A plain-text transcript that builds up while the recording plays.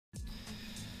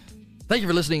Thank you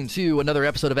for listening to another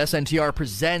episode of SNTR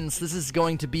Presents. This is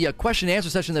going to be a question and answer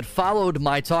session that followed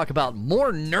my talk about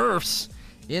more nerfs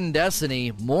in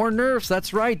Destiny. More nerfs,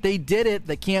 that's right, they did it.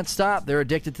 They can't stop. They're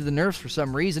addicted to the nerfs for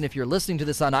some reason. If you're listening to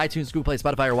this on iTunes, Google Play,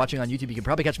 Spotify, or watching on YouTube, you can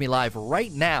probably catch me live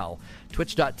right now,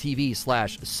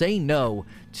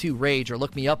 twitch.tv/say-no-to-rage, or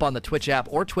look me up on the Twitch app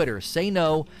or Twitter. Say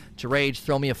no to rage,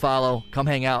 throw me a follow, come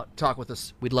hang out, talk with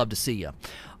us. We'd love to see you.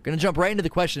 Going to jump right into the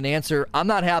question and answer. I'm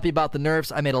not happy about the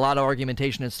nerfs. I made a lot of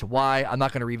argumentation as to why. I'm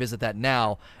not going to revisit that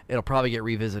now. It'll probably get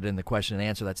revisited in the question and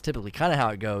answer. That's typically kind of how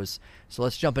it goes. So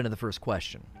let's jump into the first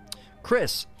question.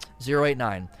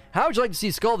 Chris089. How would you like to see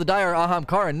Skull of the Dire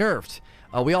Ahamkara nerfed?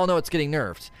 We all know it's getting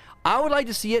nerfed. I would like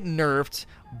to see it nerfed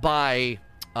by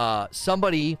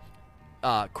somebody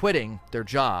quitting their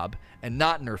job and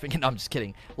not nerfing it. No, I'm just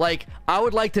kidding. Like, I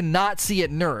would like to not see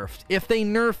it nerfed. If they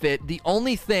nerf it, the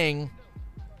only thing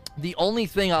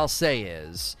I'll say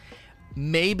is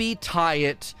maybe tie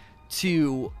it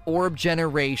to orb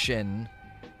generation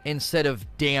instead of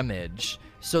damage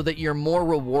so that you're more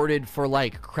rewarded for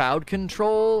like crowd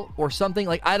control or something.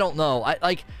 Like, I don't know.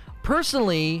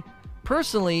 Personally,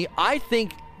 I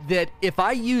think that if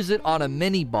I use it on a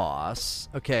mini boss,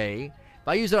 okay, if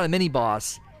I use it on a mini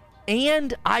boss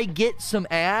and I get some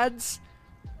ads,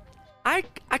 I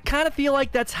kind of feel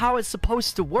like that's how it's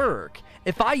supposed to work.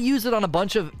 If I use it on a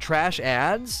bunch of trash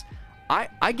ads,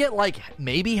 I get like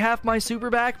maybe half my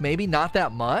super back, maybe not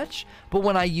that much. But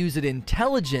when I use it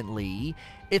intelligently,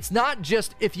 it's not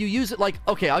just if you use it like,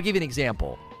 okay, I'll give you an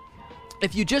example.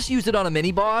 If you just use it on a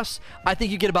mini boss, I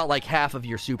think you get about like half of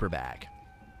your super back.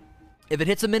 If it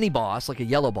hits a mini boss, like a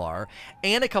yellow bar,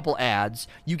 and a couple ads,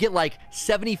 you get like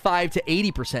 75 to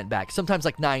 80% back, sometimes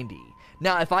like 90.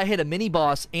 Now, if I hit a mini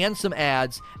boss and some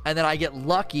ads, and then I get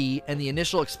lucky and the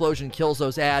initial explosion kills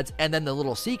those ads, and then the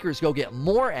little seekers go get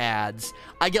more ads,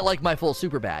 I get like my full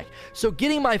super back. So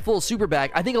getting my full super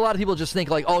back, I think a lot of people just think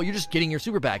like, oh, you're just getting your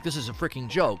super back. This is a freaking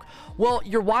joke. Well,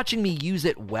 you're watching me use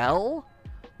it well,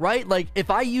 right? Like, if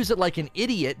I use it like an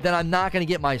idiot, then I'm not going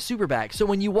to get my super back. So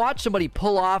when you watch somebody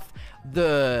pull off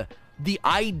the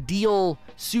ideal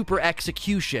super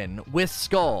execution with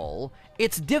Skull,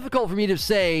 it's difficult for me to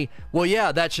say, well,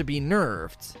 yeah, that should be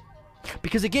nerfed.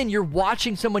 Because again, you're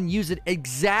watching someone use it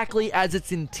exactly as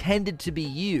it's intended to be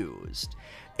used.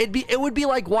 It would be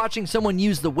like watching someone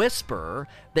use the Whisper.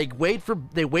 They wait for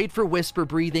Whisper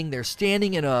breathing. They're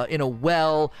standing in a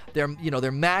well.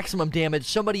 They're maximum damage.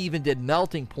 Somebody even did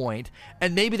melting point,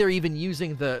 and maybe they're even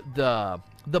using the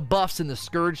buffs in the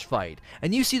Scourge fight.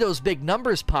 And you see those big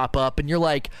numbers pop up, and you're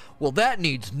like, well, that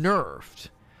needs nerfed.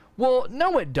 Well,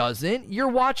 no, it doesn't. You're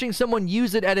watching someone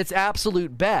use it at its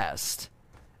absolute best.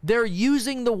 They're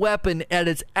using the weapon at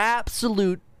its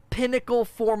absolute pinnacle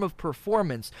form of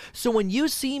performance. So when you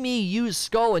see me use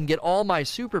Skull and get all my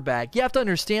super back, you have to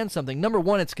understand something. Number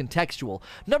one, it's contextual.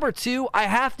 Number two, I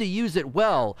have to use it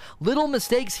well. Little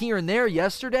mistakes here and there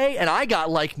yesterday, and I got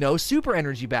like no super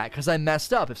energy back because I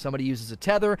messed up. If somebody uses a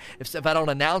tether, if I don't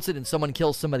announce it and someone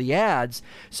kills some of the ads.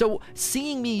 So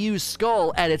seeing me use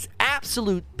Skull at its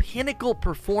absolute pinnacle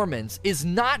performance is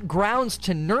not grounds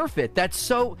to nerf it. That's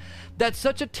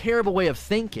such a terrible way of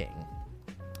thinking.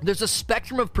 There's a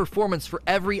spectrum of performance for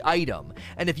every item,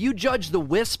 and if you judge the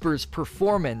Whisper's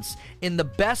performance in the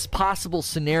best possible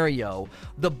scenario,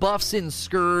 the buffs in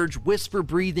Scourge, Whisper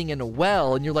breathing in a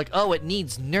well, and you're like, oh, it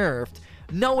needs nerfed.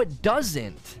 No, it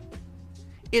doesn't.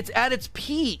 It's at its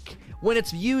peak. When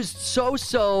it's used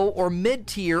so-so or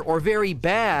mid-tier or very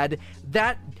bad,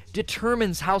 that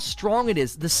determines how strong it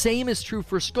is. The same is true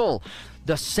for Skull.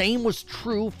 The same was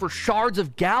true for Shards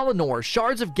of Galanor.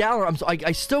 Shards of Galanor,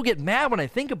 I still get mad when I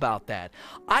think about that.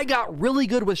 I got really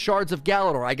good with Shards of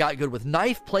Galanor. I got good with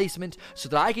knife placement so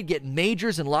that I could get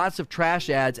majors and lots of trash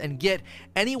ads and get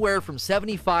anywhere from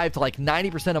 75 to like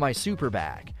 90% of my super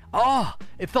back. Oh,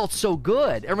 it felt so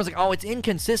good. Everyone's like, oh, it's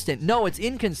inconsistent. No, it's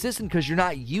inconsistent because you're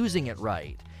not using it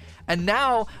right. And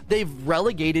now they've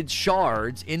relegated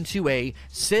Shards into a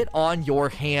sit on your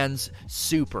hands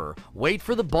super. Wait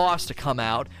for the boss to come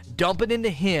out, dump it into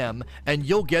him, and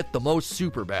you'll get the most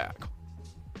super back.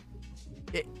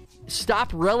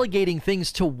 Stop relegating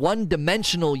things to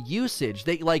one-dimensional usage.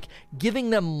 They like giving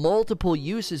them multiple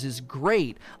uses is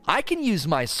great. I can use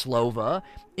my Slova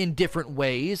in different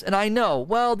ways, and I know,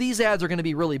 well, these ads are going to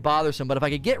be really bothersome, but if I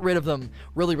could get rid of them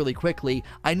really, really quickly,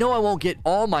 I know I won't get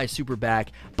all my super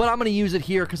back, but I'm going to use it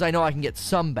here because I know I can get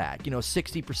some back,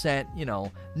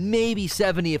 60%, maybe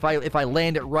 70 if I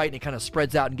land it right and it kind of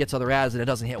spreads out and gets other ads and it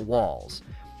doesn't hit walls.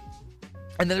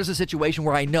 And then there's a situation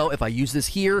where I know if I use this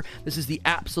here, this is the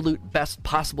absolute best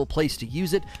possible place to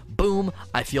use it. Boom,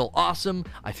 I feel awesome,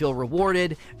 I feel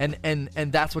rewarded, and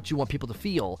that's what you want people to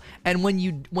feel. And when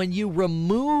you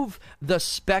remove the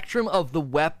spectrum of the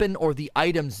weapon or the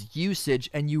item's usage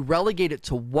and you relegate it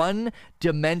to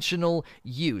one-dimensional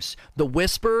use, the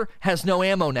Whisper has no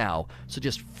ammo now. So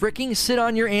just freaking sit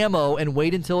on your ammo and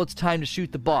wait until it's time to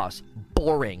shoot the boss.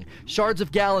 Boring. Shards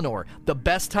of Galanor, the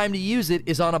best time to use it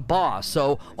is on a boss,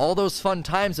 so all those fun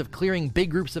times of clearing big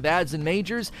groups of ads and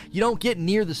majors, you don't get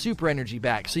near the super energy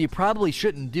back, so you probably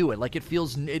shouldn't do it. Like, it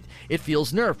feels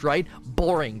nerfed, right?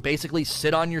 Boring. Basically,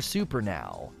 sit on your super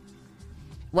now.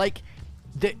 Like,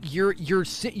 you're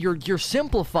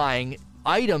simplifying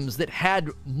items that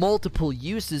had multiple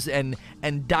uses and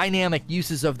dynamic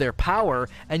uses of their power,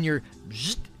 and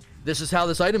this is how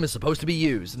this item is supposed to be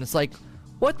used, and it's like,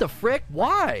 what the frick?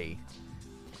 Why?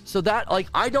 So that, like,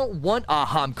 I don't want a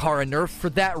Ahamkara nerf for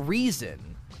that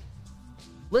reason.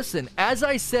 Listen, as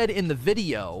I said in the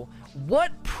video,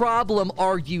 what problem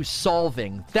are you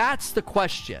solving? That's the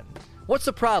question. What's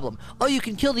the problem? Oh, you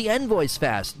can kill the envoys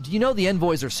fast. You know the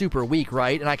envoys are super weak,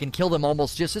 right? And I can kill them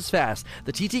almost just as fast.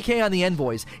 The TTK on the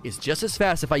envoys is just as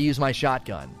fast if I use my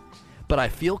shotgun. But I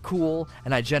feel cool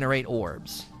and I generate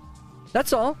orbs.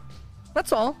 That's all.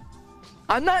 That's all.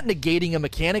 I'm not negating a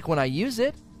mechanic when I use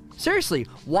it. Seriously,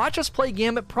 watch us play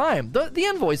Gambit Prime. The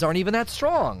envoys aren't even that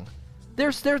strong.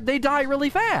 They die really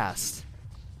fast.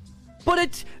 But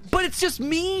it's just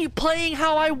me playing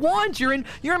how I want. You're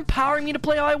empowering me to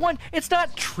play how I want. It's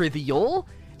not trivial.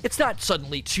 It's not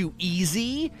suddenly too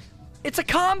easy. It's a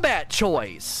combat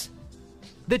choice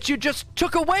that you just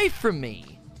took away from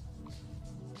me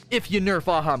if you nerf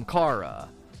Ahamkara.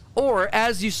 Or,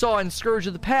 as you saw in Scourge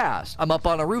of the Past, I'm up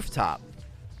on a rooftop.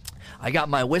 I got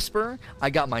my Whisper, I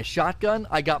got my shotgun,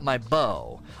 I got my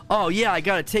bow. Oh yeah, I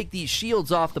gotta take these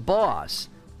shields off the boss.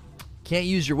 Can't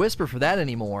use your Whisper for that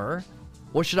anymore.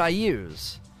 What should I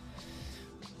use?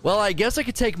 Well, I guess I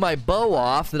could take my bow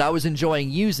off that I was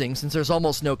enjoying using, since there's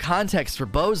almost no context for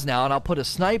bows now, and I'll put a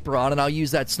sniper on and I'll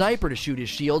use that sniper to shoot his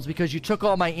shields because you took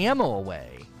all my ammo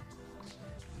away.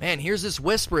 Man, here's this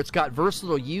Whisper. It's got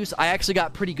versatile use. I actually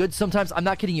got pretty good sometimes. I'm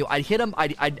not kidding you. I'd hit him,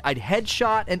 I'd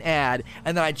headshot an ad,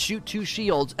 and then I'd shoot 2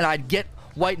 shields, and I'd get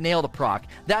White Nail to proc.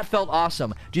 That felt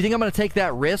awesome. Do you think I'm going to take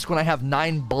that risk when I have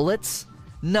 9 bullets?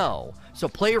 No. So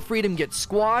player freedom gets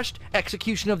squashed,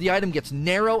 execution of the item gets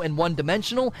narrow and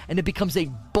one-dimensional, and it becomes a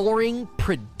boring,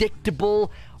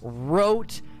 predictable,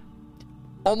 rote,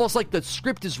 almost like the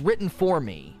script is written for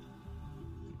me.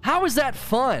 How is that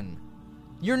fun?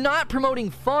 You're not promoting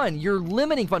fun. You're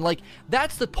limiting fun. Like,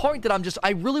 that's the point that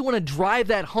I really want to drive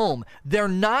that home. They're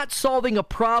not solving a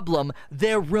problem.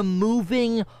 They're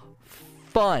removing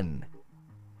fun.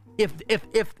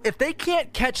 If they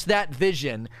can't catch that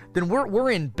vision, then we're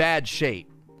in bad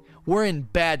shape. We're in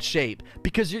bad shape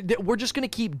because we're just going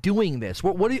to keep doing this.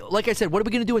 Like I said, what are we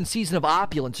going to do in Season of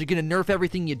Opulence? You're going to nerf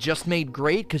everything you just made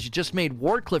great because you just made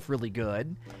Wardcliff really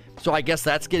good. So I guess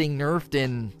that's getting nerfed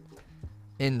in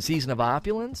Season of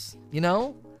Opulence, you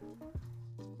know?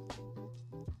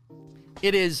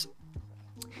 It is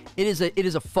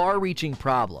a far-reaching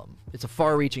problem. It's a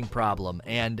far-reaching problem,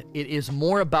 and it is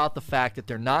more about the fact that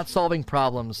they're not solving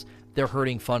problems, they're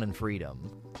hurting fun and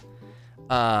freedom.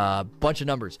 Bunch of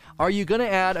numbers. Are you going to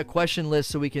add a question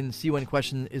list so we can see when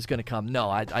question is going to come? No,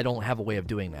 I don't have a way of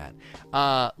doing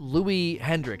that. Louis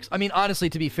Hendricks. I mean, honestly,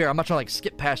 to be fair, I'm not trying to, like,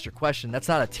 skip past your question. That's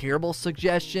not a terrible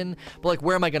suggestion, but, like,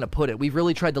 where am I going to put it? We've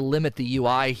really tried to limit the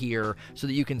UI here so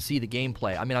that you can see the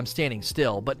gameplay. I mean, I'm standing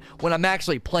still, but when I'm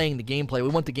actually playing the gameplay, we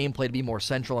want the gameplay to be more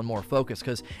central and more focused,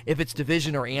 because if it's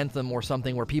Division or Anthem or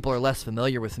something where people are less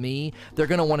familiar with me, they're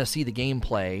going to want to see the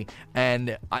gameplay,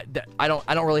 and I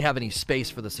don't really have any space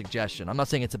for the suggestion. I'm not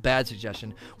saying it's a bad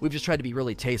suggestion. We've just tried to be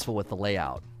really tasteful with the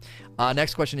layout.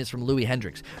 Next question is from Louis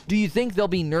Hendricks. Do you think they'll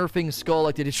be nerfing Skull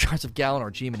like they did Shards of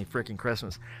Galanor? Gee, many freaking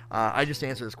Christmas. I just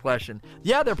answered this question.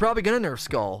 Yeah, they're probably going to nerf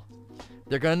Skull.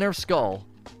 They're going to nerf Skull.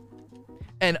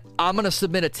 And I'm going to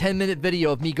submit a 10-minute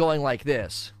video of me going like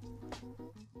this.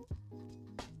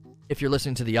 If you're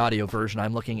listening to the audio version,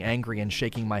 I'm looking angry and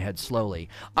shaking my head slowly.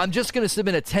 I'm just going to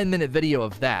submit a 10-minute video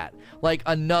of that. Like,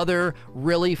 another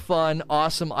really fun,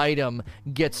 awesome item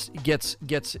gets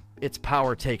its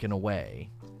power taken away.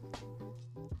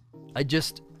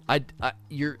 This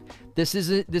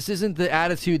isn't the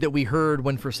attitude that we heard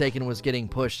when Forsaken was getting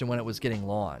pushed and when it was getting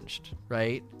launched,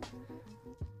 right?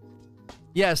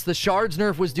 Yes, the Shards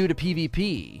nerf was due to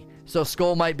PvP, so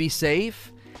Skull might be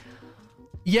safe.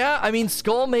 Yeah, I mean,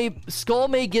 Skull may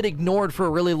get ignored for a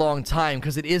really long time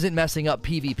because it isn't messing up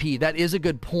PvP. That is a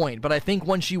good point, but I think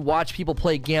once you watch people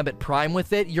play Gambit Prime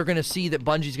with it, you're going to see that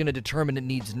Bungie's going to determine it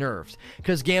needs nerfs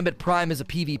because Gambit Prime is a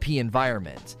PvP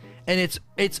environment, and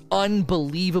it's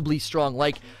unbelievably strong.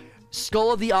 Like,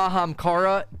 Skull of the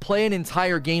Ahamkara, play an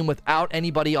entire game without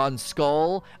anybody on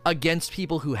Skull against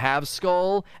people who have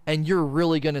Skull, and you're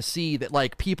really going to see that,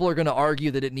 like, people are going to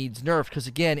argue that it needs nerf because,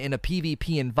 again, in a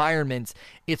PvP environment,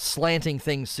 it's slanting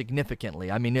things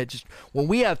significantly. I mean, it just, when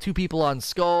we have two people on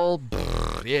Skull,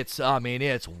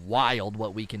 it's wild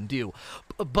what we can do.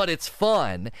 But it's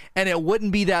fun, and it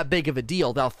wouldn't be that big of a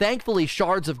deal. Now, thankfully,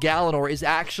 Shards of Galanor is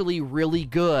actually really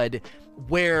good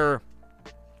where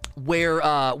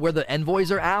the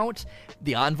envoys are out.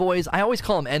 The envoys, I always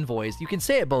call them envoys. You can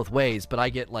say it both ways, but I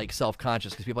get like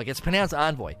self-conscious because people are like, it's pronounced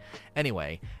envoy.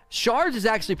 Anyway, Shards is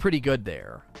actually pretty good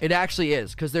there. It actually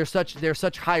is, because they're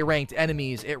such high-ranked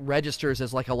enemies. It registers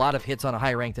as like a lot of hits on a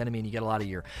high-ranked enemy, and you get a lot of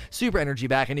your super energy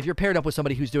back. And if you're paired up with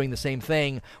somebody who's doing the same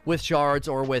thing with Shards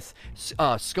or with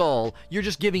Skull, you're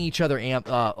just giving each other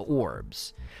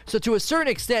orbs. So to a certain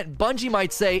extent, Bungie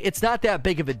might say it's not that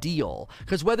big of a deal,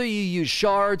 because whether you use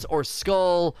Shards or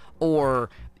Skull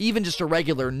or even just a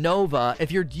regular Nova,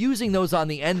 if you're using those on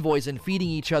the envoys and feeding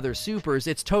each other supers,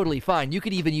 it's totally fine. You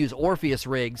could even use Orpheus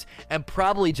rigs and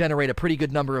probably generate a pretty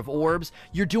good number of orbs.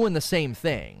 You're doing the same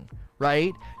thing,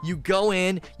 right? You go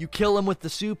in, you kill them with the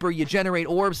super, you generate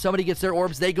orbs, somebody gets their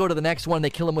orbs, they go to the next one,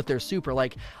 they kill them with their super.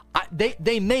 Like,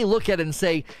 they may look at it and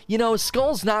say, you know,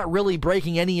 Skull's not really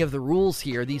breaking any of the rules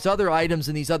here. These other items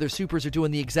and these other supers are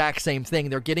doing the exact same thing.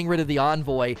 They're getting rid of the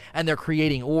envoy and they're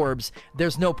creating orbs.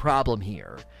 There's no problem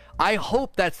here. I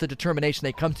hope that's the determination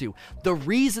they come to. The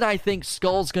reason I think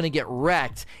Skull's going to get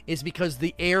wrecked is because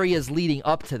the areas leading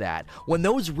up to that. When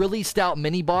those really stout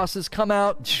mini-bosses come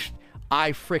out,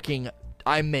 I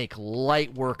make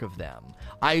light work of them.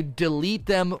 I delete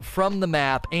them from the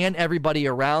map and everybody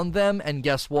around them, and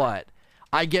guess what?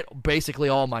 I get basically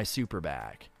all my super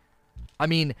back. I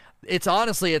mean, it's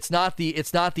not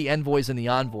the envoys and the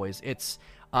envoys. It's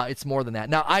more than that.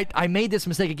 Now, I made this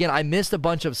mistake again. I missed a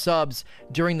bunch of subs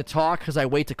during the talk because I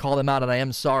wait to call them out, and I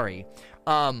am sorry.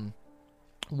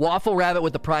 Waffle Rabbit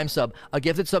with the Prime sub, a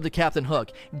gifted sub to Captain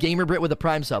Hook, Gamer Brit with a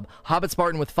Prime sub, Hobbit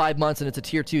Spartan with 5 months and it's a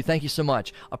tier 2, thank you so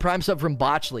much, a Prime sub from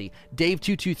Botchley,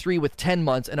 Dave223 with 10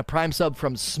 months, and a Prime sub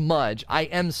from Smudge. I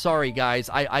am sorry, guys,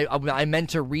 I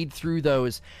meant to read through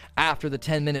those after the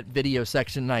 10-minute video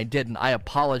section and I didn't. I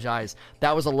apologize.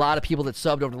 That was a lot of people that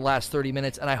subbed over the last 30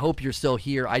 minutes, and I hope you're still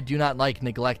here. I do not like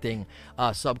neglecting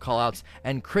sub callouts.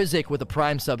 And Krizik with a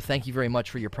Prime sub, thank you very much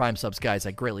for your Prime subs, guys.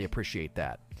 I greatly appreciate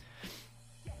that.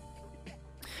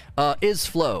 Is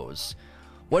Flows,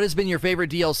 what has been your favorite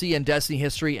DLC in Destiny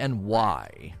history and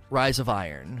why? Rise of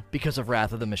Iron, because of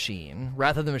Wrath of the Machine.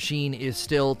 Wrath of the Machine is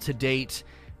still, to date,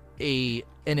 an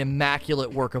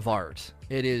immaculate work of art.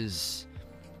 There is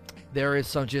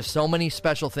just so many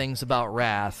special things about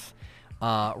Wrath.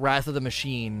 Wrath of the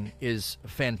Machine is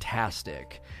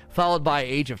fantastic. Followed by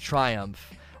Age of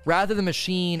Triumph. Wrath of the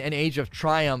Machine and Age of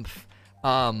Triumph,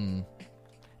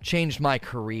 changed my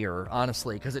career,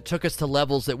 honestly, because it took us to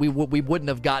levels that we wouldn't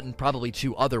have gotten probably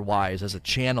to otherwise as a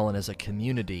channel and as a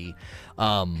community.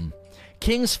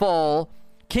 King's Fall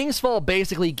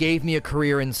basically gave me a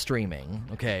career in streaming,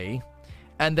 okay?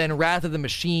 And then Wrath of the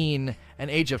Machine and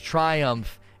Age of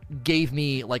Triumph gave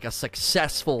me like a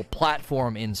successful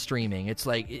platform in streaming. It's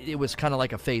like it was kind of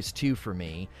like a phase 2 for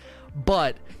me.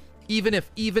 But even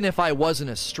if I wasn't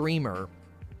a streamer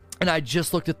and I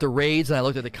just looked at the raids and I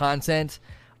looked at the content,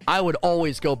 I would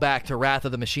always go back to Wrath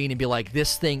of the Machine and be like,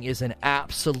 this thing is an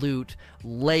absolute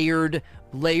layers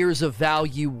of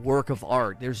value work of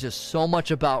art. There's just so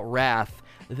much about Wrath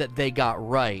that they got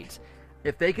right.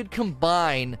 If they could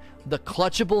combine the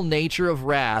clutchable nature of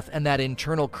Wrath and that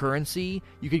internal currency,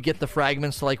 you could get the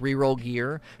fragments to like reroll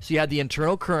gear. So you had the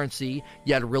internal currency,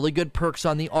 you had really good perks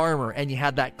on the armor, and you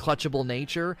had that clutchable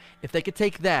nature. If they could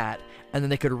take that and then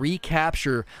they could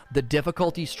recapture the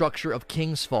difficulty structure of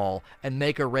King's Fall and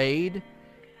make a raid,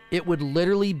 it would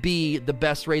literally be the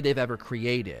best raid they've ever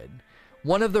created.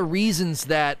 One of the reasons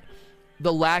that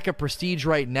the lack of prestige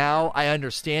right now, I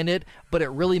understand it, but it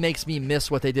really makes me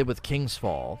miss what they did with King's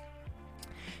Fall.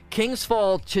 King's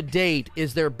Fall, to date,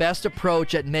 is their best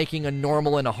approach at making a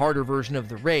normal and a harder version of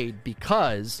the raid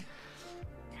because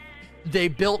they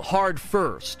built hard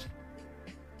first.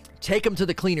 take them to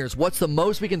the cleaners. What's the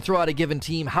most we can throw at a given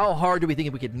team? How hard do we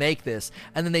think we could make this?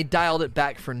 And then they dialed it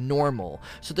back for normal.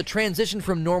 So the transition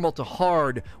from normal to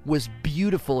hard was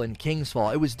beautiful in King's Fall.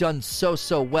 It was done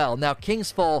so well. Now,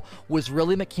 King's Fall was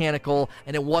really mechanical,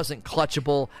 and it wasn't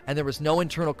clutchable, and there was no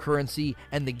internal currency,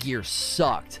 and the gear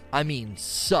sucked. I mean,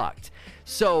 sucked.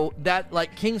 So that,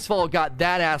 like, King's Fall got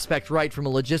that aspect right from a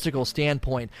logistical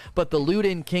standpoint, but the loot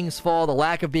in King's Fall, the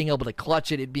lack of being able to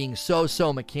clutch it being so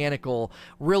mechanical,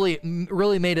 really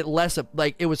made it less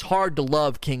like it was hard to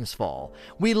love King's Fall.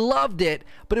 We loved it,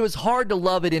 but it was hard to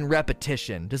love it in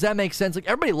repetition. Does that make sense? Like,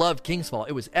 everybody loved King's Fall.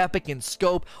 It was epic in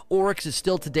scope. Oryx is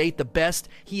still to date the best.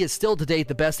 He is still to date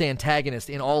the best antagonist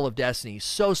in all of Destiny.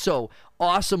 So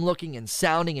awesome looking and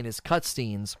sounding in his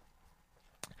cutscenes.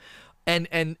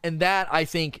 And that, I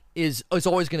think, is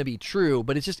always going to be true,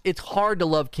 but it's hard to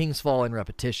love King's Fall in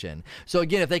repetition. So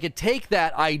again, if they could take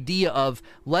that idea of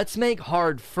let's make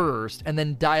hard first and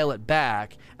then dial it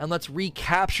back, and let's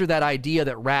recapture that idea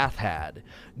that Wrath had.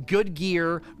 Good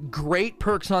gear, great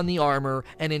perks on the armor,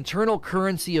 an internal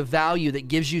currency of value that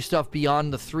gives you stuff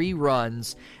beyond the 3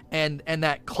 runs, and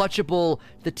that clutchable,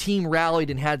 the team rallied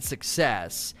and had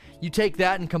success. You take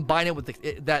that and combine it with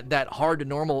that hard to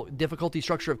normal difficulty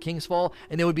structure of King's Fall,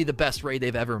 and it would be the best raid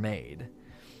they've ever made.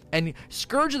 And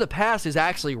Scourge of the Past is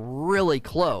actually really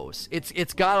close.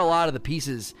 It's got a lot of the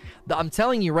pieces. I'm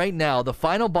telling you right now, the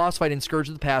final boss fight in Scourge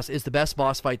of the Past is the best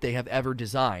boss fight they have ever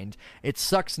designed. It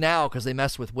sucks now because they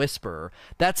messed with Whisper.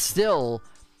 That's still,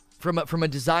 from a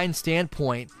design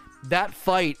standpoint, that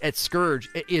fight at Scourge,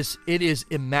 it is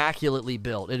immaculately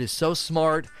built. It is so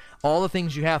smart. All the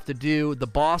things you have to do. The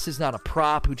boss is not a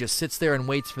prop who just sits there and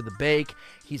waits for the bake.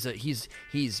 He's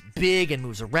big and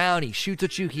moves around. He shoots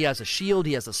at you. He has a shield.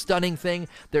 He has a stunning thing.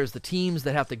 There's the teams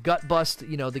that have to gut bust,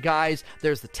 the guys.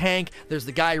 There's the tank. There's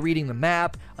the guy reading the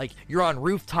map. Like, you're on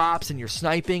rooftops and you're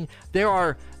sniping. There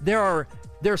are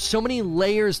so many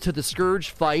layers to the Scourge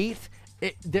fight.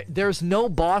 There's no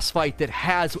boss fight that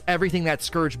has everything that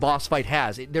Scourge boss fight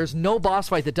has. There's no boss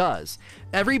fight that does.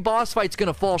 Every boss fight's going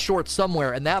to fall short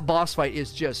somewhere, and that boss fight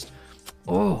is just,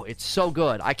 it's so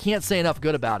good. I can't say enough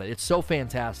good about it. It's so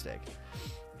fantastic.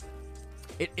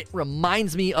 It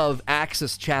reminds me of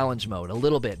Axis Challenge Mode a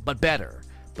little bit, but better.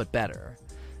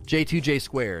 J2J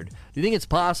squared. Do you think it's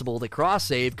possible that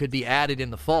cross-save could be added in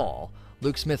the fall?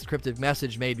 Luke Smith's cryptic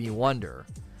message made me wonder.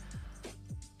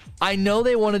 I know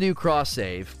they want to do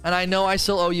cross-save, and I know I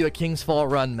still owe you a King's Fall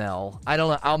run, Mel. I don't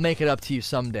know. I'll make it up to you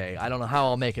someday. I don't know how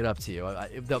I'll make it up to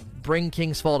you. Bring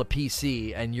King's Fall to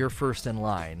PC, and you're first in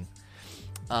line.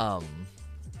 I'm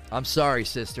sorry,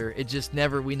 sister.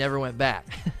 We never went back.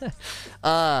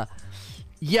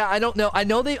 Yeah, I don't know.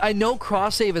 I know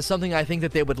cross-save is something I think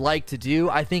that they would like to do.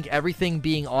 I think everything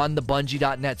being on the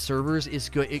Bungie.net servers is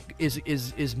good.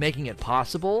 Is making it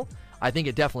possible. I think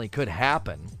it definitely could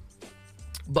happen.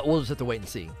 But we'll just have to wait and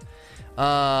see.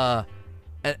 And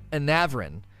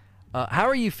Navrin, how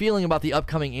are you feeling about the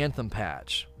upcoming Anthem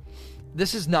patch?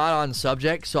 This is not on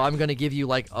subject, so I'm going to give you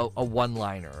like a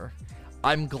one-liner.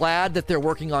 I'm glad that they're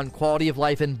working on quality of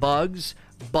life and bugs,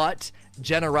 but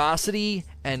generosity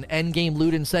and endgame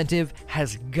loot incentive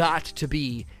has got to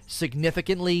be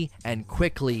significantly and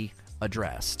quickly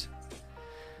addressed.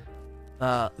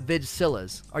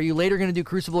 Vidcillas, are you later going to do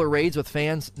Crucible or raids with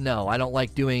fans? No, I don't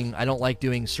like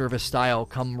doing service style,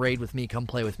 come raid with me, come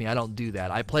play with me. I don't do that.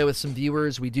 I play with some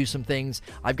viewers, we do some things.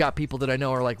 I've got people that I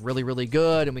know are like really, really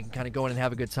good, and we can kind of go in and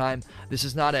have a good time. This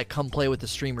is not a come play with the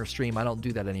streamer stream. I don't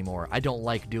do that anymore. I don't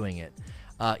like doing it.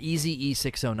 Easy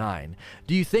E609.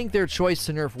 Do you think their choice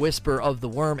to nerf Whisper of the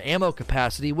Worm ammo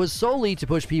capacity was solely to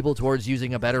push people towards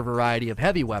using a better variety of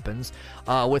heavy weapons,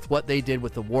 with what they did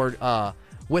with the Ward,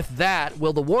 with that,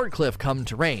 will the Wardcliff come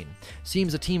to reign?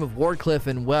 Seems a team of Wardcliff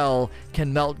and Well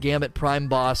can melt Gambit Prime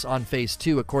Boss on Phase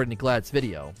 2, according to Glad's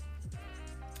video.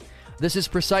 This is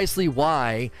precisely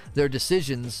why their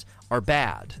decisions are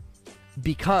bad.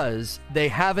 Because they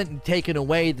haven't taken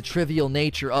away the trivial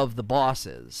nature of the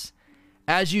bosses.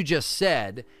 As you just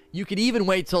said, you could even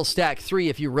wait till Stack 3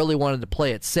 if you really wanted to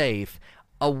play it safe.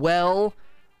 A Well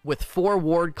with 4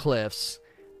 Wardcliffs.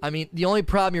 I mean, the only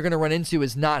problem you're going to run into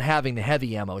is not having the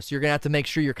heavy ammo. So you're going to have to make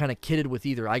sure you're kind of kitted with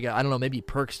either, I don't know, maybe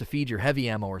perks to feed your heavy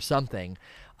ammo or something.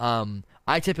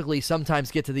 I typically sometimes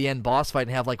get to the end boss fight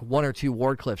and have like 1 or 2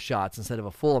 Wardcliff shots instead of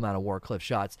a full amount of Wardcliff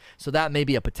shots. So that may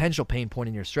be a potential pain point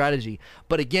in your strategy.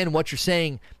 But again, what you're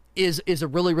saying is a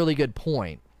really, really good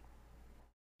point.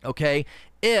 Okay?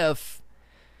 If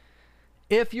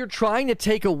if you're trying to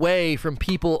take away from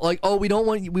people, like, oh, we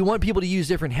want people to use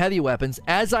different heavy weapons,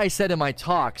 as I said in my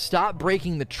talk, stop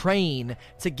breaking the train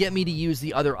to get me to use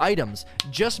the other items.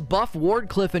 Just buff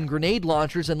Wardcliff and grenade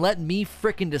launchers and let me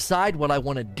frickin' decide what I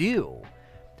want to do.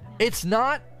 It's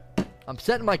not, I'm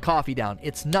setting my coffee down.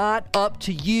 It's not up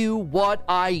to you what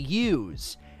I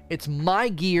use. It's my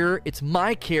gear, it's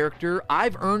my character,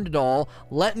 I've earned it all,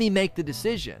 let me make the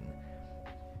decision.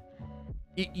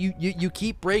 You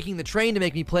keep breaking the train to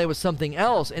make me play with something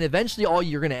else, and eventually all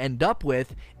you're going to end up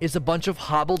with is a bunch of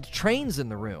hobbled trains in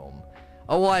the room.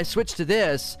 Oh, well, I switched to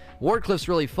this. Wardcliff's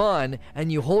really fun, and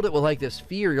you hold it with, like, this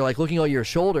fear. You're, like, looking over your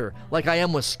shoulder, like I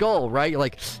am with Skull, right? You're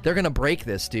like, they're going to break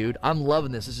this, dude. I'm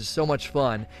loving this. This is so much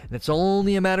fun. And it's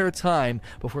only a matter of time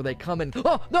before they come in.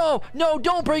 Oh, no,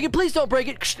 don't break it. Please don't break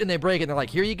it. And they break it, and they're like,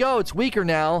 here you go. It's weaker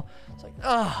now. It's like,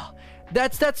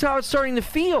 that's how it's starting to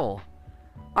feel.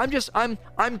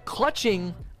 I'm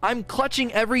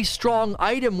clutching every strong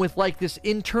item with, like, this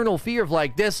internal fear of,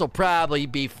 like, this will probably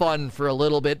be fun for a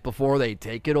little bit before they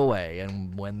take it away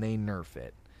and when they nerf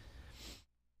it.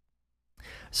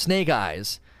 Snake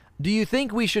Eyes, do you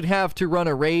think we should have to run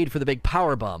a raid for the big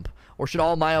power bump, or should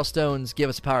all milestones give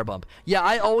us a power bump? Yeah,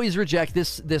 I always reject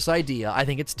this idea. I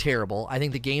think it's terrible. I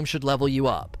think the game should level you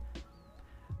up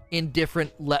in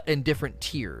different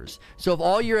tiers. So if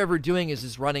all you're ever doing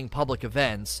is running public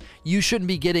events, you shouldn't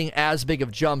be getting as big of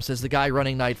jumps as the guy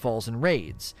running Nightfalls and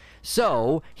raids.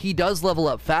 So he does level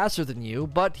up faster than you,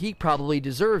 but he probably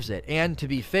deserves it. And to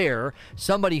be fair,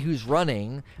 somebody who's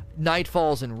running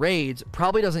Nightfalls and raids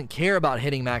probably doesn't care about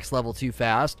hitting max level too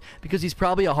fast, because he's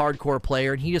probably a hardcore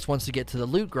player and he just wants to get to the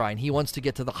loot grind. He wants to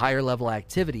get to the higher level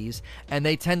activities, and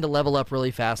they tend to level up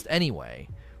really fast anyway,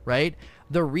 right?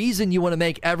 The reason you want to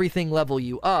make everything level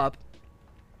you up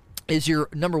is you're,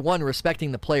 number one,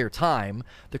 respecting the player time.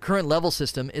 The current level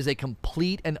system is a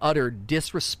complete and utter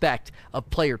disrespect of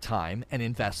player time and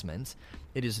investment.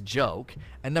 It is a joke.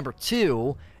 And number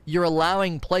two, you're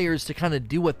allowing players to kind of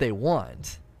do what they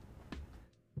want.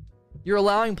 You're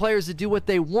allowing players to do what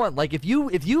they want. Like, if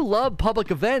you love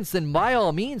public events, then by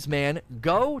all means, man,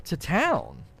 go to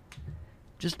town.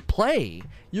 Just play.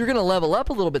 You're going to level up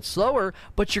a little bit slower,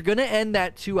 but you're going to end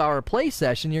that 2-hour play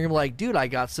session. You're going to be like, dude, I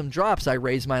got some drops. I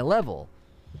raised my level.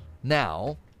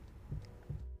 Now,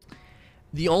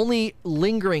 the only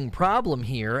lingering problem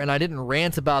here, and I didn't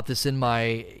rant about this in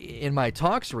my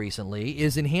talks recently,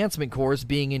 is enhancement cores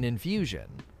being in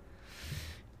Infusion.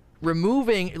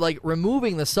 Removing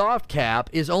the soft cap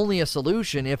is only a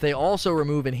solution if they also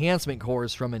remove enhancement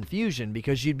cores from Infusion,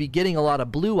 because you'd be getting a lot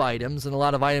of blue items and a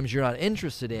lot of items you're not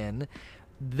interested in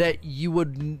that you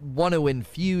would want to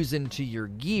infuse into your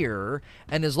gear.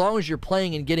 And as long as you're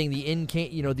playing and getting the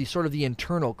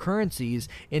internal currencies,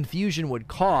 Infusion would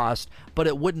cost, but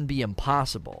it wouldn't be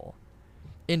impossible.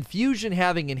 Infusion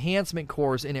having enhancement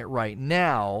cores in it right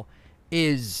now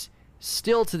is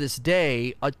still to this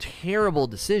day a terrible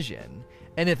decision.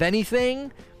 And if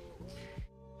anything,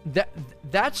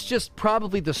 that's just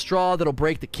probably the straw that'll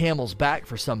break the camel's back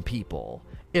for some people.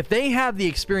 If they have the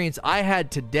experience I had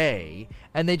today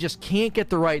and they just can't get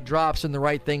the right drops and the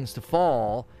right things to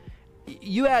fall,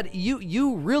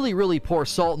 you really pour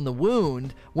salt in the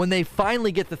wound when they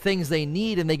finally get the things they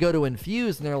need and they go to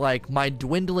infuse and they're like, my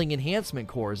dwindling enhancement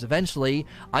cores. Eventually,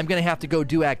 I'm going to have to go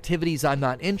do activities I'm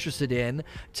not interested in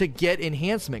to get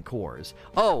enhancement cores.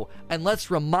 Oh, and let's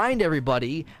remind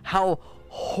everybody how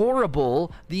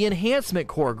horrible the enhancement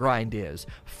core grind is.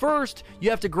 First, you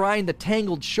have to grind the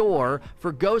Tangled Shore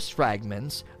for ghost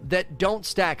fragments that don't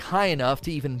stack high enough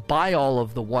to even buy all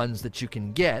of the ones that you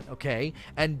can get, okay?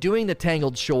 And doing the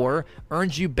Tangled Shore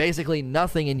earns you basically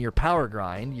nothing in your power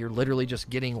grind. You're literally just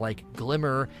getting, like,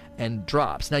 glimmer and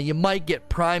drops. Now, you might get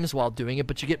primes while doing it,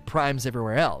 but you get primes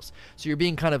everywhere else. So you're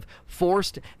being kind of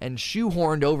forced and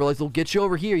shoehorned over, like, they'll get you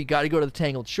over here, you got to go to the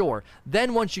Tangled Shore.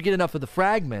 Then once you get enough of the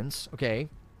fragments, okay,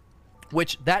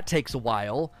 which that takes a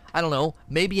while, I don't know,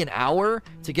 maybe an hour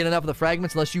to get enough of the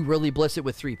fragments, unless you really bliss it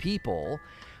with 3 people.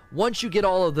 Once you get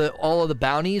all of the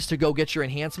bounties to go get your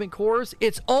enhancement cores,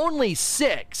 it's only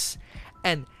 6.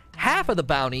 And half of the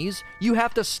bounties, you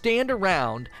have to stand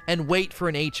around and wait for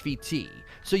an HVT.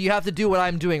 So you have to do what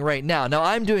I'm doing right now. Now,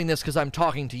 I'm doing this because I'm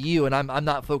talking to you and I'm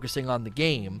not focusing on the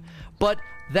game. But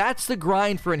that's the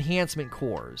grind for enhancement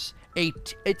cores.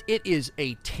 It is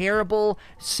a terrible,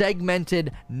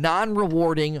 segmented,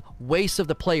 non-rewarding waste of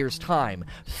the player's time.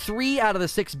 3 out of the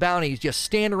 6 bounties just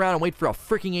stand around and wait for a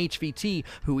freaking HVT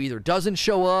who either doesn't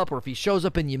show up, or if he shows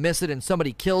up and you miss it and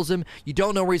somebody kills him, you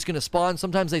don't know where he's going to spawn.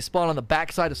 Sometimes they spawn on the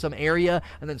backside of some area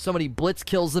and then somebody blitz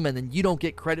kills them and then you don't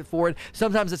get credit for it.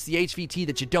 Sometimes it's the HVT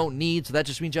that you don't need, so that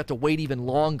just means you have to wait even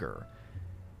longer.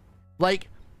 Like,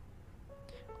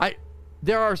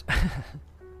 there are...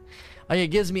 I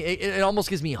mean, it almost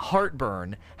gives me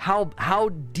heartburn how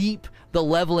deep the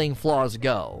leveling flaws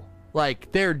go. Like,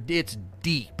 it's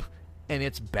deep and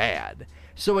it's bad.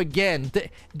 So again,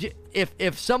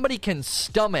 if somebody can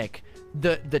stomach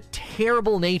the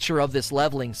terrible nature of this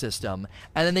leveling system,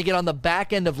 and then they get on the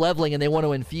back end of leveling and they want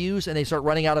to infuse and they start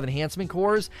running out of enhancement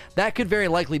cores, that could very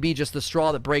likely be just the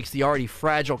straw that breaks the already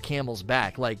fragile camel's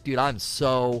back. Like, dude, I'm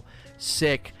so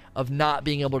sick of not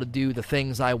being able to do the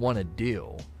things I want to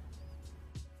do.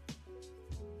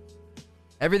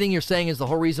 Everything you're saying is the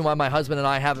whole reason why my husband and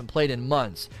I haven't played in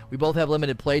months. We both have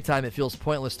limited playtime. It feels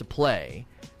pointless to play.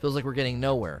 Feels like we're getting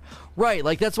nowhere. Right,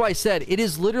 like that's why I said it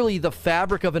is literally the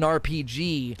fabric of an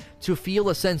RPG to feel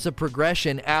a sense of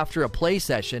progression after a play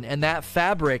session, and that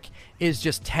fabric is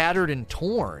just tattered and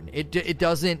torn. It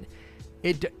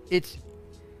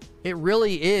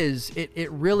really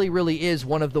is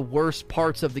one of the worst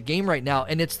parts of the game right now,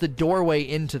 and it's the doorway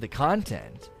into the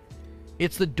content.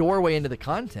 It's the doorway into the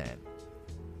content.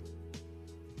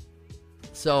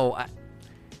 So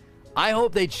I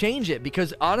hope they change it,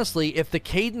 because honestly, if the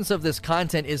cadence of this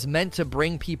content is meant to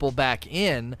bring people back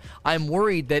in, I'm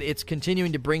worried that it's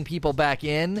continuing to bring people back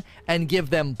in and give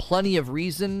them plenty of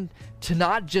reason to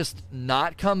not just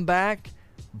not come back,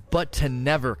 but to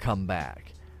never come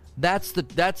back.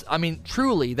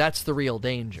 Truly, that's the real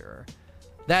danger.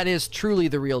 That is truly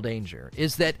the real danger,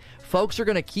 is that folks are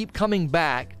going to keep coming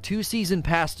back 2 season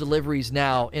pass deliveries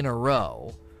now in a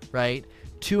row, right?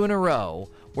 2 in a row,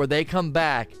 where they come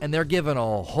back and they're given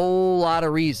a whole lot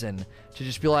of reason to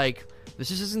just be like, this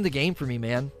just isn't the game for me,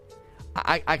 man.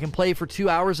 I can play for 2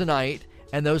 hours a night,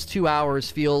 and those 2 hours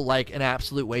feel like an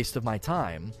absolute waste of my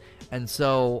time. And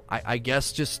so I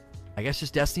guess just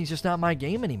Destiny's just not my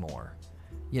game anymore,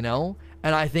 you know?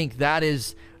 And I think that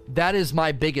is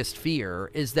my biggest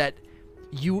fear, is that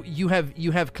you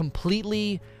have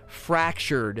completely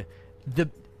fractured the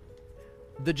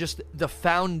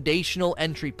foundational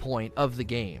entry point of the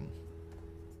game.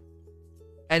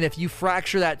 And if you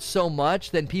fracture that so much,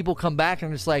 then people come back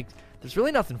and it's like, there's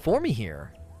really nothing for me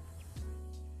here.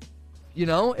 You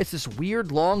know, it's this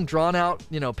weird, long, drawn out,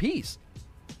 piece.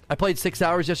 I played 6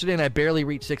 hours yesterday and I barely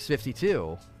reached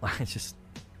 652. It's just...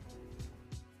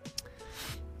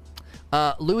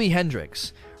 Louis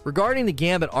Hendricks. Regarding the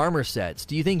Gambit armor sets,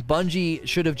 do you think Bungie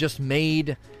should have just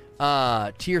made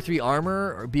tier 3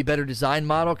 armor or be better design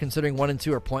model, considering 1 and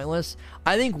 2 are pointless?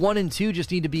 I think 1 and 2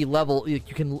 just need to be level. You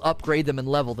can upgrade them and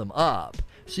level them up,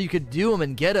 so you could do them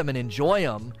and get them and enjoy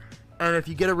them. And if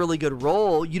you get a really good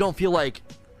roll, you don't feel like,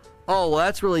 oh, well,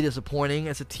 that's really disappointing.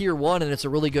 It's a tier 1 and it's a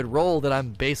really good roll that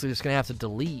I'm basically just gonna have to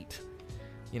delete.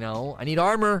 I need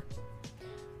armor.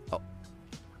 Oh,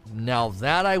 now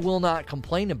that I will not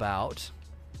complain about.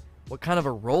 What kind of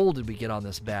a roll did we get on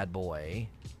this bad boy?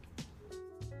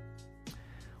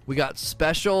 We got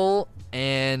special,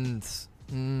 and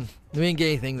we didn't get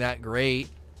anything that great.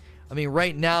 I mean,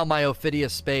 right now my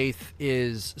Ophidius Spaith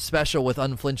is special with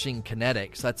unflinching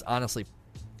kinetics. That's honestly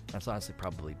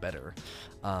probably better.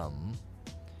 Oh,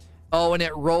 and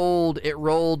it rolled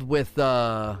with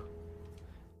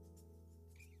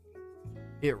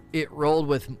it rolled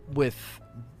with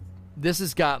this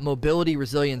has got mobility,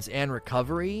 resilience, and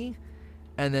recovery,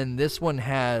 and then this one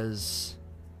has.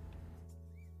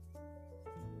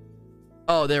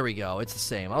 Oh, there we go. It's the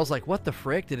same. I was like, what the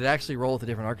frick? Did it actually roll with a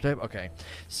different archetype? Okay.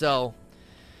 So,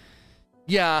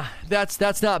 yeah, that's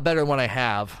not better than what I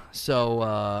have.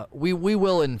 So, we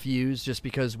will infuse, just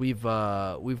because we've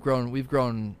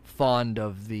grown fond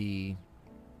of the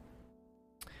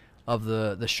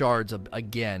shards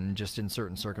again, just in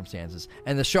certain circumstances.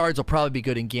 And the shards will probably be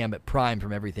good in Gambit Prime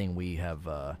from everything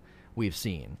we've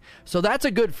seen. So that's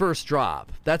a good first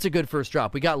drop.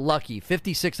 We got lucky.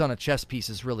 56 on a chess piece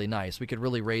is really nice. We could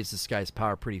really raise this guy's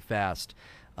power pretty fast.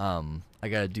 I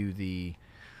gotta do the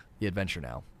adventure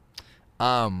now.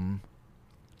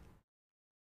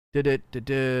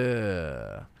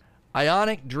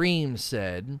 Ionic Dream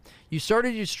said, you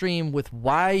started your stream with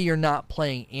why you're not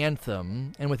playing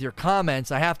Anthem, and with your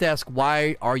comments, I have to ask,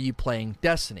 why are you playing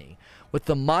Destiny? With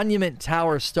the Monument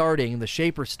Tower starting, the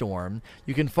Shaper Storm,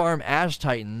 you can farm Ash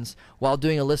Titans while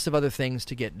doing a list of other things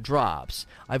to get drops.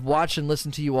 I've watched and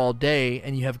listened to you all day,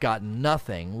 and you have gotten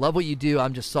nothing. Love what you do.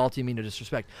 I'm just salty and mean no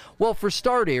disrespect. Well, for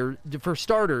starters,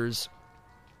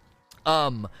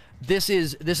 this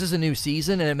is a new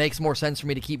season, and it makes more sense for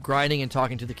me to keep grinding and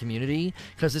talking to the community,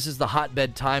 because this is the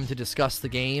hotbed time to discuss the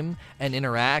game and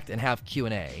interact and have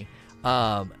Q&A.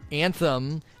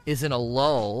 Anthem is in a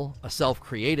lull, a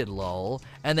self-created lull,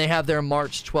 and they have their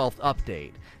March 12th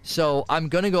update. So I'm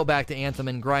going to go back to Anthem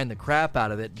and grind the crap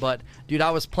out of it. But, dude,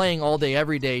 I was playing all day,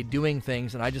 every day, doing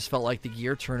things, and I just felt like the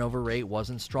gear turnover rate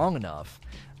wasn't strong enough.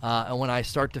 And when I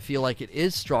start to feel like it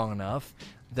is strong enough,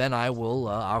 then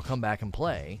I'll come back and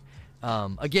play.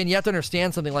 Again, you have to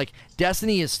understand something. Like,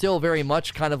 Destiny is still very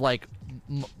much kind of like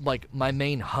my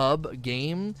main hub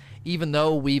game, even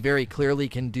though we very clearly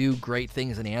can do great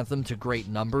things in Anthem to great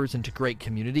numbers and to great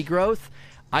community growth.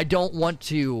 I don't want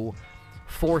to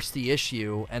force the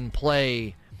issue and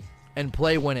play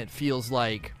when it feels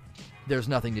like there's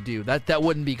nothing to do. That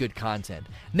wouldn't be good content.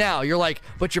 Now, you're like,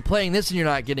 but you're playing this and you're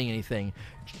not getting anything.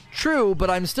 True, but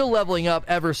I'm still leveling up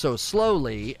ever so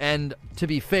slowly, and to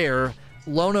be fair,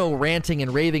 Lono ranting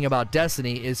and raving about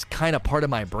Destiny is kind of part of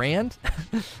my brand.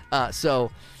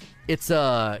 So it's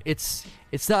not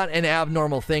an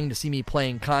abnormal thing to see me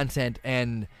playing content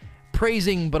and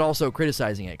praising but also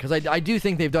criticizing it, because I do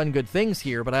think they've done good things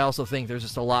here, but I also think there's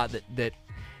just a lot that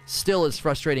still is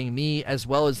frustrating me as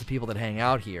well as the people that hang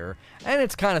out here. And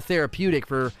it's kind of therapeutic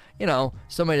for,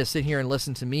 somebody to sit here and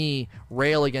listen to me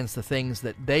rail against the things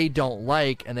that they don't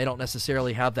like, and they don't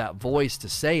necessarily have that voice to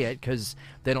say it because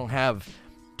they don't have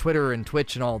Twitter and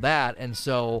Twitch and all that. And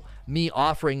so me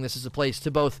offering this as a place to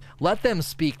both let them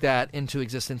speak that into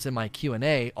existence in my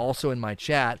Q&A, also in my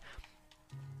chat,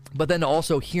 but then to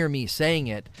also hear me saying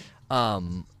it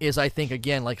is, I think,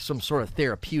 again, like some sort of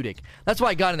therapeutic. That's why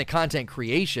I got into content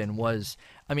creation was,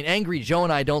 Angry Joe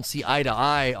and I don't see eye to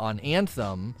eye on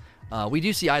Anthem. We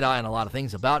do see eye to eye on a lot of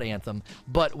things about Anthem,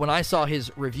 but when I saw his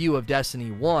review of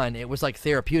Destiny 1, it was like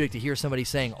therapeutic to hear somebody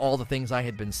saying all the things I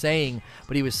had been saying,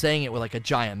 but he was saying it with like a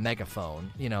giant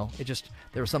megaphone.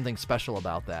 There was something special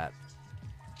about that.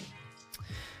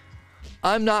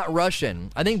 I'm not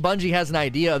Russian. I think Bungie has an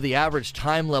idea of the average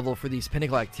time level for these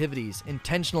Pinnacle activities.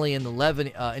 Intentionality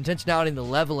in the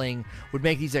leveling would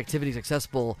make these activities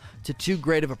accessible to too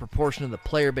great of a proportion of the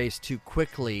player base too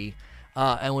quickly,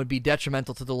 and would be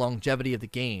detrimental to the longevity of the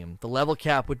game. The level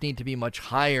cap would need to be much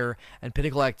higher, and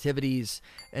Pinnacle activities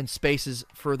and spaces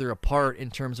further apart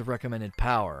in terms of recommended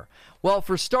power. Well,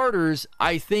 for starters,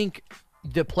 I think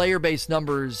the player base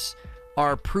numbers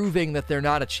are proving that they're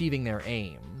not achieving their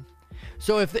aim.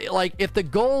 So if the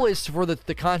goal is for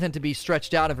the content to be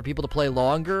stretched out and for people to play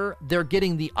longer, they're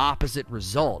getting the opposite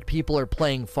result. People are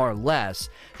playing far less.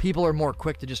 People are more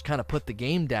quick to just kind of put the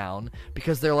game down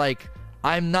because they're like,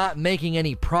 I'm not making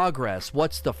any progress.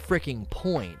 What's the freaking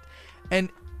point? And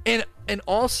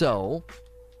also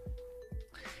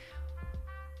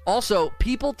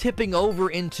people tipping over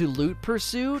into loot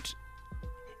pursuit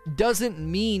doesn't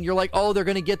mean you're like, oh, they're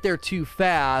going to get there too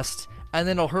fast and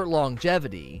then it'll hurt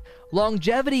longevity.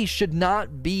 Longevity should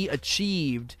not be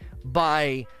achieved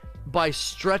by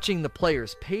stretching the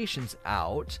player's patience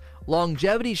out.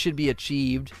 Longevity should be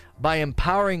achieved by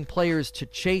empowering players to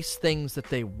chase things that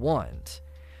they want.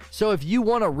 So if you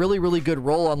want a really, really good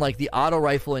roll on like the auto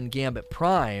rifle in Gambit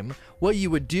Prime, what you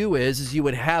would do is you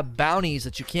would have bounties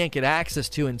that you can't get access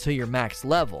to until you're max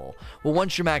level. Well,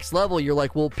 once you're max level, you're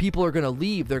like, well, people are going to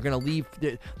leave. They're going to leave.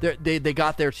 They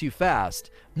got there too fast.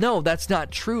 No, that's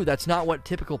not true. That's not what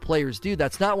typical players do.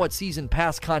 That's not what Season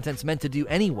Pass content's meant to do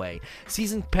anyway.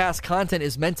 Season Pass content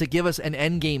is meant to give us an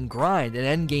endgame grind,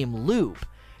 an endgame loop.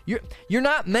 You're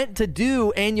not meant to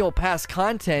do annual pass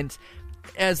content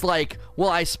as like, well,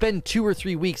 I spend 2 or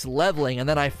 3 weeks leveling and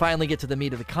then I finally get to the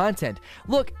meat of the content.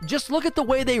 Just look at the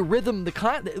way they rhythm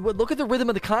look at the rhythm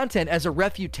of the content as a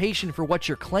refutation for what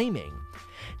you're claiming.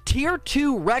 Tier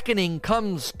 2 Reckoning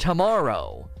comes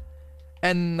tomorrow,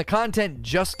 and the content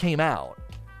just came out.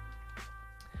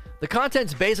 The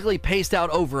content's basically paced out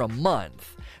over a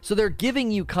month, so they're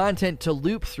giving you content to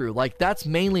loop through. Like, that's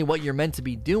mainly what you're meant to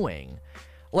be doing.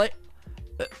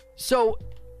 So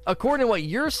according to what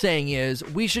you're saying is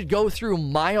we should go through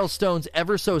milestones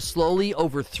ever so slowly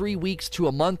over 3 weeks to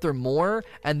a month or more,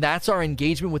 and that's our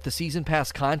engagement with the Season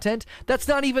Pass content? That's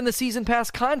not even the Season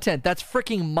Pass content. That's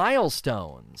freaking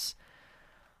milestones.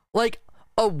 Like,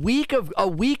 a week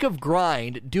of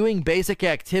grind doing basic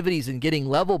activities and getting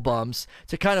level bumps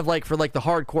to kind of like for like the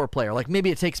hardcore player. Like maybe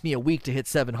it takes me a week to hit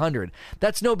 700.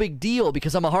 That's no big deal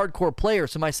because I'm a hardcore player.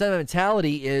 So my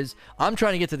sentimentality is I'm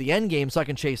trying to get to the end game so I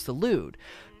can chase the loot.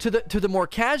 To the more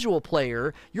casual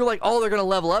player, you're like, oh, they're going to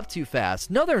level up too fast.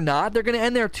 No, they're not. They're going to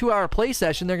end their 2-hour play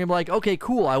session. They're going to be like, okay,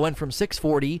 cool. I went from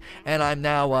 640 and I'm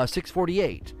now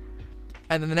 648.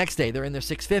 And then the next day they're in their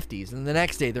 650s. And the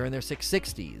next day they're in their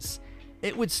 660s.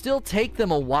 It would still take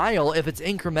them a while if it's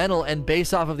incremental and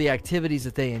based off of the activities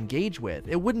that they engage with.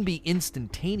 It wouldn't be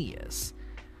instantaneous.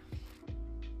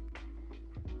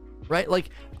 right? Like,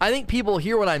 I think people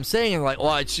hear what I'm saying and like,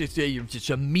 oh, it's just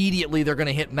immediately they're going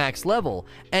to hit max level.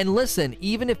 And listen,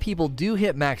 even if people do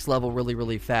hit max level really,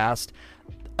 really fast,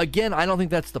 again, I don't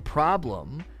think that's the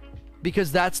problem,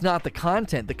 because that's not the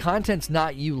content. The content's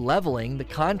not you leveling. The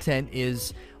content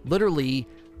is literally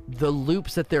the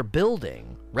loops that they're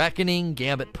building. Reckoning,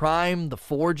 Gambit Prime, the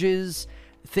Forges,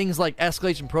 things like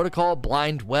Escalation Protocol,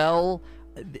 Blind Well,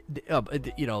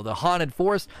 the Haunted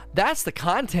Forest. That's the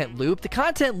content loop. The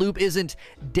content loop isn't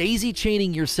daisy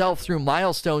chaining yourself through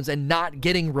milestones and not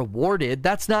getting rewarded.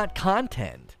 That's not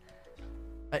content.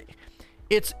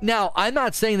 Now, I'm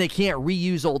not saying they can't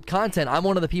reuse old content. I'm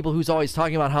one of the people who's always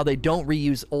talking about how they don't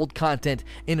reuse old content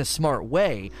in a smart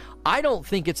way. I don't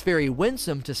think it's very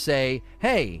winsome to say,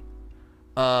 hey,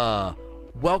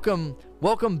 welcome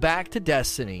back to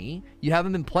Destiny. You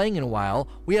haven't been playing in a while.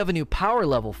 We have a new power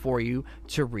level for you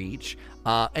to reach.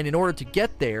 And in order to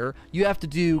get there, you have to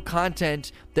do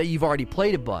content that you've already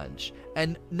played a bunch.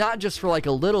 And not just for like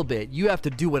a little bit. You have to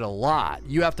do it a lot.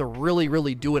 You have to really,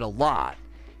 really do it a lot.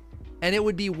 And it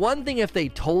would be one thing if they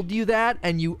told you that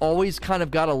and you always kind of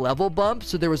got a level bump.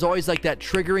 So there was always like that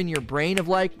trigger in your brain of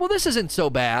like, well, this isn't so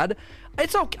bad.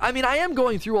 It's okay. I mean, I am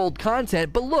going through old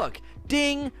content, but look,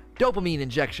 ding, dopamine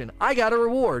injection. I got a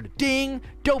reward. Ding,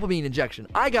 dopamine injection.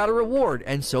 I got a reward.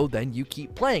 And so then you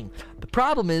keep playing. The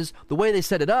problem is the way they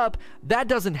set it up, that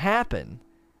doesn't happen.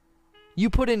 You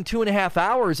put in 2.5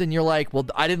 hours and you're like, well,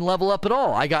 I didn't level up at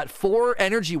all. I got 4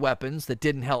 energy weapons that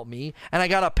didn't help me, and I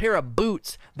got a pair of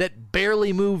boots that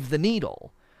barely moved the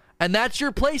needle. And that's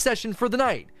your play session for the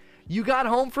night. You got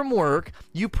home from work,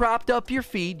 you propped up your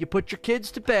feet, you put your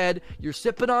kids to bed, you're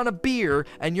sipping on a beer,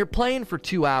 and you're playing for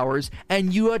 2 hours,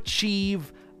 and you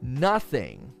achieve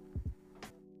nothing.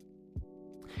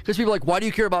 Because people are like, why do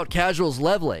you care about casuals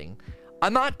leveling?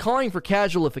 I'm not calling for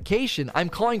casualification. I'm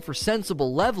calling for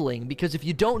sensible leveling, because if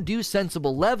you don't do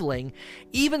sensible leveling,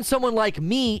 even someone like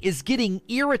me is getting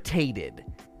irritated.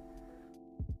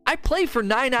 I play for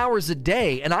 9 hours a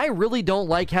day, and I really don't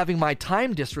like having my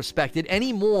time disrespected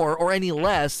any more or any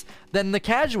less than the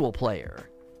casual player.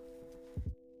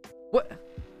 What?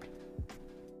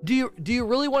 Do you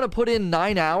really want to put in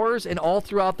 9 hours, and all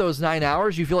throughout those 9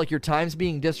 hours you feel like your time's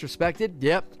being disrespected?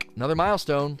 Yep, another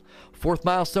milestone. 4th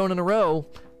milestone in a row.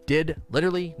 Did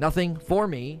literally nothing for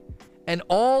me. And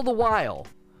all the while,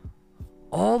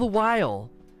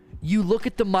 you look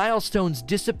at the milestones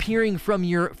disappearing from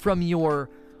your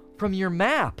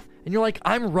map, and you're like,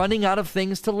 I'm running out of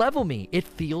things to level me. It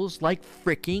feels like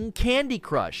freaking Candy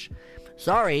Crush.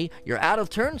 Sorry, you're out of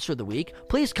turns for the week.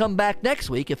 Please come back next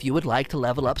week if you would like to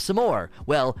level up some more.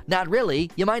 Well, not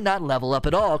really. You might not level up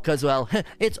at all because, well,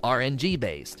 it's RNG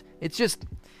based. It's just,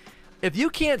 if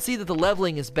you can't see that the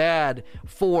leveling is bad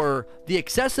for the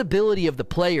accessibility of the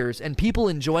players and people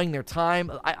enjoying their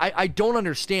time, I don't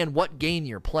understand what game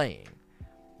you're playing.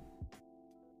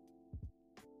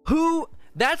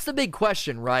 That's the big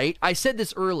question, right? I said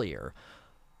this earlier.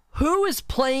 Who is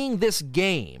playing this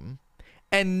game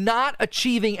and not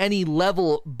achieving any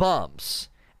level bumps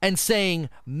and saying,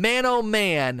 man, oh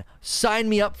man, sign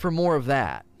me up for more of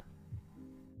that?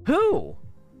 Who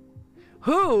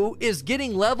is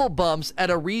getting level bumps at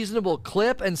a reasonable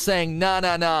clip and saying,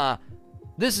 nah,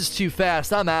 this is too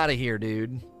fast, I'm out of here,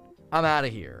 dude. I'm out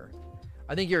of here.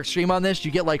 I think you're extreme on this.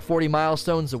 You get like 40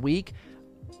 milestones a week.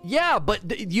 Yeah, but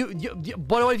but if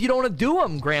you don't want to do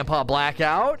them, Grandpa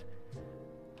Blackout?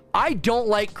 I don't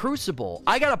like Crucible.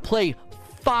 I gotta play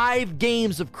 5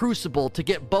 games of Crucible to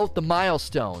get both the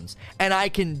milestones, and I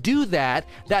can do that.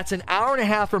 That's an hour and a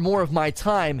half or more of my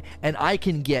time, and I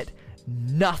can get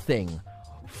nothing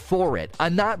for it.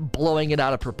 I'm not blowing it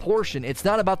out of proportion. It's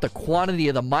not about the quantity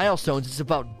of the milestones. It's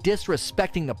about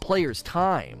disrespecting the player's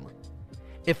time.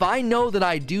 If I know that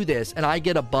I do this and I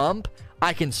get a bump,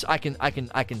 I can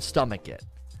stomach it.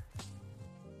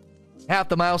 Half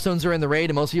the milestones are in the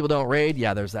raid and most people don't raid.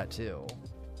 Yeah, there's that too.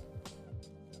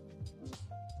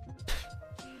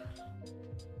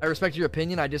 I respect your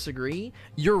opinion. I disagree.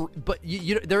 But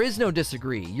there is no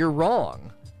disagree. You're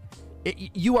wrong.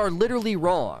 You are literally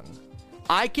wrong.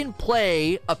 I can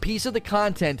play a piece of the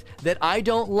content that I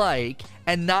don't like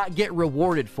and not get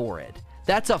rewarded for it.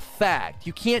 That's a fact.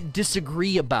 You can't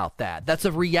disagree about that. That's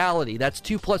a reality. That's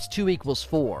 2 + 2 =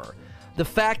 4. The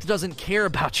fact doesn't care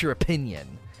about your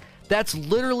opinion. That's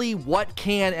literally what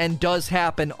can and does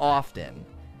happen often.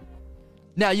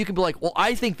 Now, you can be like, well,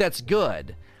 I think that's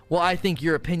good. Well, I think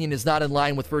your opinion is not in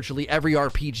line with virtually every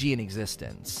RPG in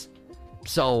existence.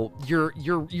 So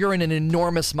you're in an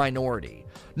enormous minority.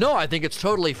 No, I think it's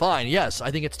totally fine. Yes, I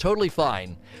think it's totally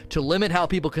fine to limit how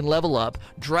people can level up,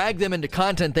 drag them into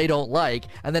content they don't like,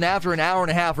 and then after an hour and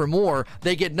a half or more,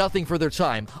 they get nothing for their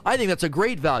time. I think that's a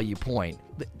great value point.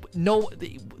 No,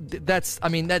 that's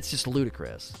just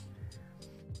ludicrous.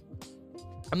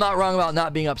 I'm not wrong about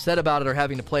not being upset about it or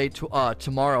having to play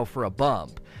tomorrow for a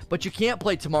bump, but you can't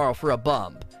play tomorrow for a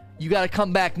bump. You got to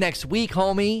come back next week,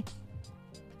 homie.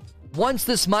 Once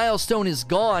this milestone is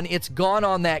gone, it's gone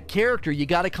on that character. You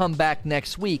got to come back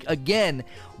next week. Again,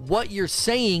 what you're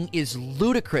saying is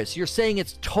ludicrous. You're saying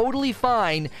it's totally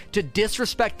fine to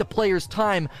disrespect the player's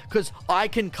time because I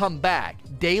can come back.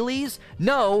 Dailies?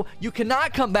 No, you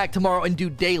cannot come back tomorrow and do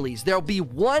dailies. There'll be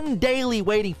one daily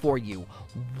waiting for you.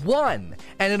 One.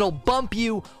 And it'll bump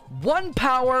you 1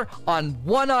 power on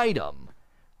 1 item.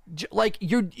 Like,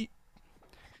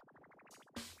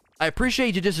 I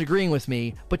appreciate you disagreeing with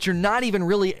me, but you're not even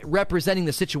really representing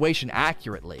the situation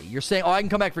accurately. You're saying, oh, I can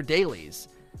come back for dailies.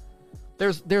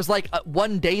 There's like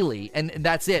one daily, and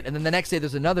that's it. And then the next day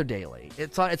there's another daily.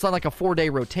 It's on like a 4-day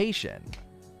rotation.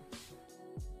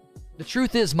 The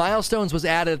truth is, Milestones was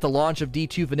added at the launch of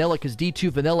D2 Vanilla because D2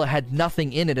 Vanilla had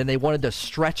nothing in it, and they wanted to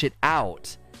stretch it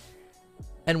out.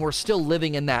 And we're still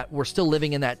living in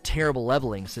that terrible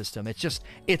leveling system.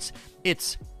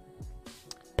 It's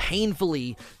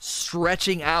painfully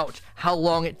stretching out how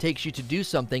long it takes you to do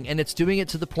something, and it's doing it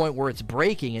to the point where it's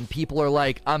breaking and people are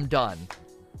like, I'm done.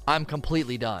 I'm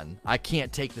completely done. I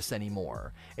can't take this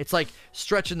anymore. It's like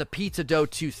stretching the pizza dough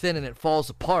too thin and it falls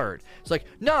apart. It's like,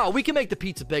 no, we can make the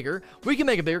pizza bigger. We can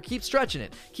make it bigger. Keep stretching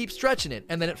it. Keep stretching it.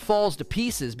 And then it falls to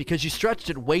pieces because you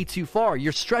stretched it way too far.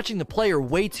 You're stretching the player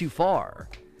way too far.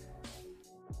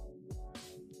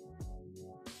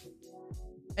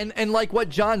 And like what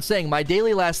John's saying, my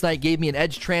daily last night gave me an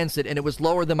edge transit and it was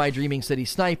lower than my Dreaming City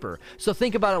Sniper. So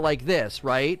think about it like this,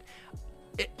 right?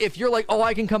 If you're like, oh,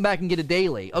 I can come back and get a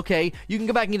daily. Okay, you can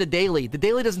come back and get a daily. The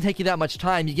daily doesn't take you that much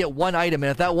time. You get 1 item, and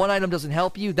if that 1 item doesn't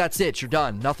help you, that's it. You're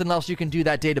done. Nothing else you can do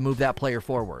that day to move that player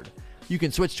forward. You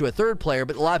can switch to a third player,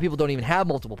 but a lot of people don't even have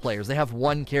multiple players. They have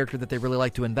one character that they really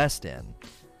like to invest in.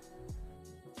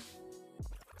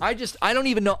 I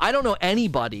don't know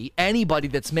anybody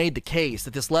that's made the case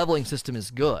that this leveling system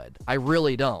is good. I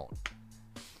really don't.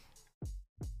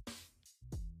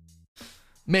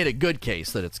 Made a good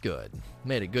case that it's good.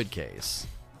 Made a good case.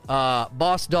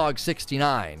 Boss Dog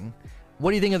 69. What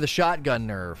do you think of the shotgun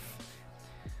nerf?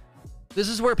 This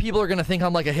is where people are going to think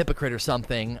I'm like a hypocrite or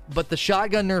something, but the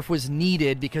shotgun nerf was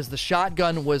needed because the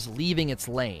shotgun was leaving its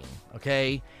lane,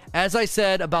 okay? As I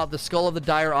said about the Skull of the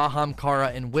Dire,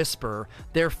 Ahamkara, and Whisper,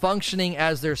 they're functioning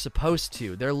as they're supposed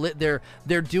to.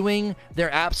 They're doing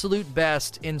their absolute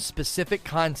best in specific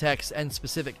contexts and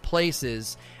specific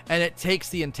places, and it takes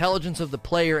the intelligence of the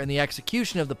player and the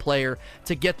execution of the player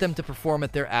to get them to perform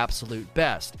at their absolute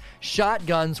best.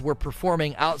 Shotguns were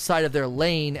performing outside of their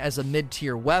lane as a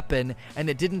mid-tier weapon, and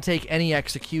it didn't take any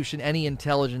execution, any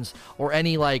intelligence, or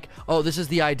any like, oh, this is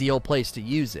the ideal place to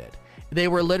use it. They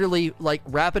were literally, like,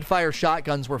 rapid-fire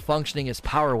shotguns were functioning as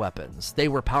power weapons. They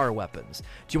were power weapons.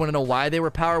 Do you want to know why they were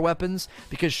power weapons?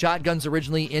 Because shotguns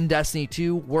originally in Destiny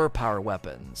 2 were power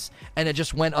weapons, and it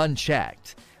just went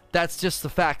unchecked. That's just the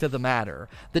fact of the matter.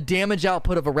 The damage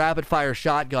output of a rapid-fire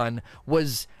shotgun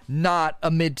was not a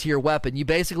mid-tier weapon. You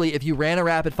basically, if you ran a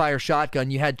rapid-fire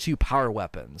shotgun, you had 2 power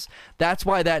weapons. That's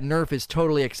why that nerf is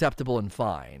totally acceptable and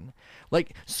fine.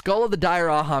 Like, Skull of the Dire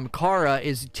Ahamkara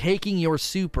is taking your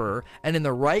super and in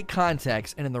the right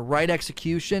context and in the right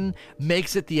execution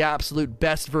makes it the absolute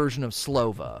best version of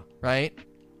Slova, right?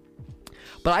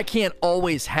 But I can't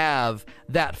always have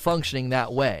that functioning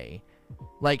that way.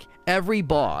 Like, every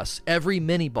boss, every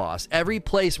mini-boss, every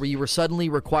place where you were suddenly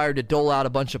required to dole out a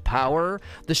bunch of power,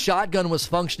 the shotgun was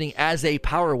functioning as a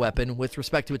power weapon with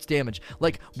respect to its damage.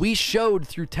 Like, we showed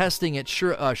through testing at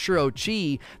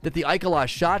Shuro-Chi that the Ikelos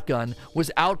shotgun was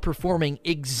outperforming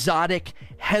exotic,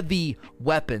 heavy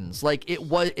weapons. Like, it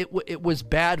was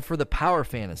bad for the power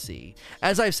fantasy.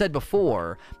 As I've said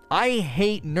before, I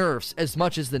hate nerfs as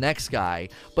much as the next guy,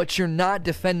 but you're not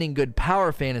defending good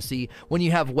power fantasy when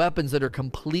you have weapons that are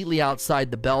completely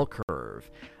outside the bell curve.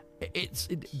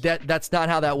 That's not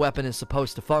how that weapon is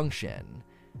supposed to function.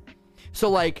 So,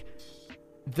 like,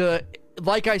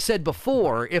 like I said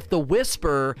before, if the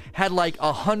Whisper had like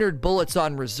 100 bullets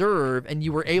on reserve and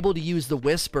you were able to use the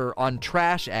Whisper on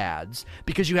trash ads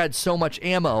because you had so much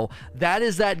ammo, that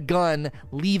is that gun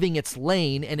leaving its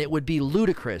lane, and it would be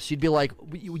ludicrous. You'd be like,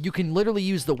 you can literally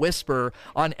use the Whisper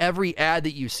on every ad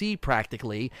that you see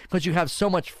practically because you have so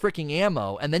much freaking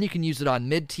ammo, and then you can use it on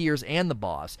mid-tiers and the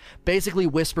boss. Basically,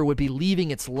 Whisper would be leaving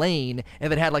its lane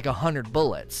if it had like 100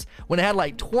 bullets. When it had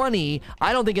like 20,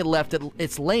 I don't think it left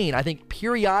its lane. I think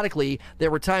periodically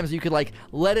there were times you could like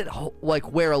let it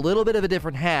like wear a little bit of a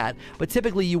different hat, but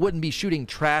typically you wouldn't be shooting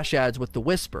trash ads with the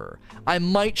Whisper. I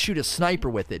might shoot a sniper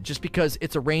with it just because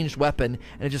it's a ranged weapon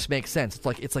and it just makes sense.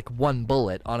 It's like one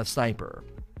bullet on a sniper.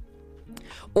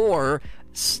 Or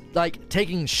like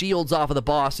taking shields off of the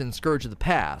boss in Scourge of the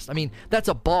Past. I mean, that's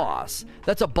a boss.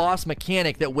 That's a boss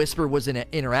mechanic that Whisper was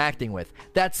interacting with.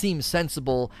 That seems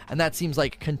sensible, and that seems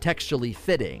like contextually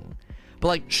fitting. But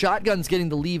like shotguns getting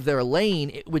to leave their lane,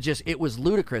 it was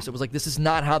ludicrous. It was like, this is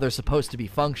not how they're supposed to be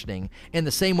functioning. In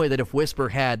the same way that if Whisper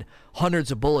had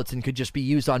hundreds of bullets and could just be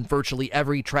used on virtually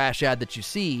every trash ad that you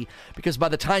see, because by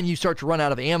the time you start to run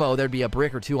out of ammo, there'd be a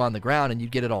brick or two on the ground and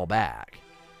you'd get it all back.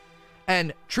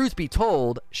 And truth be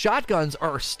told, shotguns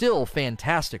are still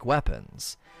fantastic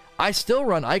weapons. I still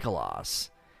run Ikelos.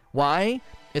 Why?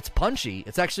 It's punchy.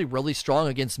 It's actually really strong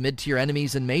against mid-tier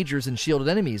enemies and majors and shielded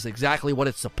enemies. Exactly what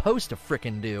it's supposed to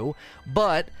frickin' do.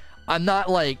 But I'm not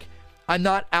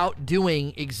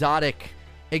outdoing exotic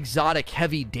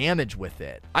heavy damage with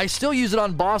it. I still use it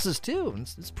on bosses too.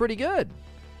 It's pretty good.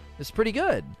 It's pretty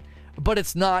good. But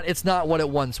it's not what it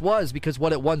once was, because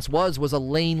what it once was a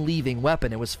lane-leaving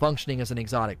weapon. It was functioning as an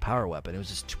exotic power weapon. It was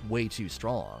just way too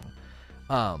strong.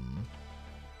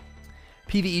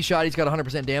 PvE Shotty's got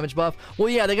 100% damage buff. Well,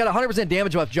 yeah, they got 100%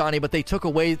 damage buff, Johnny, but they took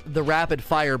away the rapid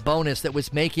fire bonus that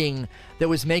was making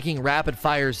rapid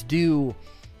fires do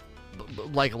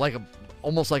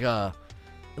almost like I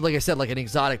said, like an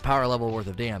exotic power level worth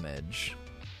of damage.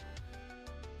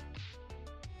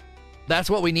 That's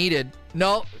what we needed.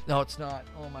 No, it's not.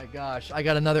 Oh my gosh, I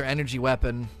got another energy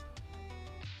weapon.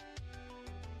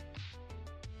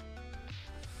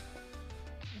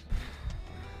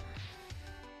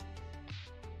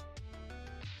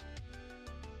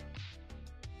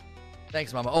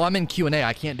 Thanks, Mama. Oh, I'm in Q&A.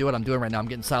 I can't do what I'm doing right now. I'm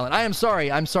getting silent. I'm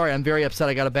sorry. I'm very upset.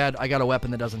 I got a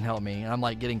weapon that doesn't help me, and I'm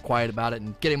like getting quiet about it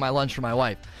and getting my lunch for my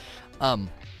wife.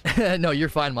 No, you're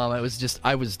fine, Mama. It was just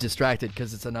I was distracted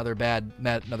because it's another bad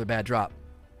drop.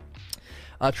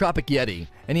 Tropic Yeti.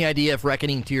 Any idea if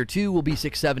Reckoning Tier 2 will be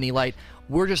 670 light?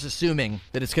 We're just assuming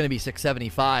that it's going to be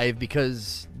 675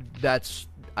 because that's,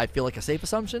 I feel like, a safe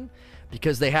assumption,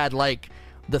 because they had like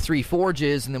the 3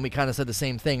 forges, and then we kind of said the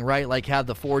same thing, right? Like have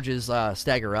the forges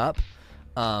stagger up.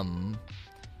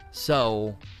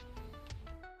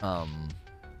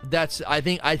 That's I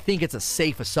think it's a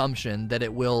safe assumption that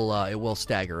it will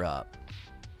stagger up.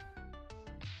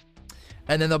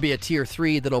 And then there'll be a tier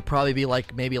 3 that'll probably be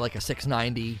like maybe like a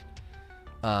 690,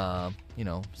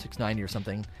 690 or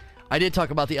something. I did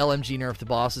talk about the LMG nerf to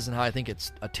bosses and how I think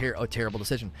it's a terrible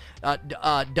decision.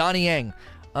 Donnie Yang,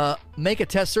 make a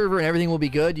test server and everything will be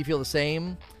good. Do you feel the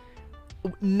same?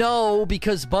 No,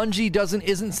 because Bungie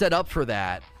isn't set up for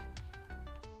that.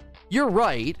 You're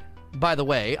right, by the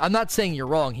way. I'm not saying you're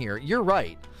wrong here. You're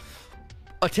right.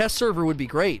 A test server would be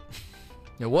great.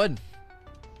 It would.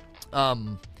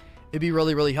 It'd be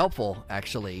really, really helpful,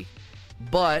 actually.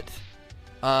 But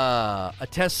a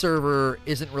test server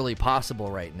isn't really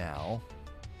possible right now.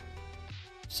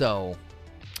 So,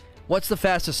 what's the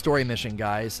fastest story mission,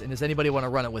 guys? And does anybody want to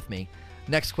run it with me?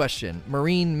 Next question.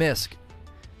 Marine Misk.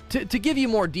 To give you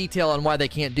more detail on why they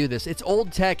can't do this, it's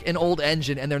old tech and old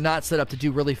engine, and they're not set up to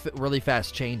do really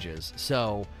fast changes.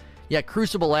 So, yeah,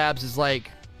 Crucible Labs is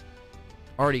like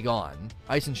already gone.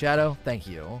 Ice and Shadow, thank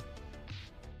you.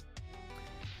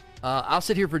 I'll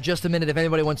sit here for just a minute if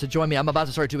anybody wants to join me. I'm about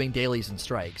to start doing dailies and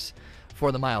strikes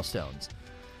for the milestones.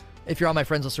 If you're on my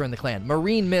friends list or in the clan.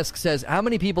 Marine Misk says, how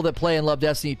many people that play and love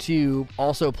Destiny 2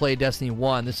 also play Destiny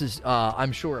 1? This is,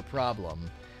 I'm sure, a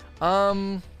problem.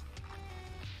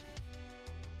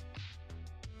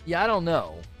 Yeah, I don't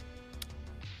know.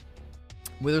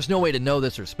 Well, there's no way to know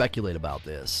this or speculate about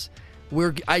this.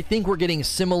 I think we're getting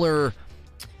similar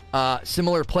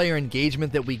player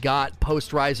engagement that we got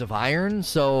post Rise of Iron,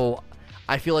 so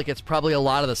I feel like it's probably a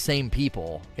lot of the same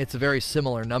people. It's a very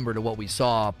similar number to what we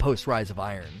saw post Rise of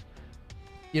Iron.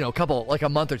 You know, a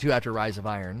month or two after Rise of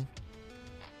Iron.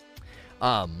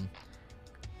 Because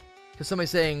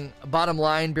somebody's saying, bottom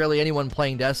line, barely anyone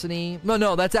playing Destiny.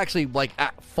 No, that's actually, like,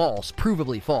 false.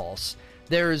 Provably false.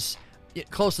 There's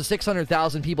close to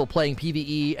 600,000 people playing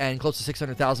PvE and close to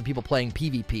 600,000 people playing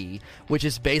PvP, which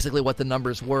is basically what the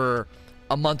numbers were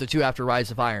a month or two after Rise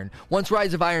of Iron. Once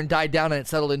Rise of Iron died down and it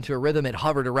settled into a rhythm, it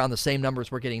hovered around the same numbers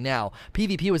we're getting now.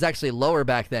 PvP was actually lower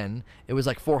back then. It was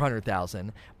like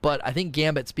 400,000. But I think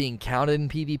Gambit's being counted in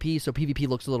PvP, so PvP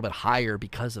looks a little bit higher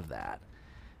because of that.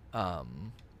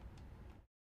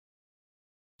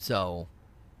 So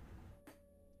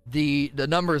the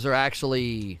numbers are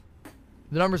actually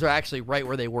right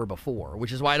where they were before,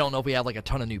 which is why I don't know if we have like a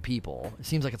ton of new people. It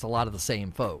seems like it's a lot of the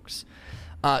same folks.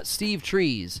 Steve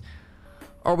Trees,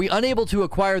 are we unable to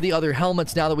acquire the other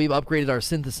helmets now that we've upgraded our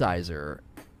synthesizer?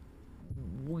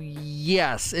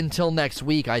 Yes, until next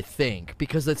week, I think,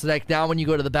 because it's like now when you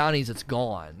go to the bounties, it's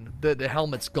gone. The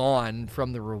helmet's gone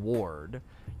from the reward.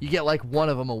 You get like one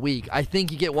of them a week. I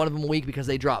think you get one of them a week because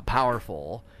they drop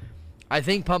powerful. I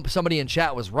think somebody in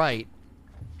chat was right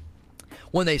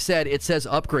when they said it says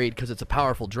upgrade because it's a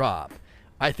powerful drop.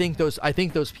 I think those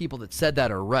people that said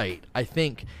that are right. I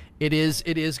think it is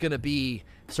going to be,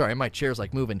 sorry, my chair's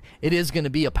like moving. It is going to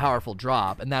be a powerful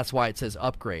drop, and that's why it says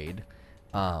upgrade.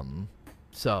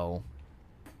 So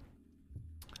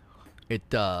it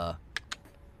yeah.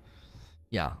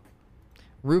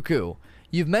 Ruku,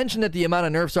 you've mentioned that the amount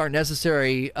of nerfs aren't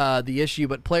necessary the issue,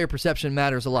 but player perception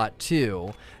matters a lot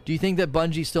too. Do you think that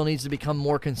Bungie still needs to become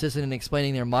more consistent in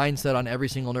explaining their mindset on every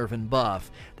single nerf and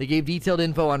buff? They gave detailed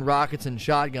info on rockets and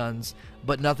shotguns,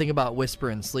 but nothing about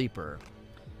Whisper and Sleeper.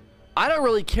 I don't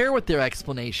really care what their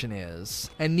explanation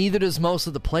is, and neither does most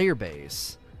of the player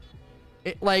base.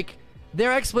 Like,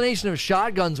 their explanation of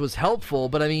shotguns was helpful,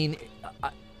 but I mean,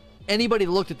 anybody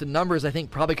that looked at the numbers, I think,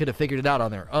 probably could have figured it out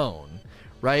on their own,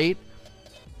 right?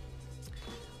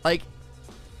 Like,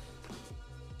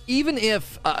 even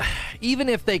if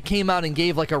they came out and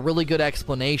gave like a really good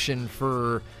explanation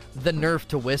for the nerf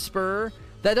to Whisper,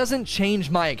 that doesn't change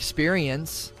my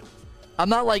experience. I'm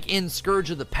not like in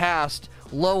Scourge of the Past,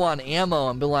 low on ammo,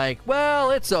 and be like,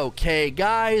 well, it's okay,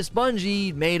 guys,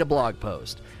 Bungie made a blog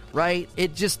post, right?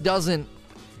 It just doesn't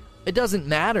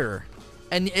matter.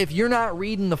 And if you're not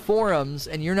reading the forums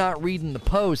and you're not reading the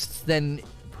posts, then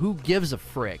who gives a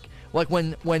frick? Like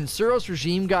when Suros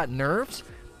Regime got nerfed,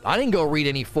 I didn't go read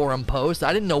any forum posts.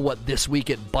 I didn't know what This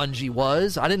Week at Bungie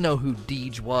was. I didn't know who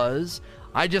Deej was.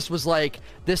 I just was like,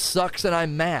 this sucks and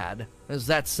I'm mad. It's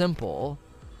that simple.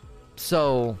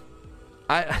 So,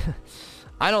 I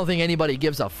don't think anybody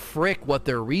gives a frick what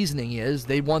their reasoning is.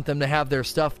 They want them to have their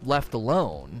stuff left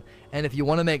alone. And if you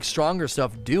want to make stronger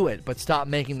stuff, do it. But stop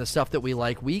making the stuff that we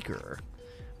like weaker.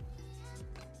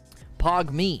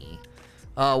 Pog me.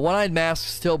 One-Eyed Mask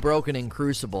still broken in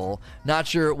Crucible. Not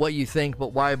sure what you think,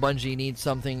 but why Bungie needs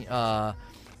something,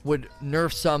 would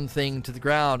nerf something to the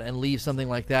ground and leave something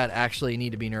like that actually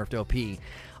need to be nerfed OP.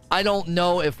 I don't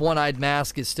know if One-Eyed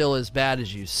Mask is still as bad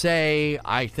as you say.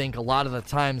 I think a lot of the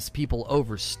times people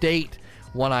overstate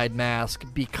One-Eyed Mask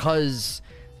because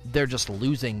they're just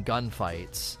losing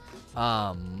gunfights.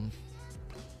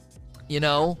 You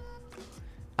know,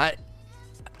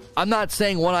 I'm not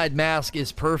saying One-Eyed Mask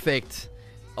is perfect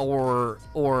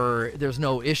or there's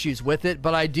no issues with it,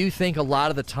 but I do think a lot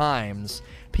of the times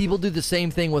people do the same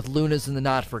thing with Lunas and the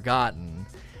Not Forgotten.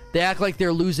 They act like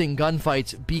they're losing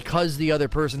gunfights because the other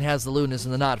person has the Lunas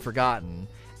and the Not Forgotten,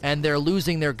 and they're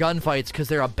losing their gunfights because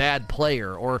they're a bad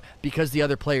player, or because the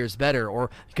other player's better, or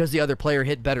because the other player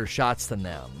hit better shots than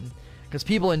them. Because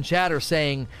people in chat are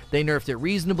saying they nerfed it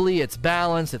reasonably, it's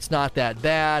balanced, it's not that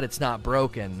bad, it's not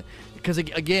broken. Because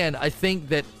again, I think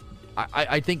that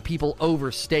I think people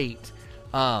overstate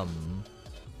how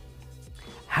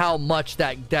much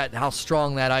how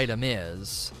strong that item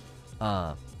is.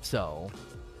 So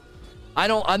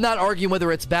I'm not arguing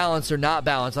whether it's balanced or not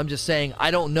balanced. I'm just saying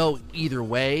I don't know either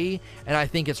way, and I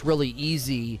think it's really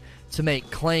easy to make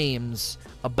claims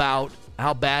about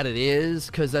how bad it is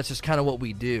because that's just kind of what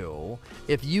we do.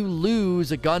 If you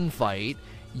lose a gunfight,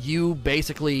 you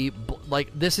basically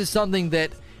like this is something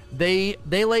that they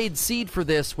laid seed for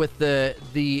this with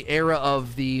the era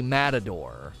of the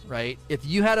Matador, right? If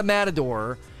you had a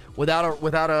Matador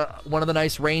without one of the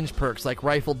nice range perks like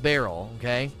Rifled Barrel,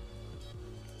 okay,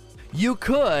 you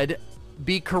could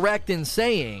be correct in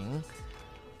saying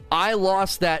I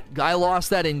lost that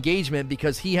engagement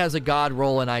because he has a god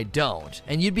roll and I don't,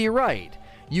 and you'd be right.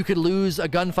 You could lose a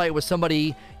gunfight with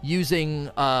somebody using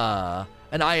an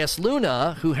IS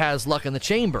Luna who has Luck in the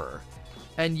Chamber.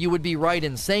 And you would be right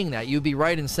in saying that. You'd be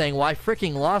right in saying, well, I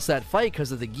freaking lost that fight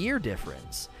because of the gear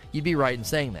difference. You'd be right in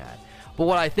saying that. But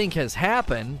what I think has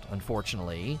happened,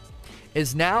 unfortunately,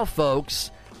 is now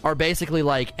folks are basically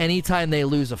like, anytime they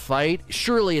lose a fight,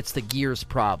 surely it's the gear's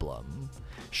problem.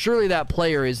 surely that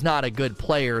player is not a good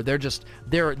player.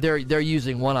 They're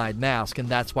using One-Eyed Mask, and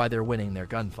that's why they're winning their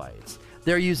gunfights.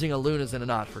 They're using a Lunas and a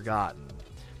Not Forgotten.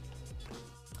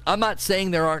 I'm not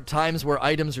saying there aren't times where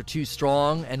items are too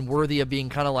strong and worthy of being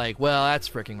kind of like, well, that's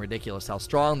freaking ridiculous how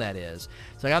strong that is.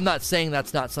 So I'm not saying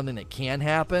that's not something that can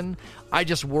happen. I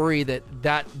just worry that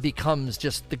that becomes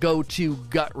just the go-to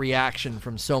gut reaction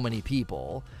from so many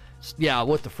people. Yeah,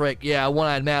 what the frick? Yeah,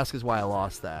 One-Eyed Mask is why I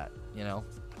lost that, you know?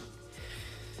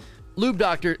 Lube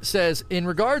Doctor says, in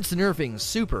regards to nerfing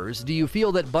supers, do you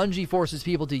feel that Bungie forces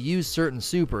people to use certain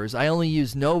supers? I only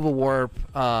use Nova Warp,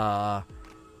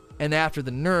 and after the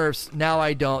nerfs, now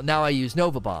I don't. Now I use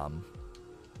Nova Bomb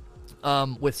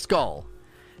with Skull.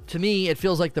 To me, it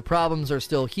feels like the problems are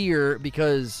still here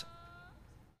because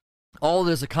all it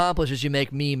has accomplished is you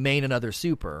make me main another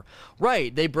super.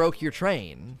 Right, they broke your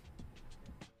train.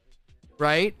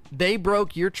 Right? They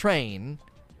broke your train,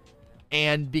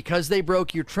 and because they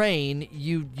broke your train,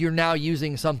 you're now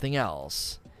using something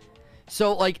else.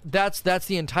 So, like, that's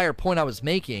the entire point I was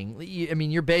making. I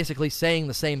mean, you're basically saying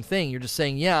the same thing. You're just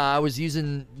saying, yeah, I was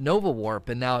using Nova Warp,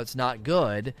 and now it's not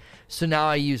good, so now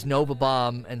I use Nova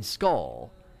Bomb and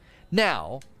Skull.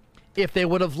 Now, if they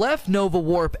would have left Nova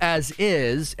Warp as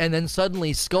is, and then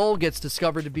suddenly Skull gets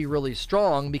discovered to be really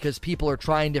strong because people are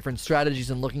trying different strategies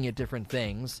and looking at different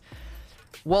things,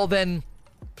 well, then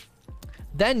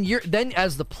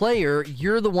as the player,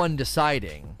 you're the one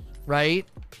deciding, right?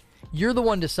 You're the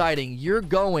one deciding. You're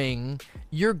going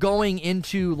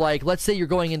into, like, let's say you're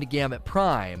going into Gambit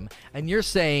Prime, and you're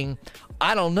saying,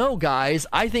 I don't know, guys,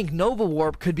 I think Nova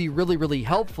Warp could be really, really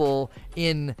helpful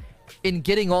in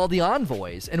getting all the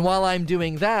envoys. And while I'm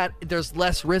doing that, there's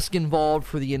less risk involved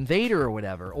for the invader or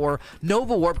whatever. Or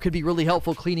Nova Warp could be really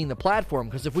helpful cleaning the platform,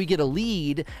 because if we get a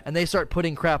lead and they start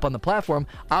putting crap on the platform,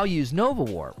 I'll use Nova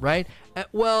Warp, right?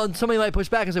 Well, and somebody might push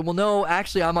back and say, well, no,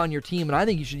 actually, I'm on your team, and I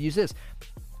think you should use this.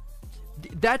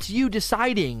 That's you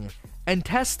deciding and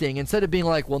testing instead of being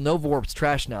like, well, Nova Warp's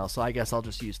trash now, so I guess I'll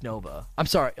just use Nova. I'm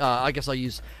sorry, I guess I'll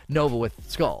use Nova with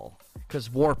Skull, because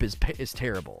Warp is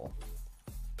terrible.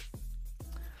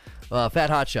 Fat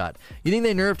Hotshot. You think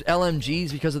they nerfed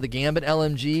LMGs because of the Gambit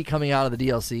LMG coming out of the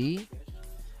DLC?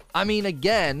 I mean,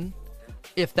 again,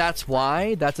 if that's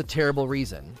why, that's a terrible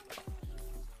reason.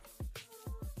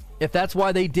 If that's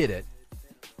why they did it,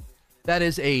 that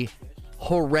is a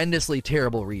horrendously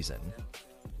terrible reason.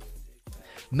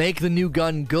 Make the new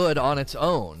gun good on its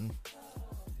own.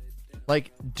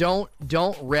 Like, don't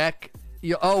wreck.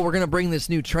 Oh, we're gonna bring this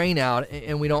new train out,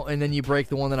 and we don't, and then you break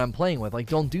the one that I'm playing with. Like,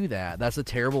 don't do that. That's a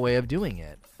terrible way of doing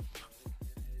it.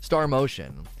 Star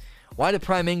Motion. Why do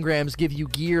Prime Engrams give you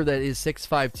gear that is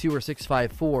 652 or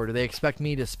 654? Do they expect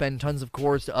me to spend tons of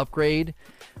cores to upgrade?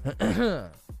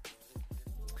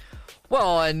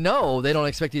 Well, no, they don't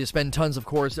expect you to spend tons of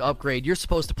cores to upgrade. You're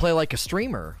supposed to play like a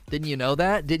streamer. Didn't you know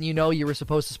that? Didn't you know you were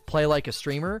supposed to play like a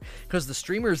streamer? Because the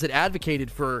streamers that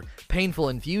advocated for painful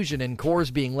infusion and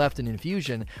cores being left in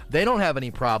infusion, they don't have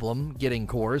any problem getting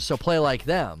cores, so play like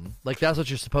them. Like, that's what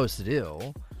you're supposed to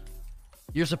do.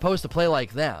 You're supposed to play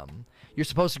like them. You're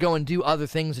supposed to go and do other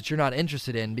things that you're not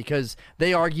interested in because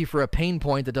they argue for a pain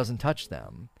point that doesn't touch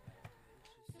them.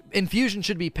 Infusion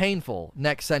should be painful.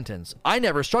 Next sentence. I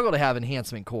never struggle to have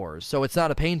enhancement cores, so it's not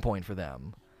a pain point for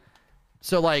them.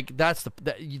 So, like,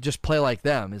 you just play like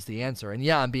them is the answer. And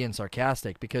yeah, I'm being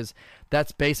sarcastic because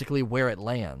that's basically where it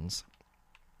lands.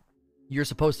 You're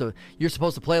supposed to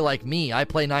play like me. I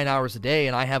play 9 hours a day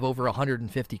and I have over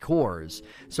 150 cores.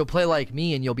 So play like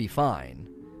me and you'll be fine.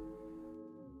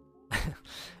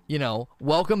 You know,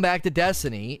 welcome back to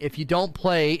Destiny. If you don't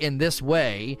play in this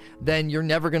way, then you're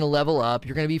never going to level up,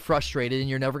 you're going to be frustrated, and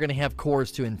you're never going to have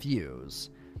cores to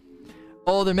infuse.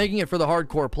 Oh, they're making it for the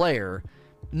hardcore player.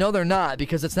 No, they're not,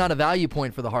 because it's not a value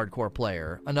point for the hardcore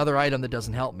player. Another item that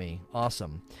doesn't help me.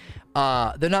 Awesome.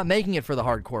 They're not making it for the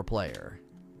hardcore player.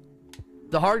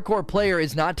 The hardcore player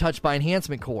is not touched by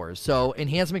enhancement cores, so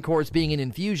enhancement cores being in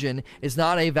infusion is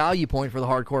not a value point for the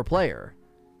hardcore player.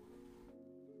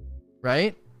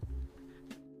 Right?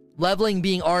 Leveling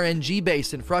being RNG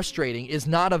based and frustrating is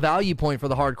not a value point for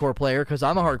the hardcore player because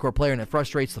I'm a hardcore player and it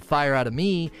frustrates the fire out of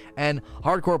me, and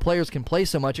hardcore players can play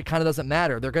so much it kind of doesn't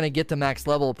matter. They're going to get to max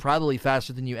level probably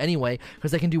faster than you anyway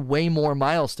because they can do way more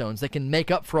milestones. They can make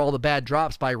up for all the bad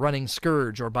drops by running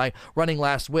Scourge or by running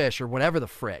Last Wish or whatever the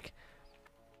frick.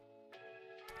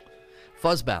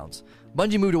 Fuzzbounce.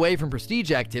 Bungie moved away from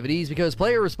prestige activities because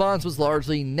player response was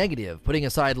largely negative. Putting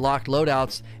aside locked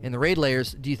loadouts in the raid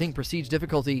layers, do you think prestige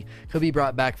difficulty could be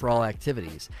brought back for all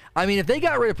activities? I mean, if they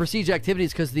got rid of prestige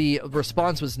activities because the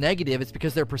response was negative, it's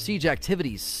because their prestige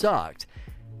activities sucked.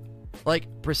 Like,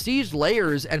 Prestige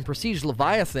Layers and Prestige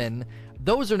Leviathan,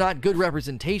 those are not good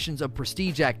representations of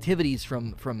prestige activities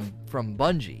from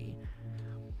Bungie.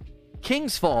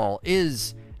 Kingsfall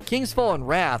and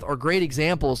Wrath are great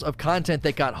examples of content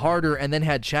that got harder and then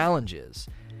had challenges.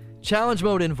 Challenge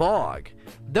Mode and Vogue,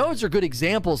 those are good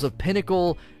examples of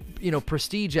pinnacle,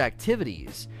 prestige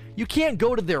activities. You can't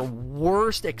go to their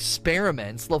worst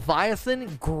experiments.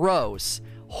 Leviathan, gross,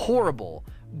 horrible,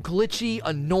 glitchy,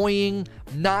 annoying,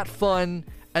 not fun.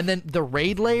 And then the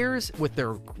raid layers with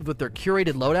their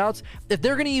curated loadouts, if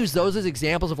they're going to use those as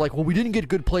examples of like, well, we didn't get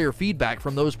good player feedback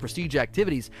from those prestige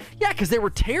activities. Yeah, because they were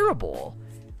terrible.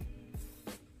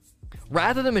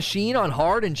 Wrath of the Machine on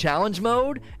hard and challenge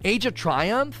mode, Age of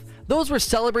Triumph, those were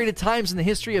celebrated times in the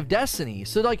history of Destiny.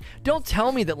 So, like, don't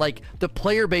tell me that, like, the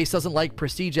player base doesn't like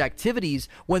prestige activities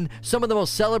when some of the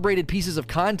most celebrated pieces of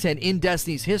content in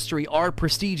Destiny's history are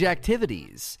prestige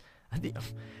activities.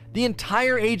 The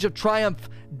entire Age of Triumph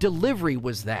delivery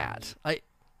was that.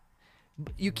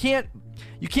 You can't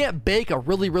bake a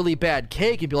really, really bad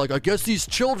cake and be like, I guess these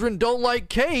children don't like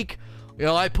cake.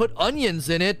 I put onions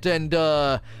in it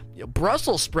and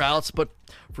Brussels sprouts, but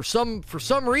for some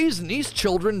reason these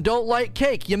children don't like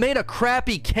cake. You made a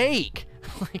crappy cake.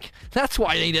 Like, that's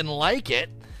why they didn't like it.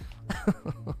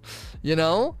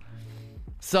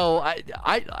 So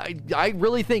I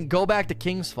really think go back to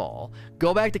Kingsfall.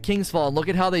 Go back to Kingsfall and look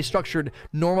at how they structured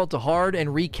normal to hard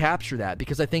and recapture that,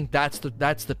 because I think that's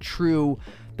the true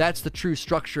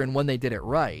structure and when they did it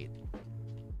right.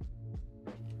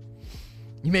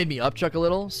 You made me upchuck a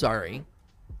little. Sorry.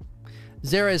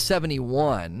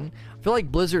 Zara71. I feel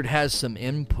like Blizzard has some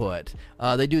input.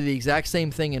 They do the exact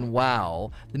same thing in WoW.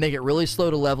 They make it really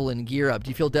slow to level and gear up. Do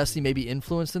you feel Destiny may be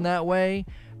influenced in that way?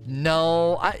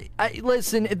 No. I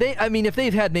listen, if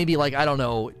they've had maybe, like, I don't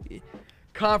know,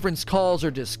 conference calls or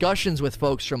discussions with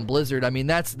folks from Blizzard,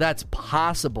 that's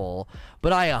possible,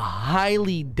 but I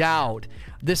highly doubt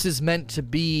this is meant to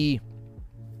be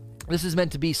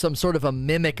some sort of a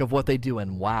mimic of what they do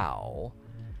in WoW.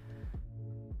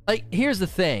 Like, here's the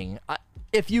thing.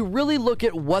 If you really look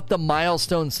at what the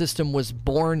milestone system was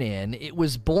born in, it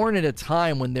was born at a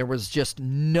time when there was just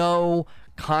no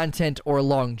content or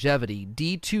longevity.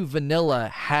 D2 Vanilla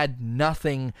had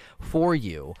nothing for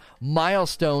you.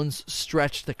 Milestones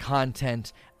stretched the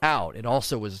content out. It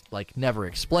also was, like, never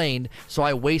explained, so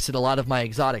I wasted a lot of my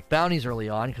exotic bounties early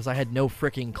on because I had no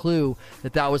freaking clue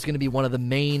that was going to be one of the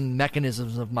main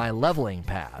mechanisms of my leveling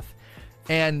path.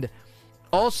 And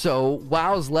also,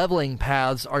 WoW's leveling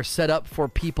paths are set up for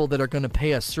people that are going to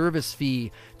pay a service fee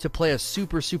to play a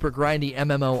super, super grindy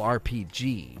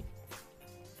MMORPG.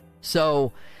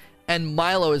 So, and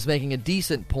Milo is making a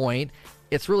decent point.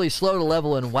 It's really slow to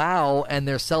level in WoW, and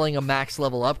they're selling a max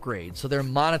level upgrade. So they're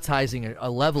monetizing a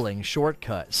leveling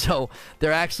shortcut. So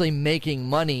they're actually making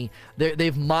money.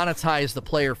 They've monetized the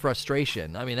player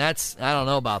frustration. I don't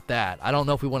know about that. I don't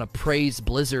know if we want to praise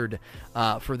Blizzard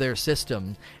for their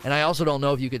system. And I also don't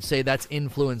know if you could say that's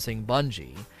influencing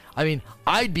Bungie.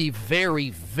 I'd be very,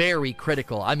 very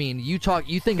critical.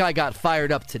 You think I got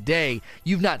fired up today.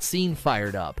 You've not seen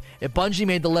fired up. If Bungie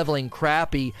made the leveling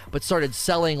crappy, but started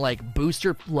selling, like,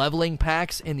 booster leveling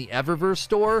packs in the Eververse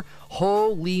store,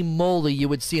 holy moly, you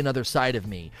would see another side of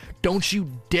me. Don't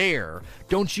you dare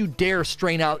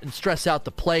strain out and stress out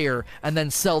the player and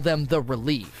then sell them the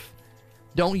relief.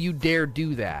 Don't you dare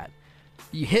do that.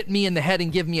 You hit me in the head and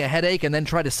give me a headache and then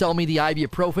try to sell me the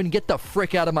ibuprofen, get the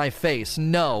frick out of my face.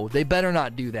 No, they better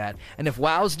not do that. And if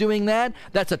WoW's doing that,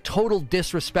 that's a total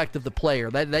disrespect of the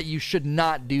player. That you should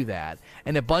not do that.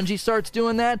 And if Bungie starts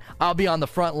doing that, I'll be on the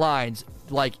front lines,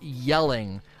 like,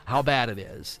 yelling how bad it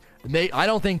is. I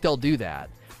don't think they'll do that.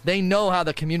 They know how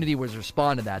the community would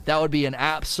respond to that. That would be an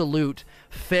absolute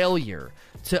failure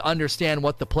to understand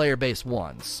what the player base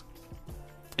wants.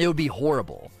 It would be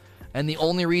horrible. And the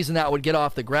only reason that would get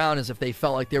off the ground is if they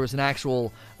felt like there was an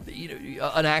actual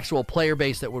player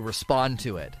base that would respond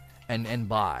to it and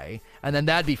buy. And then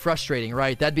that'd be frustrating,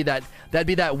 right? That'd be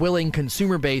that willing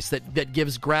consumer base that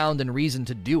gives ground and reason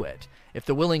to do it. If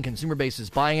the willing consumer base is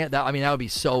buying it, that would be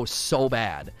so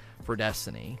bad for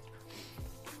Destiny.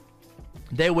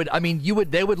 They would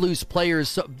lose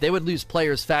players. They would lose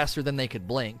players faster than they could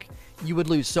blink. You would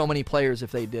lose so many players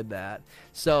if they did that.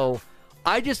 So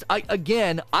I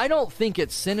don't think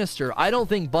it's sinister. I don't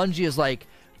think Bungie is, like,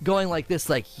 going like this,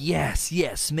 like,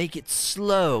 yes, make it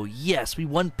slow. Yes, we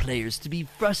want players to be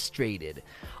frustrated.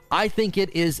 I think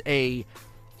it is,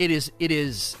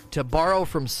 to borrow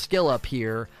from Skill Up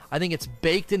here, I think it's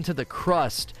baked into the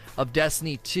crust of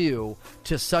Destiny 2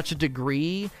 to such a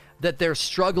degree that they're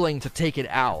struggling to take it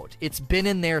out. It's been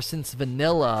in there since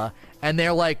vanilla, and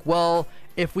they're like, well,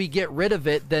 if we get rid of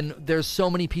it, then there's so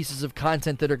many pieces of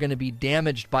content that are going to be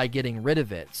damaged by getting rid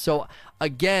of it. So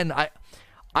again,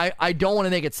 I don't want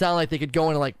to make it sound like they could go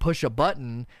in and like push a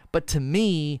button, but to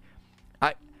me,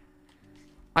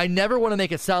 I never want to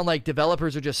make it sound like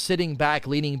developers are just sitting back,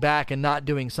 leaning back, and not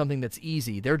doing something that's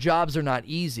easy. Their jobs are not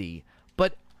easy.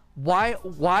 But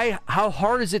how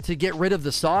hard is it to get rid of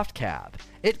the soft cap?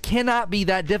 It cannot be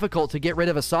that difficult to get rid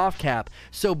of a soft cap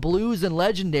so blues and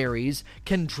legendaries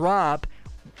can drop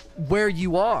where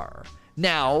you are.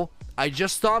 Now, I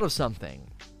just thought of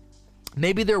something.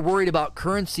 Maybe they're worried about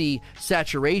currency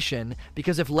saturation,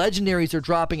 because if legendaries are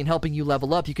dropping and helping you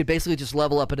level up, you could basically just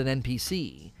level up at an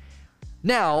NPC.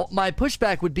 Now, my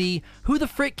pushback would be, who the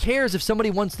frick cares if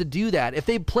somebody wants to do that? If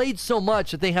they've played so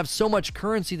much that they have so much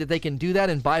currency that they can do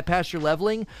that and bypass your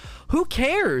leveling, who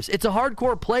cares? It's a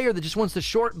hardcore player that just wants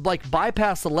to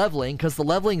bypass the leveling, because the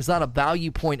leveling is not a value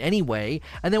point anyway,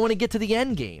 and they want to get to the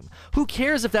end game. Who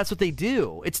cares if that's what they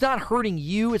do? It's not hurting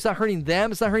you, it's not hurting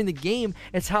them, it's not hurting the game,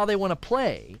 it's how they want to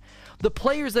play. The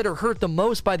players that are hurt the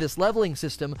most by this leveling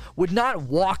system would not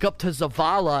walk up to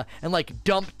Zavala and like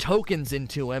dump tokens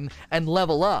into him and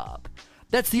level up.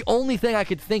 That's the only thing I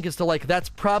could think as to like, that's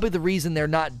probably the reason they're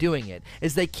not doing it,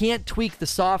 is they can't tweak the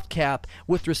soft cap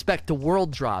with respect to world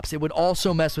drops. It would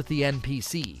also mess with the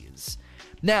NPCs.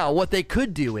 Now, what they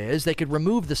could do is they could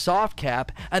remove the soft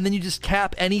cap, and then you just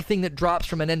cap anything that drops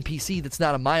from an NPC that's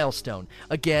not a milestone.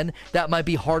 Again, that might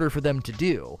be harder for them to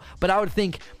do, but I would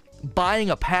think buying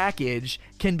a package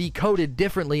can be coded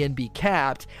differently and be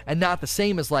capped, and not the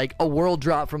same as like a world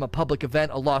drop from a public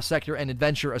event, a Lost Sector, an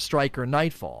Adventure, a Strike, or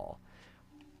Nightfall.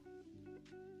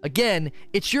 Again,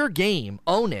 it's your game.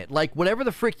 Own it. Like, whatever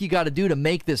the frick you got to do to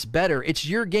make this better, it's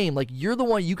your game. Like, you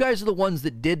guys are the ones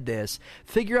that did this.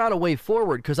 Figure out a way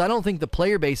forward, because I don't think the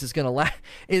player base is going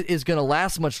to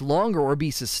last much longer or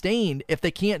be sustained if they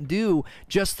can't do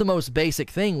just the most basic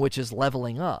thing, which is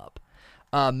leveling up.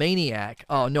 Maniac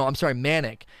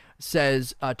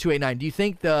says 289, do you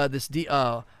think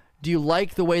do you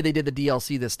like the way they did the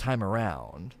DLC this time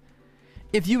around?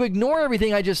 If you ignore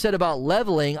everything I just said about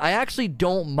leveling, I actually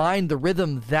don't mind the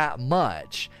rhythm that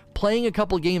much. Playing a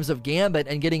couple games of Gambit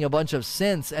and getting a bunch of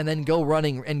synths and then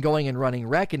going and running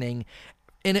Reckoning,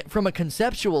 from a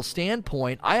conceptual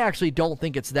standpoint, I actually don't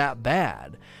think it's that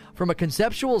bad. From a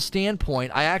conceptual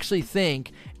standpoint, I actually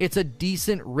think it's a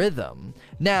decent rhythm.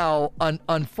 Now,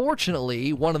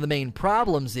 unfortunately, one of the main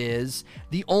problems is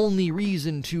the only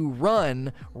reason to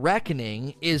run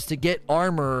Reckoning is to get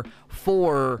armor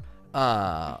for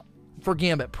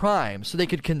Gambit Prime. So they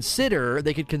could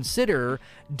consider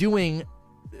doing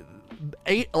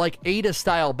Ada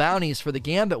style bounties for the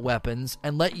Gambit weapons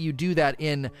and let you do that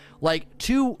in like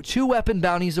two weapon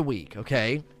bounties a week,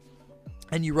 okay?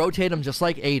 And you rotate them just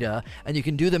like Ada, and you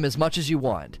can do them as much as you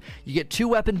want. You get 2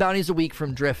 weapon bounties a week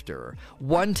from Drifter.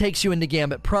 One takes you into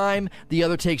Gambit Prime, the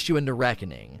other takes you into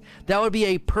Reckoning. That would be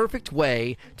a perfect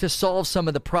way to solve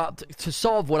to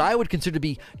solve what I would consider to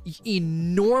be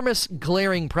enormous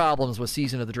glaring problems with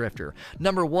Season of the Drifter.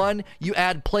 Number 1, you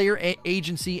add player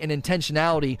agency and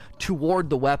intentionality toward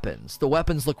the weapons. The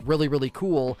weapons look really, really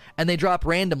cool, and they drop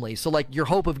randomly. So like, your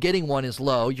hope of getting one is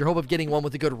low. Your hope of getting one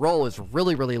with a good roll is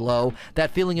really, really low.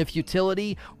 That feeling of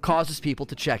futility causes people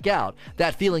to check out.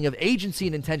 That feeling of agency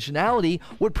and intentionality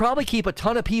would probably keep a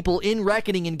ton of people in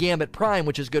Reckoning and Gambit Prime,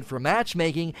 which is good for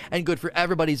matchmaking and good for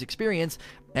everybody's experience,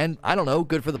 and, I don't know,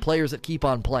 good for the players that keep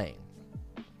on playing.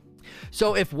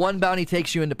 So if one bounty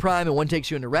takes you into Prime and one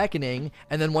takes you into Reckoning,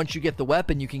 and then once you get the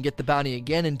weapon, you can get the bounty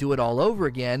again and do it all over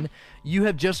again, you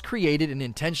have just created an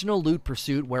intentional loot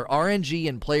pursuit where RNG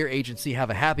and player agency have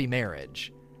a happy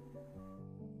marriage.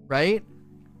 Right?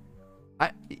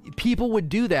 People would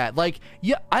do that. Like,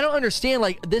 yeah, I don't understand.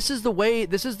 Like, this is the way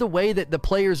that the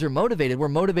players are motivated. We're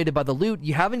motivated by the loot.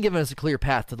 You haven't given us a clear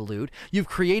path to the loot. You've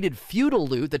created feudal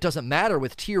loot that doesn't matter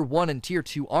with tier 1 and tier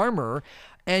 2 armor,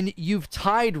 and you've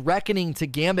tied Reckoning to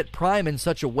Gambit Prime in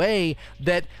such a way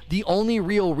that the only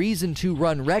real reason to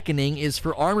run Reckoning is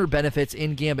for armor benefits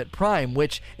in Gambit Prime,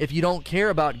 which, if you don't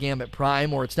care about Gambit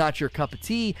Prime or it's not your cup of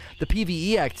tea, the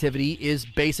PvE activity is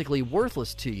basically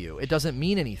worthless to you. It doesn't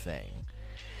mean anything.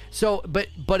 So, but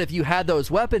if you had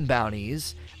those weapon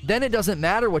bounties, then it doesn't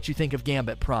matter what you think of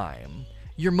Gambit Prime.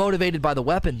 You're motivated by the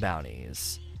weapon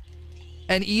bounties.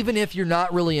 And even if you're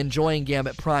not really enjoying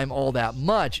Gambit Prime all that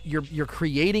much, you're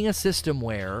creating a system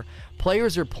where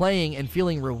players are playing and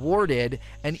feeling rewarded,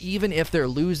 and even if they're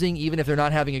losing, even if they're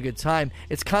not having a good time,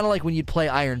 it's kind of like when you'd play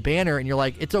Iron Banner and you're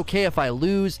like, it's okay if I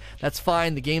lose, that's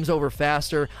fine, the game's over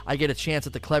faster, I get a chance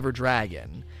at the Clever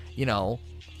Dragon,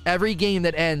 Every game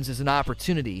that ends is an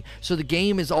opportunity. So the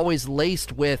game is always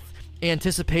laced with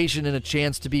anticipation and a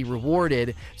chance to be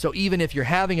rewarded. So even if you're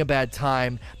having a bad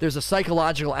time, there's a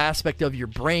psychological aspect of your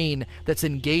brain that's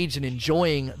engaged in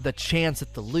enjoying the chance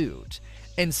at the loot.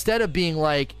 Instead of being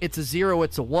like, it's a 0,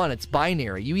 it's a 1, it's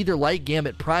binary. You either like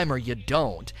Gambit Prime or you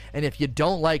don't. And if you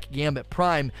don't like Gambit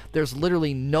Prime, there's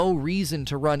literally no reason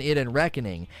to run it and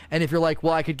Reckoning. And if you're like,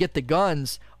 well, I could get the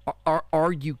guns,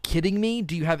 are you kidding me?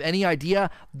 Do you have any idea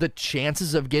the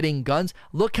chances of getting guns?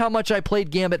 Look how much I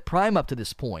played Gambit Prime up to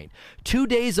this point. 2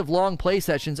 days of long play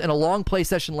sessions and a long play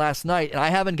session last night, and I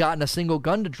haven't gotten a single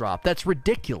gun to drop. That's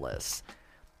ridiculous.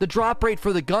 The drop rate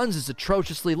for the guns is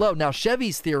atrociously low. Now,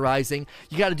 Chevy's theorizing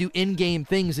you got to do in-game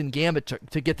things in Gambit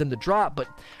to get them to drop, but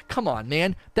come on,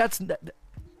 man. I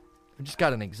just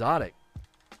got an exotic.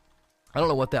 I don't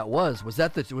know what that was. Was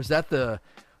that the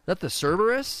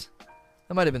Cerberus?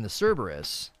 That might have been the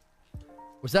Cerberus.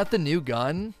 Was that the new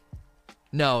gun?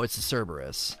 No, it's the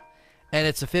Cerberus. And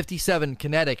it's a 57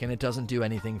 kinetic, and it doesn't do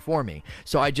anything for me.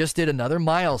 So I just did another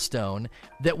milestone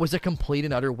that was a complete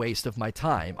and utter waste of my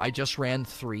time. I just ran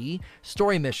 3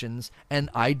 story missions, and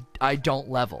I don't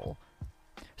level.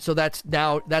 So that's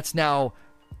now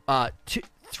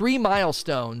 3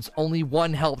 milestones. Only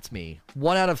 1 helped me.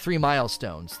 1 out of 3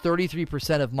 milestones.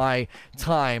 33% of my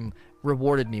time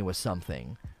rewarded me with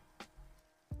something.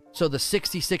 So the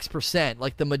 66%,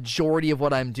 like the majority of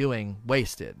what I'm doing,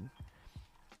 wasted.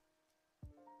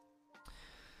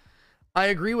 I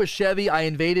agree with Chevy. I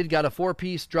invaded, got a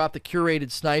 4-piece, dropped the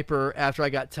curated sniper after I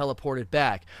got teleported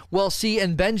back. Well, see,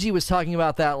 and Benji was talking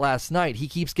about that last night. He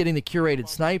keeps getting the curated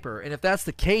sniper. And if that's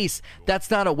the case,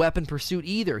 that's not a weapon pursuit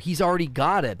either. He's already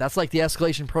got it. That's like the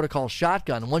Escalation Protocol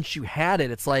shotgun. Once you had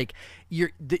it, it's like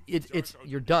you're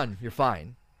done. You're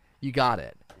fine. You got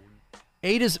it.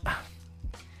 Ada's...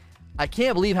 I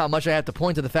can't believe how much I have to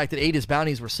point to the fact that Ada's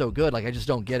bounties were so good. Like, I just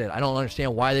don't get it. I don't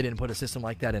understand why they didn't put a system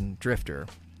like that in Drifter.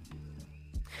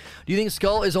 Do you think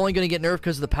Skull is only going to get nerfed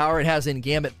because of the power it has in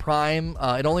Gambit Prime?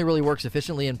 It only really works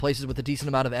efficiently in places with a decent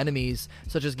amount of enemies,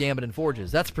 such as Gambit and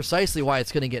Forges. That's precisely why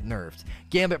it's going to get nerfed.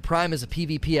 Gambit Prime is a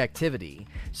PvP activity.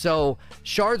 So,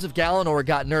 Shards of Galanor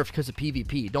got nerfed because of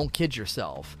PvP. Don't kid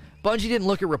yourself. Bungie didn't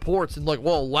look at reports and like,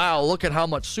 whoa, wow, look at how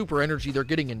much super energy they're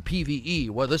getting in PvE.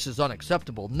 Well, this is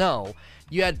unacceptable. No.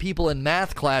 You had people in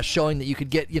math class showing that you could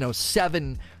get,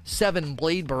 7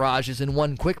 blade barrages in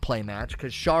one quick play match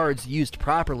because Shards used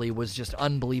properly was just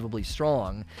unbelievably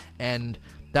strong, and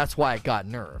that's why it got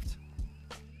nerfed.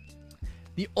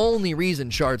 The only reason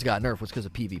Shards got nerfed was because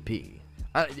of PvP.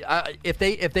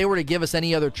 If they were to give us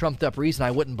any other trumped up reason,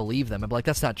 I wouldn't believe them. I'd be like,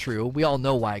 that's not true. We all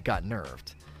know why it got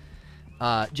nerfed.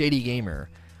 JD Gamer,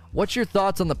 what's your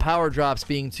thoughts on the power drops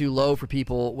being too low for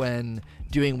people when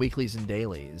doing weeklies and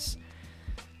dailies?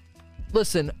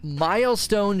 Listen,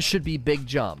 milestones should be big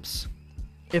jumps.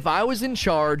 If I was in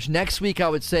charge, next week I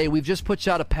would say we've just put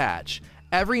out a patch.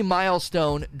 Every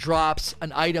milestone drops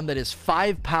an item that is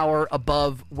 5 power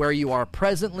above where you are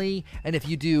presently, and if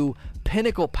you do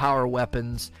pinnacle power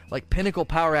weapons, like pinnacle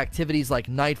power activities like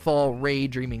Nightfall, Raid,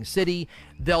 Dreaming City,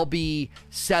 they'll be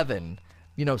 7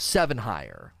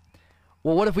 higher.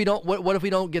 Well, what if we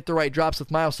don't get the right drops with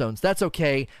milestones? That's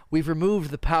okay. We've removed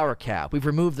the power cap. We've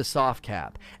removed the soft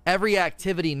cap. Every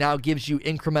activity now gives you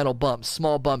incremental bumps,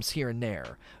 small bumps here and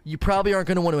there. You probably aren't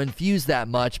going to want to infuse that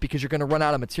much because you're going to run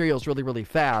out of materials really, really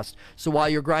fast. So while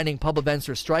you're grinding pub events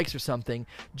or strikes or something,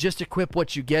 just equip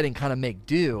what you get and kind of make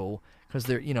do, because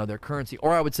they're currency.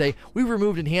 Or I would say we've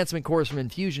removed enhancement cores from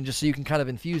infusion just so you can kind of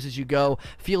infuse as you go,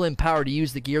 feel empowered to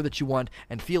use the gear that you want,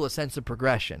 and feel a sense of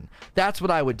progression. That's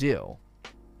what I would do.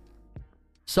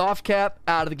 Soft cap,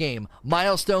 out of the game.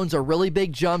 Milestones are really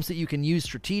big jumps that you can use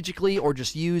strategically or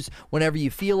just use whenever you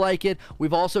feel like it.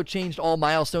 We've also changed all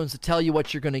milestones to tell you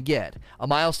what you're going to get. A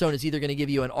milestone is either going to give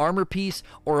you an armor piece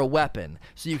or a weapon.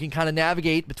 So you can kind of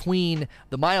navigate between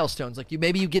the milestones. Like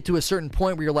maybe you get to a certain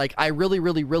point where you're like, I really,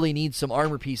 really, really need some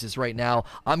armor pieces right now.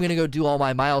 I'm going to go do all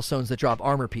my milestones that drop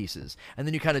armor pieces. And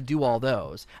then you kind of do all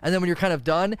those. And then when you're kind of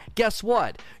done, guess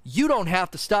what? You don't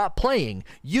have to stop playing.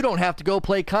 You don't have to go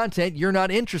play content you're not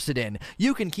interested in.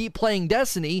 You can keep playing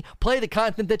Destiny, play the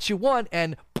content that you want,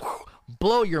 and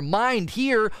blow your mind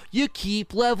here. You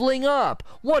keep leveling up.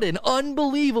 What an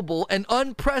unbelievable and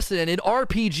unprecedented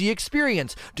RPG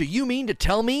experience. Do you mean to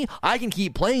tell me I can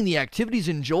keep playing the activities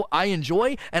I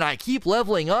enjoy and I keep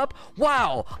leveling up?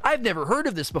 Wow, I've never heard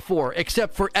of this before,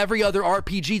 except for every other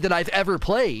RPG that I've ever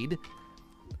played.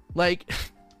 Like,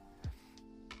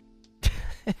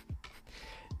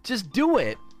 just do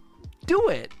it. Do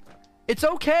it. It's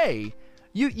okay.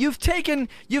 You've taken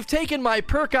my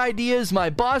perk ideas, my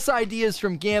boss ideas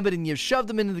from Gambit, and you've shoved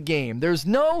them into the game. There's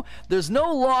no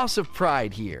loss of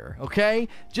pride here, okay?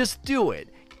 Just do it.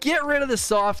 Get rid of the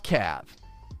soft cap.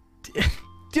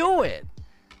 Do it.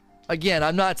 Again,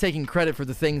 I'm not taking credit for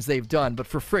the things they've done, but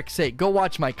for frick's sake, go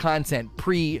watch my content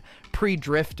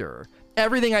pre-Drifter.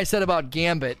 Everything I said about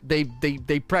Gambit,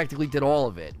 they practically did all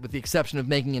of it, with the exception of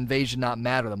making Invasion not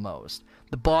matter the most.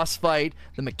 The boss fight,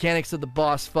 the mechanics of the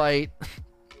boss fight,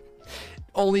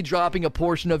 only dropping a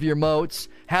portion of your motes,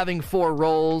 having 4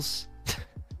 rolls.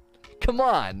 Come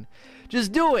on.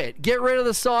 Just do it. Get rid of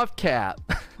the soft cap.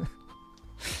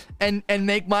 and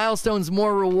make milestones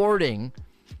more rewarding.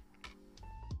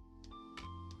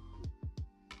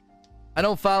 I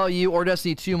don't follow you or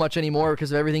Destiny 2 much anymore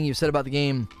because of everything you've said about the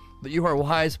game, but you are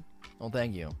wise. Oh,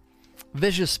 thank you.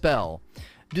 Vicious Spell.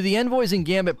 Do the envoys in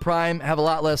Gambit Prime have a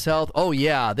lot less health? Oh,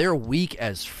 yeah. They're weak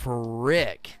as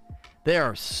frick. They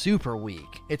are super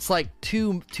weak. It's like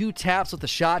two taps with the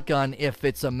shotgun if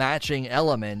it's a matching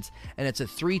element, and it's a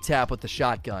 3 tap with the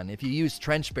shotgun. If you use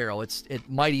Trench Barrel, it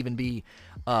might even be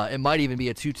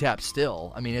a 2 tap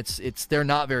still. I mean, they're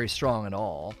not very strong at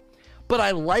all. But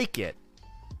I like it.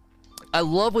 I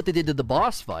love what they did to the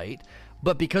boss fight,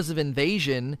 but because of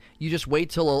Invasion, you just wait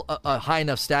till a high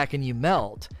enough stack and you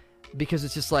melt. Because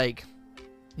it's just like,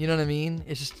 you know what I mean?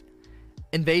 It's just,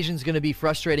 Invasion's going to be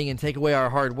frustrating and take away our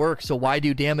hard work, so why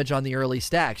do damage on the early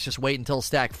stacks? Just wait until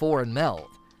stack 4 and melt.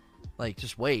 Like,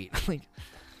 just wait.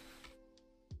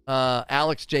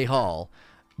 Alex J. Hall.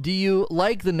 Do you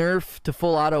like the nerf to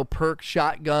full auto perk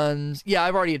shotguns? Yeah,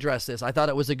 I've already addressed this. I thought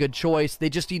it was a good choice. They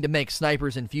just need to make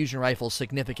snipers and fusion rifles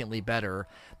significantly better.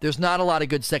 There's not a lot of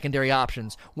good secondary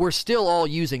options. We're still all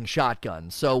using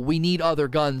shotguns, so we need other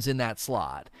guns in that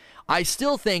slot. I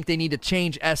still think they need to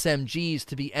change SMGs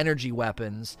to be energy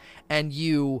weapons, and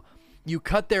you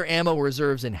cut their ammo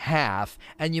reserves in half,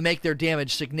 and you make their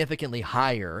damage significantly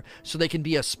higher, so they can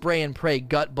be a spray and pray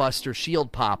gut buster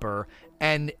shield popper,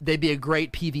 and they'd be a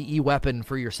great PvE weapon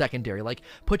for your secondary. Like,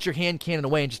 put your hand cannon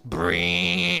away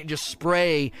and just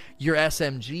spray your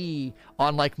SMG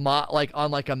on like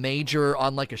a major,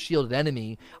 on like a shielded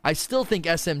enemy. I still think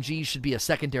SMG should be a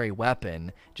secondary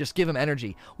weapon. Just give them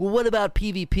energy. Well, what about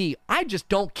PvP? I just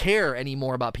don't care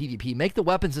anymore about PvP. Make the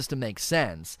weapon system make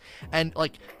sense. And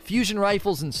like fusion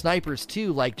rifles and snipers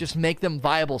too, like just make them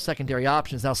viable secondary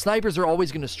options. Now, snipers are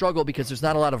always going to struggle because there's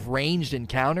not a lot of ranged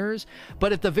encounters,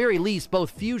 but at the very least,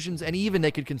 both fusions and even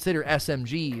they could consider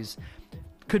SMGs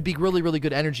could be really, really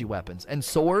good energy weapons. And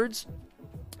swords,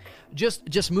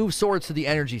 just move swords to the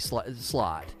energy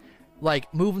slot.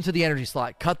 Like, move them to the energy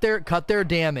slot. Cut their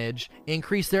damage,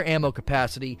 increase their ammo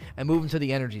capacity, and move them to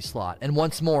the energy slot. And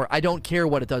once more, I don't care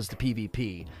what it does to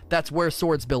PvP. That's where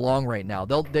swords belong right now.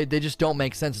 They just don't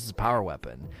make sense as a power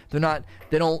weapon. They don't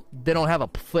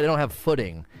have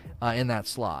footing in that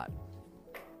slot.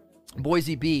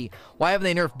 Boise B, why haven't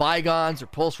they nerfed bygones or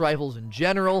pulse rifles in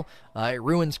general? It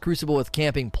ruins Crucible with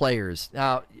camping players.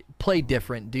 Now, play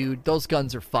different, dude. Those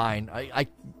guns are fine.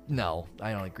 No,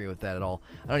 I don't agree with that at all.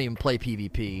 I don't even play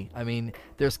PvP. I mean,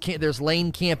 there's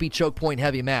lane campy choke point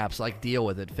heavy maps. Like, deal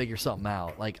with it. Figure something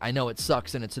out. Like, I know it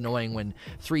sucks and it's annoying when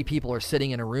 3 people are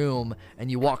sitting in a room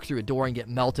and you walk through a door and get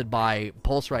melted by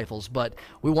pulse rifles, but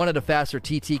we wanted a faster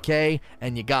TTK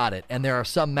and you got it. And there are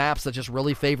some maps that just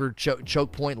really favor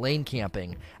choke point lane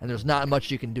camping, and there's not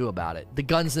much you can do about it. The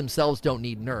guns themselves don't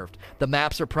need nerfed. The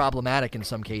maps are problematic in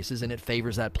some cases, and it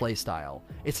favors that playstyle.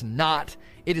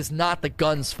 It is not the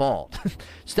gun's fault.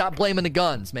 Stop blaming the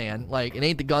guns, man. Like, it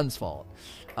ain't the gun's fault.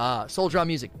 Soldier on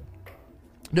Music.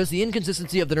 Does the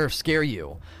inconsistency of the nerf scare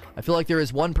you? I feel like there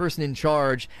is one person in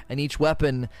charge and each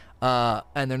weapon,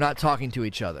 and they're not talking to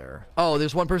each other. Oh,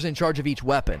 there's one person in charge of each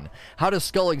weapon. How does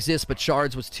Skull exist but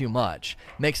Shards was too much?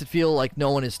 Makes it feel like no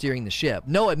one is steering the ship.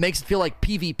 No, it makes it feel like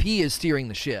PvP is steering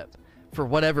the ship for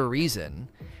whatever reason.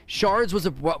 Shards was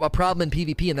a problem in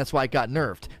PvP, and that's why it got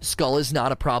nerfed. Skull is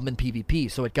not a problem in PvP,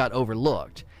 so it got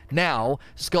overlooked. Now,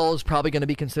 Skull is probably going to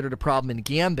be considered a problem in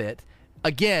Gambit.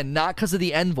 Again, not because of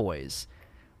the envoys.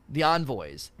 The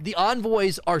envoys. The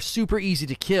envoys are super easy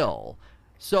to kill.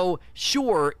 So,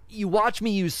 sure, you watch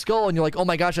me use Skull and you're like, oh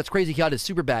my gosh, that's crazy, he got his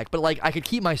super back. But, like, I could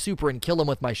keep my super and kill him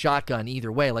with my shotgun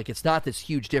either way. Like, it's not this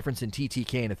huge difference in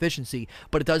TTK and efficiency,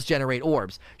 but it does generate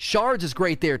orbs. Shards is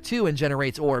great there, too, and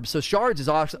generates orbs. So Shards is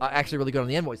actually really good on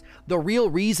the envoys. The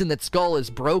real reason that Skull is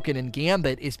broken in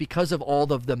Gambit is because of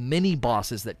all of the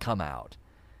mini-bosses that come out.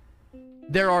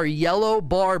 There are yellow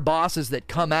bar bosses that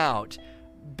come out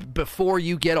before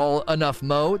you get enough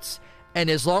motes, and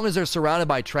as long as they're surrounded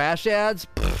by trash ads,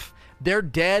 they're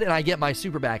dead and I get my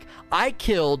super back. I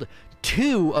killed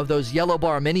 2 of those yellow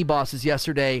bar mini bosses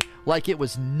yesterday like it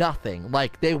was nothing.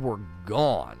 Like, they were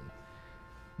gone.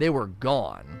 They were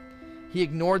gone. He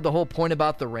ignored the whole point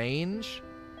about the range.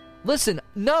 Listen,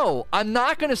 no, I'm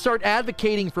not going to start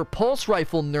advocating for pulse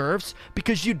rifle nerfs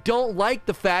because you don't like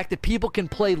the fact that people can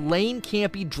play lane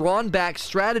campy, drawn back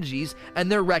strategies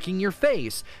and they're wrecking your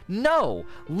face. No,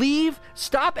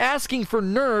 stop asking for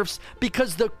nerfs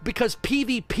because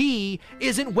PvP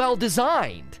isn't well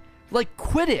designed. Like,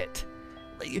 quit it.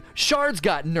 Shards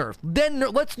got nerfed. Then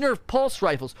let's nerf pulse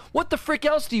rifles. What the frick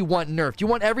else do you want nerfed? You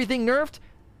want everything nerfed?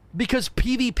 Because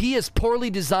PvP is poorly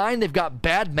designed, they've got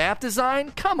bad map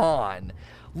design? Come on.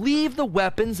 Leave the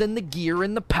weapons and the gear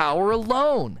and the power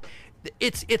alone.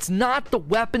 It's not the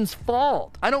weapon's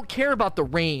fault. I don't care about the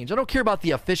range. I don't care about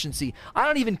the efficiency. I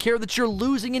don't even care that you're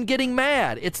losing and getting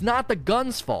mad. It's not the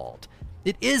gun's fault.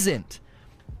 It isn't.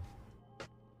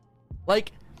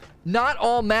 Like, not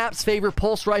all maps favor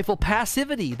pulse rifle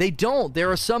passivity. They don't.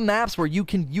 There are some maps where you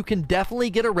can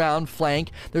definitely get around flank.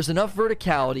 There's enough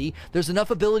verticality. There's enough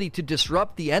ability to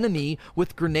disrupt the enemy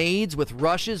with grenades, with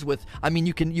rushes,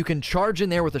 you can charge in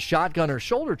there with a shotgun or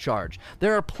shoulder charge.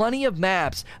 There are plenty of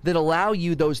maps that allow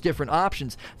you those different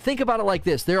options. Think about it like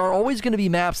this. There are always going to be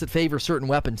maps that favor certain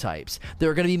weapon types. There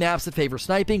are going to be maps that favor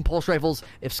sniping, pulse rifles.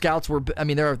 If scouts were,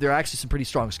 there are actually some pretty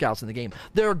strong scouts in the game.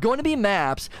 There are going to be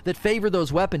maps that favor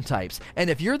those weapon types. And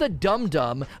if you're the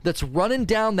dum-dum that's running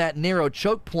down that narrow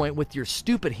choke point with your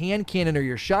stupid hand cannon or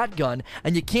your shotgun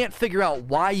and you can't figure out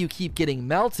why you keep getting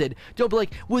melted, don't be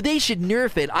like, well, they should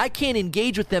nerf it. I can't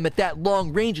engage with them at that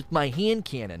long range with my hand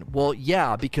cannon. Well,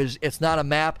 yeah, because it's not a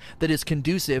map that is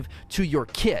conducive to your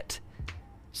kit.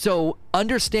 So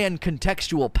understand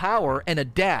contextual power and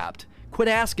adapt. Quit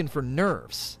asking for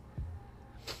nerfs.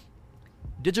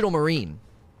 Digital Marine.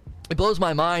 It blows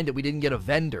my mind that we didn't get a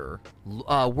vendor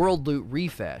world loot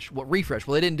refresh. What refresh?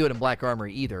 Well, they didn't do it in Black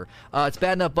Armory either. It's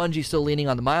bad enough Bungie's still leaning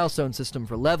on the milestone system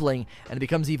for leveling, and it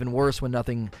becomes even worse when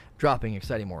nothing dropping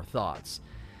exciting more thoughts.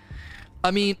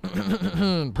 I mean,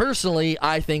 personally,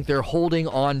 I think they're holding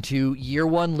on to year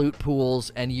one loot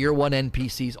pools and year one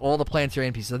NPCs, all the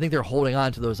planetary NPCs. I think they're holding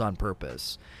on to those on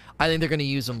purpose. I think they're going to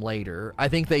use them later. I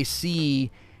think they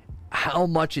see how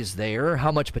much is there,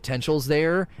 how much potential is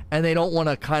there, and they don't want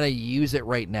to kind of use it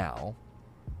right now.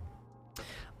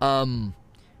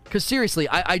 Because seriously,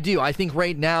 I do. I think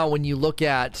right now when you look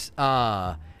at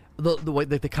the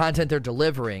content they're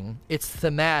delivering, it's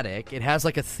thematic. It has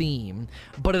like a theme,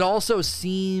 but it also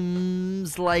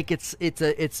seems like it's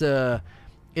a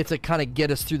kind of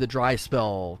get us through the dry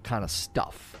spell kind of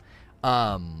stuff.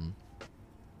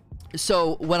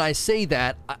 So when I say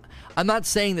that, I'm not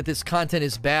saying that this content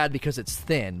is bad because it's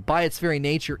thin. By its very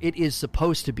nature, it is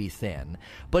supposed to be thin.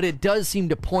 But it does seem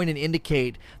to point and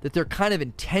indicate that they're kind of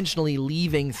intentionally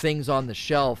leaving things on the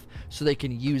shelf so they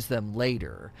can use them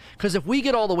later. Because if we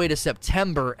get all the way to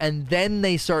September and then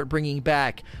they start bringing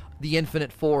back the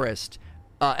Infinite Forest,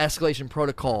 Escalation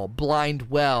Protocol, Blind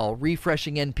Well,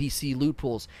 refreshing NPC loot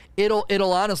pools,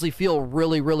 it'll honestly feel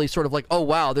really, really sort of like, oh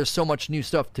wow, there's so much new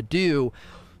stuff to do.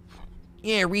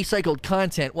 Yeah, recycled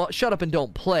content. Well, shut up and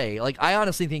don't play. Like, I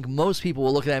honestly think most people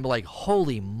will look at that and be like,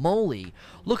 holy moly,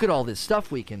 look at all this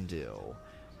stuff we can do.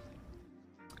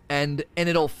 And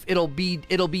it'll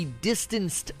be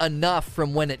distanced enough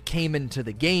from when it came into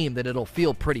the game that it'll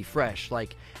feel pretty fresh.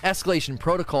 Like, Escalation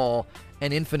Protocol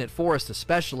and Infinite Forest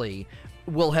especially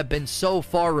will have been so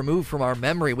far removed from our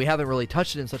memory, we haven't really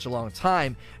touched it in such a long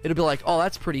time. It'll be like, oh,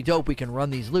 that's pretty dope, we can run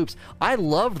these loops. I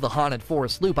loved the Haunted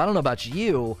Forest loop. I don't know about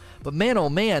you, but man, oh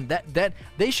man, that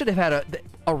they should have had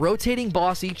a rotating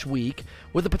boss each week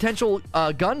with a potential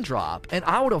gun drop, and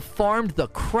I would have farmed the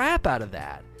crap out of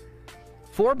that.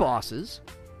 4 bosses,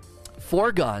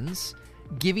 4 guns,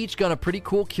 give each gun a pretty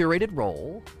cool curated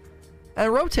role,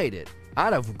 and rotate it.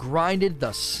 I'd have grinded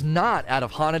the snot out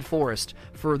of Haunted Forest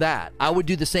for that. I would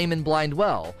do the same in Blind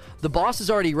Well. The bosses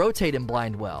already rotate in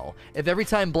Blind Well. If every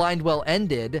time Blind Well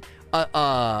ended,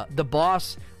 the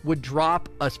boss would drop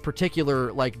a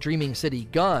particular, like, Dreaming City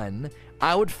gun,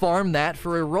 I would farm that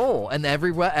for a role. And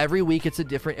every week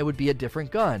it would be a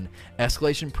different gun.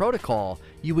 Escalation Protocol,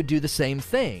 you would do the same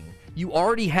thing. You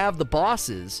already have the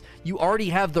bosses. You already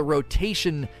have the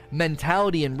rotation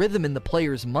mentality and rhythm in the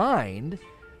player's mind.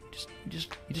 You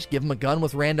just give them a gun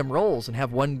with random rolls and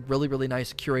have one really, really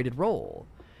nice curated roll.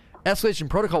 Escalation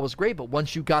Protocol was great, but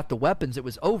once you got the weapons, it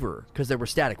was over because they were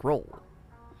static roll.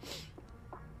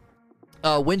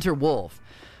 Winter Wolf.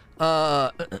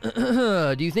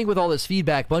 Do you think with all this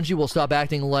feedback, Bungie will stop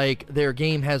acting like their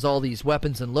game has all these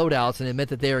weapons and loadouts and admit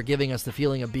that they are giving us the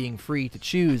feeling of being free to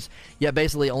choose, yet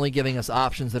basically only giving us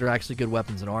options that are actually good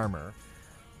weapons and armor?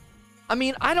 I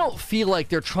mean, I don't feel like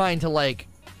they're trying to, like,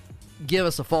 give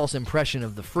us a false impression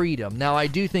of the freedom. Now, I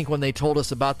do think when they told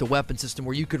us about the weapon system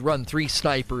where you could run 3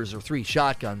 snipers or 3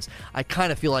 shotguns, I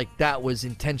kind of feel like that was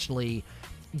intentionally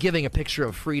giving a picture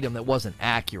of freedom that wasn't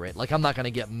accurate. Like, I'm not going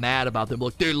to get mad about them,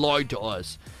 like, they lied to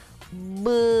us.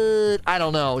 But, I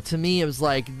don't know. To me, it was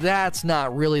like, that's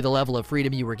not really the level of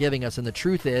freedom you were giving us. And the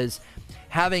truth is,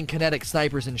 having kinetic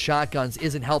snipers and shotguns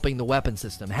isn't helping the weapon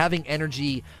system. Having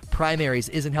energy primaries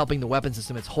isn't helping the weapon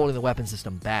system. It's holding the weapon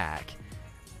system back.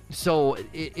 So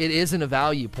it isn't a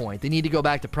value point. They need to go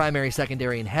back to primary,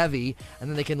 secondary, and heavy, and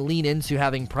then they can lean into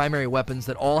having primary weapons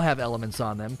that all have elements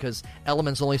on them, because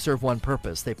elements only serve one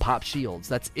purpose. They pop shields.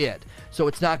 That's it. So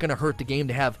it's not going to hurt the game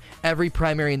to have every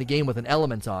primary in the game with an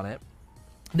element on it.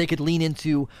 They could lean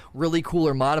into really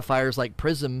cooler modifiers like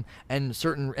Prism and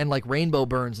like Rainbow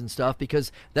Burns and stuff,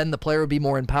 because then the player would be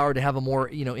more empowered to have a more,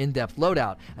 in-depth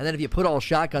loadout. And then if you put all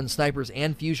shotgun snipers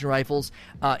and fusion rifles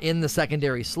in the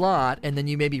secondary slot, and then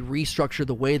you maybe restructure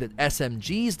the way that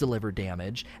SMGs deliver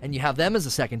damage, and you have them as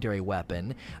a secondary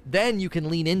weapon, then you can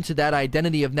lean into that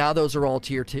identity of now those are all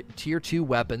tier 2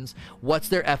 weapons. What's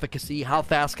their efficacy? How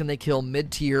fast can they kill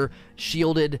mid-tier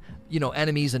shielded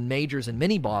enemies and majors and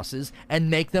mini bosses, and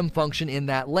make them function in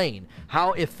that lane?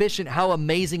 How efficient, how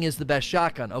amazing is the best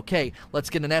shotgun? Okay, let's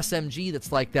get an SMG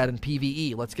that's like that in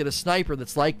PvE. Let's get a sniper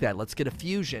that's like that. Let's get a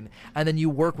fusion, and then you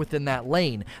work within that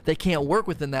lane. They can't work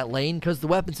within that lane because the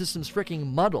weapon system's freaking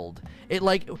muddled.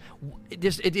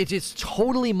 It's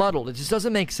totally muddled. It just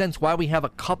doesn't make sense why we have a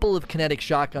couple of kinetic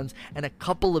shotguns and a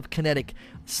couple of kinetic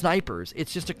snipers.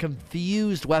 It's just a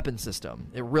confused weapon system.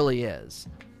 It really is.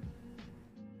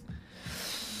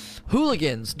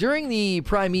 Hooligans, during the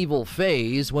primeval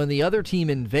phase, when the other team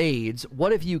invades,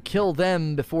 what if you kill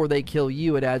them before they kill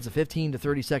you? It adds a 15 to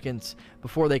 30 seconds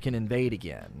before they can invade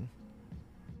again.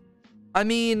 I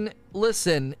mean,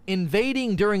 listen,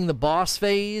 invading during the boss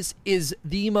phase is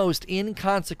the most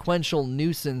inconsequential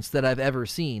nuisance that I've ever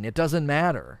seen. It doesn't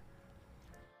matter.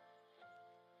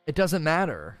 It doesn't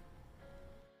matter.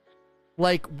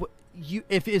 Like,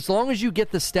 as long as you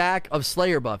get the stack of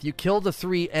Slayer buff, you kill the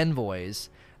 3 envoys,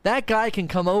 that guy can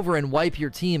come over and wipe your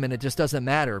team, and it just doesn't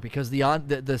matter because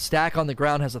the stack on the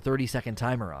ground has a 30-second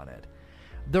timer on it.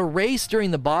 The race during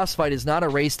the boss fight is not a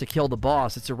race to kill the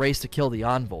boss, it's a race to kill the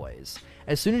envoys.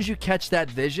 As soon as you catch that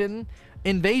vision,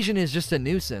 invasion is just a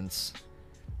nuisance.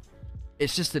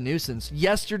 It's just a nuisance.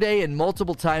 Yesterday and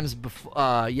multiple times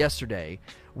yesterday,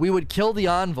 we would kill the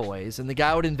envoys, and the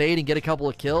guy would invade and get a couple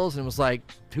of kills, and it was like,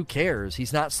 who cares?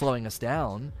 He's not slowing us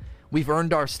down. We've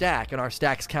earned our stack, and our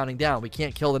stack's counting down. We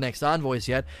can't kill the next envoys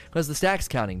yet because the stack's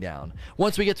counting down.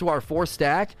 Once we get to our 4th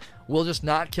stack, we'll just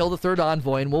not kill the 3rd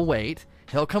envoy, and we'll wait.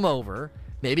 He'll come over,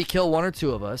 maybe kill 1 or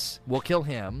 2 of us. We'll kill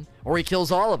him, or he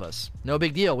kills all of us. No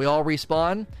big deal. We all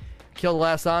respawn, kill the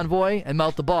last envoy, and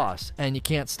melt the boss, and you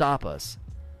can't stop us.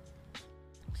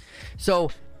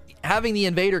 So having the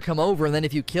invader come over, and then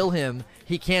if you kill him,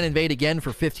 he can't invade again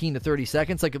for 15 to 30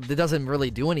 seconds. Like, it doesn't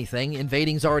really do anything.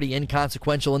 Invading's already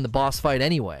inconsequential in the boss fight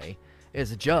anyway.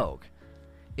 It's a joke.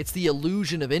 It's the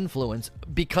illusion of influence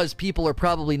because people are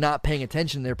probably not paying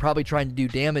attention. They're probably trying to do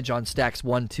damage on stacks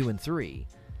 1, 2, and 3.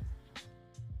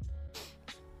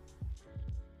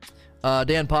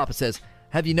 Dan Papa says,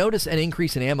 have you noticed an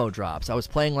increase in ammo drops? I was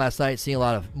playing last night, seeing a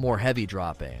lot of more heavy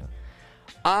dropping.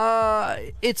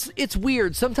 It's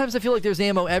weird. Sometimes I feel like there's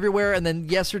ammo everywhere, and then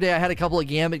yesterday I had a couple of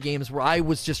Gambit games where I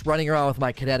was just running around with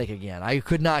my kinetic again. I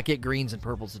could not get greens and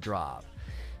purples to drop.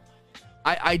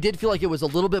 I did feel like it was a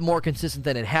little bit more consistent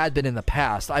than it had been in the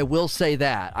past. I will say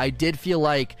that. I did feel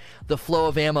like the flow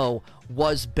of ammo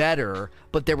was better,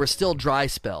 but there were still dry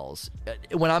spells.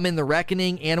 When I'm in the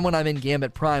Reckoning and when I'm in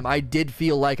Gambit Prime, I did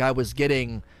feel like I was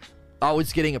getting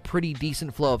a pretty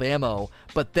decent flow of ammo,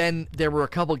 but then there were a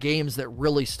couple games that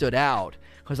really stood out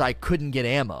because I couldn't get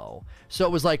ammo. So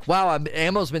it was like, wow,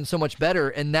 ammo's been so much better,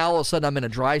 and now all of a sudden I'm in a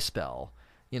dry spell.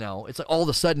 It's like all of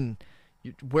a sudden,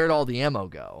 where'd all the ammo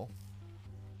go?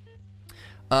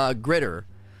 Gritter,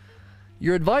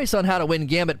 your advice on how to win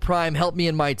Gambit Prime helped me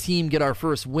and my team get our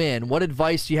first win. What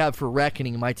advice do you have for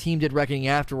Reckoning? My team did Reckoning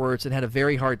afterwards and had a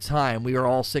very hard time. We were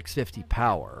all 650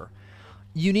 power.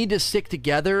 You need to stick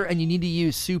together, and you need to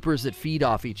use supers that feed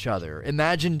off each other.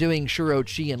 Imagine doing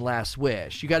Shuro-Chi and Last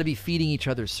Wish. You got to be feeding each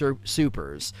other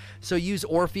supers. So use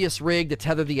Orpheus Rig to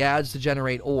tether the ads to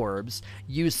generate orbs.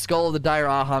 Use Skull of the Dire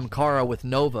Ahamkara with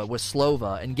Nova, with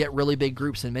Slova, and get really big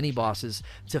groups and mini-bosses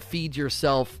to feed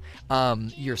yourself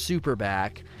your super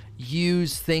back.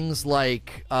 Use things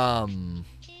like...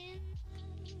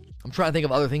 I'm trying to think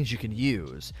of other things you can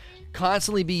use.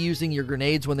 Constantly be using your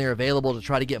grenades when they're available to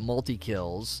try to get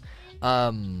multi-kills.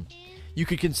 You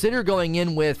could consider going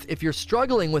in with, if you're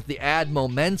struggling with the ad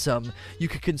momentum, you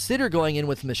could consider going in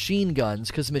with machine guns,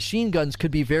 because machine guns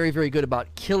could be very, very good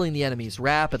about killing the enemies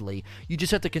rapidly. You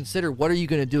just have to consider, what are you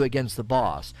going to do against the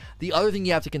boss? The other thing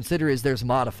you have to consider is there's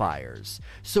modifiers.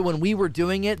 So when we were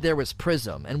doing it, there was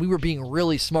Prism, and we were being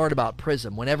really smart about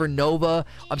Prism. Whenever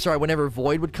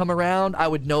Void would come around, I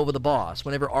would Nova the boss.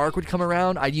 Whenever Arc would come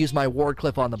around, I'd use my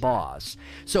Wardcliff on the boss.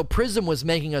 So Prism was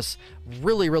making us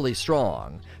really, really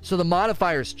strong. So the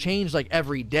modifiers change like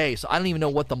every day, so I don't even know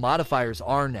what the modifiers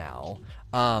are now.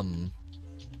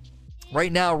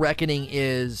 Right now, Reckoning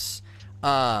is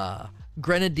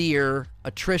Grenadier,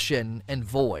 Attrition, and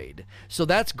Void. So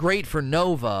that's great for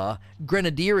Nova.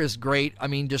 Grenadier is great. I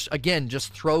mean,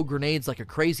 just throw grenades like a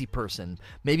crazy person.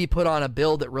 Maybe put on a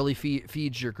build that really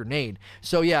feeds your grenade.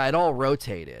 So yeah, it all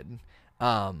rotated.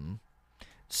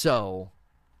 So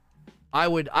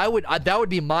that would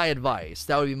be my advice.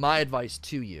 That would be my advice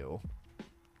to you.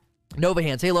 Nova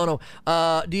Hands. Hey, Lono.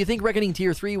 Do you think Reckoning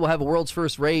Tier 3 will have a world's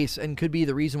first race and could be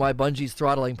the reason why Bungie's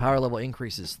throttling power level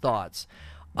increases? Thoughts?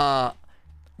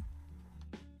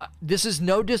 This is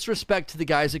no disrespect to the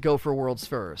guys that go for world's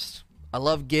first. I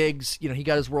love Giggs. You know, he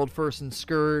got his world first in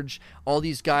Scourge. All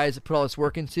these guys that put all this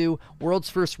work into. World's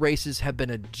first races have been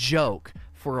a joke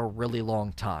for a really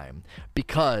long time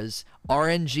because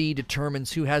RNG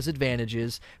determines who has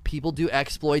advantages. People do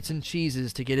exploits and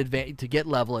cheeses to get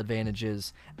level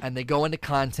advantages, and they go into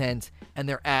content and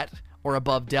they're at or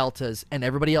above deltas, and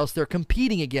everybody else they're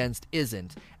competing against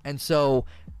isn't. And so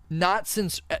not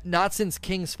since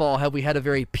King's Fall have we had a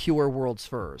very pure world's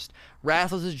first.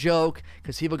 Wrath was a joke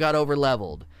because people got over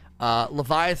leveled.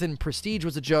 Leviathan Prestige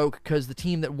was a joke because the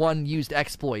team that won used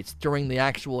exploits during the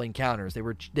actual encounters.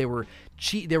 They were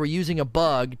using a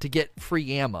bug to get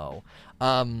free ammo.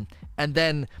 And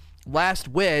then Last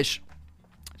Wish,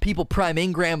 people Prime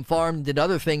Ingram farmed, did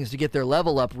other things to get their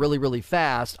level up really, really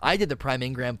fast. I did the Prime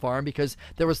Ingram farm because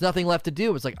there was nothing left to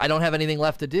do. It was like, I don't have anything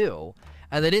left to do.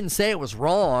 And they didn't say it was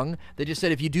wrong. They just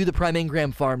said, if you do the Prime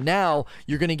Ingram farm now,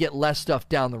 you're going to get less stuff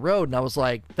down the road. And I was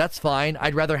like, that's fine.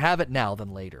 I'd rather have it now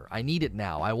than later. I need it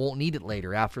now. I won't need it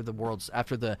later after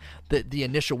the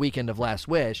initial weekend of Last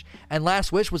Wish. And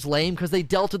Last Wish was lame because they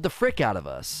delted the frick out of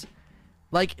us.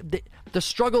 Like, the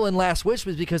struggle in Last Wish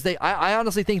was because I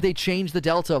honestly think they changed the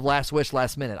delta of Last Wish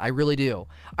last minute. I really do.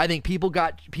 I think people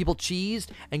cheesed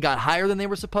and got higher than they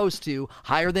were supposed to,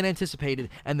 higher than anticipated,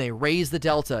 and they raised the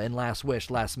delta in Last Wish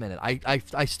last minute.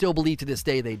 I still believe to this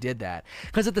day they did that.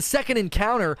 Because at the second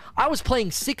encounter, I was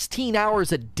playing 16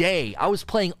 hours a day. I was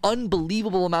playing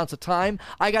unbelievable amounts of time.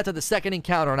 I got to the second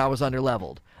encounter and I was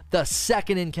underleveled. The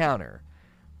second encounter.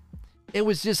 It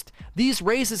was just, these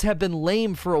races have been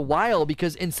lame for a while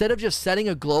because instead of just setting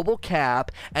a global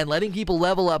cap and letting people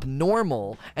level up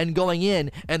normal and going in,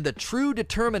 and the true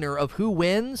determiner of who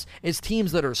wins is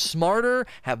teams that are smarter,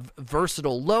 have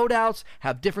versatile loadouts,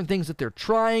 have different things that they're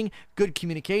trying, good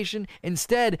communication.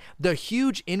 Instead, the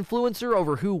huge influencer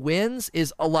over who wins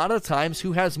is a lot of times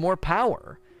who has more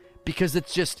power, because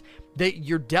it's just that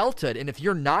you're delted, and if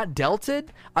you're not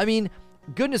delted, I mean,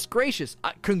 goodness gracious,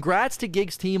 congrats to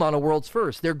Giggs' team on a world's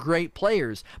first. They're great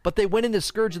players, but they went into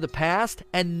Scourge of the Past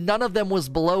and none of them was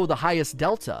below the highest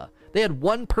delta. They had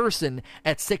one person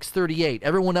at 638.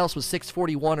 Everyone else was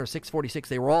 641 or 646.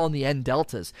 They were all in the end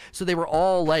deltas. So they were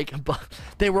all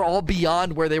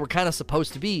beyond where they were kind of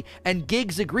supposed to be. And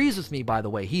Giggs agrees with me, by the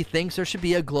way. He thinks there should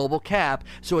be a global cap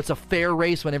so it's a fair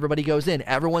race when everybody goes in.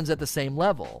 Everyone's at the same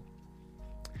level.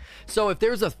 So if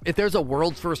there's a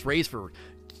world's first race for,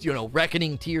 you know,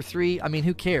 Reckoning Tier 3, I mean,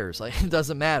 who cares? Like, it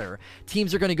doesn't matter.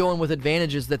 Teams are going to go in with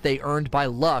advantages that they earned by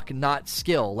luck, not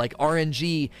skill. Like,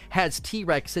 RNG has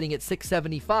T-Rex sitting at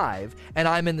 675, and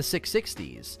I'm in the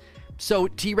 660s. So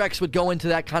T-Rex would go into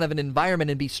that kind of an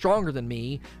environment and be stronger than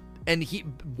me. And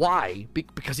why?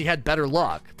 Because he had better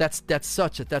luck. That's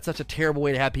such a terrible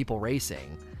way to have people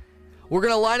racing. We're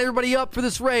going to line everybody up for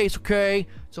this race, okay?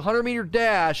 It's a 100-meter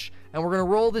dash, and we're going to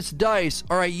roll this dice.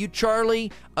 All right, you,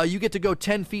 Charlie, you get to go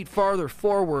 10 feet farther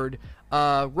forward.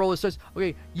 Roll this dice.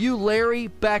 Okay, you, Larry,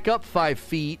 back up 5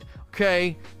 feet.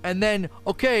 Okay, and then,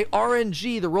 okay,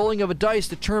 RNG, the rolling of a dice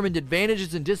determined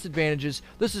advantages and disadvantages.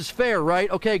 This is fair,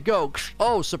 right? Okay, go.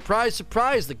 Oh, surprise,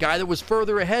 surprise, the guy that was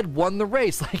further ahead won the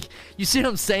race. Like, you see what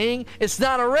I'm saying? It's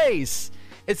not a race.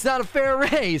 It's not a fair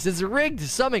race. It's rigged to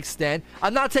some extent.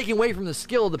 I'm not taking away from the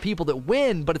skill of the people that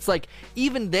win, but it's like,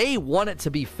 even they want it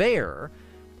to be fair.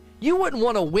 You wouldn't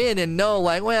want to win and know,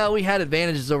 like, well, we had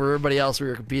advantages over everybody else we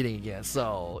were competing against,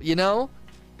 so, you know?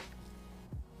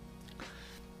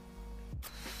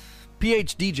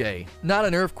 PhDJ, not a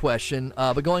nerf question,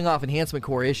 but going off enhancement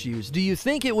core issues. Do you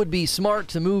think it would be smart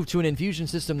to move to an infusion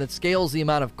system that scales the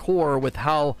amount of core with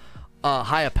how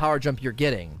high a power jump you're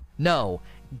getting? No.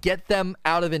 Get them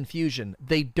out of infusion.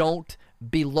 They don't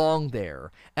belong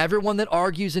there. Everyone that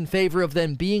argues in favor of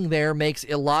them being there makes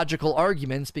illogical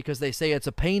arguments because they say it's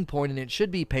a pain point and it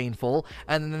should be painful,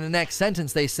 and then in the next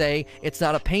sentence they say it's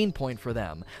not a pain point for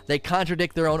them. They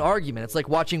contradict their own argument. It's like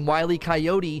watching Wile E.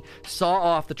 Coyote saw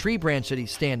off the tree branch that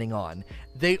he's standing on.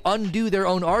 They undo their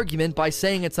own argument by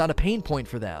saying it's not a pain point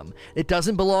for them. It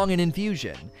doesn't belong in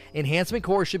infusion. Enhancement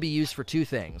core should be used for two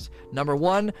things. Number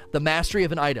one, the mastery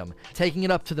of an item, taking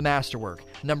it up to the masterwork.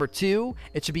 Number two,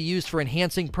 it should be used for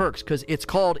enhancing perks because it's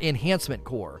called enhancement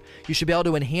core. You should be able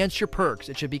to enhance your perks.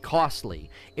 It should be costly.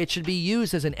 It should be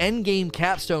used as an endgame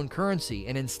capstone currency,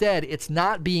 and instead, it's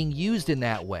not being used in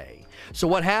that way. So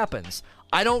what happens?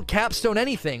 I don't capstone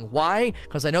anything. Why?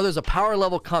 Because I know there's a power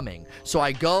level coming. So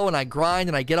I go and I grind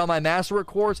and I get on my masterwork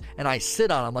cores and I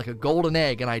sit on them like a golden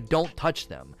egg and I don't touch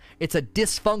them. It's a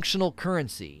dysfunctional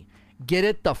currency. Get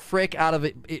it the frick out of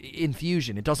it,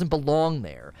 infusion. It doesn't belong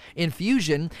there.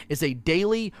 Infusion is a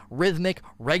daily, rhythmic,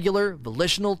 regular,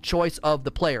 volitional choice of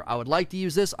the player. I would like to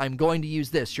use this. I'm going to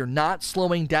use this. You're not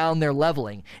slowing down their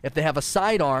leveling. If they have a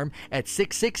sidearm at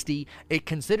 660, it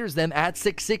considers them at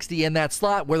 660 in that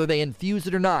slot, whether they infuse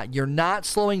it or not. You're not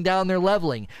slowing down their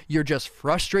leveling. You're just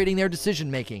frustrating their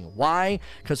decision making. Why?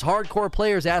 Because hardcore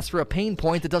players ask for a pain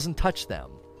point that doesn't touch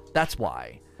them. That's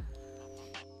why.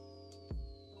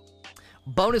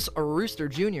 Bonus Rooster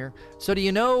Jr. So do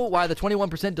you know why the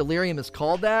 21% delirium is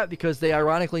called that? Because they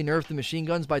ironically nerfed the machine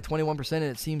guns by 21% and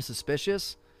it seems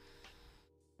suspicious?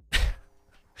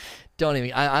 Don't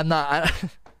even... I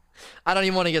don't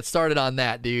even want to get started on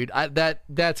that, dude.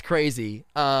 That's crazy.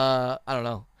 I don't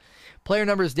know. Player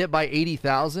numbers dipped by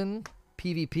 80,000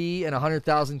 PvP and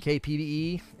 100,000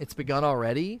 KPVE. It's begun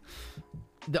already.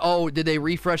 Did they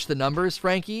refresh the numbers,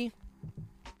 Frankie?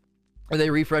 Or they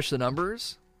refresh the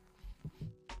numbers?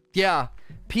 Yeah,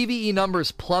 PvE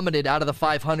numbers plummeted out of the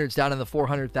 500s down in the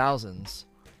 400,000s.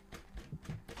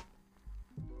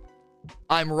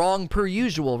 I'm wrong per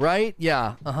usual, right?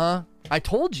 Yeah, I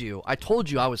told you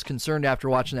I was concerned after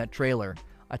watching that trailer.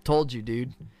 I told you,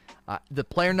 dude. The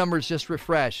player numbers just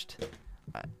refreshed.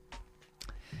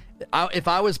 If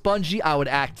I was Bungie, I would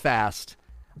act fast.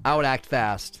 I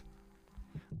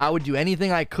would do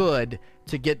anything I could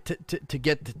to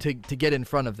get in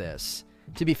front of this.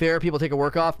 To be fair, people take a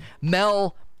work off.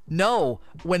 Mel, no.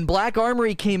 When Black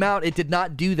Armory came out, it did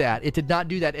not do that.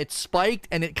 It spiked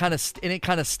and it kind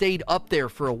of stayed up there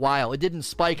for a while. It didn't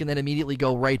spike and then immediately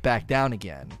go right back down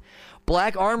again.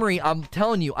 Black Armory, I'm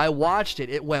telling you, I watched it.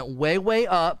 It went way, way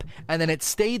up and then it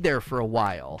stayed there for a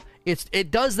while. It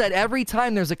does that every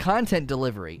time there's a content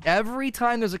delivery. Every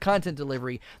time there's a content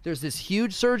delivery, there's this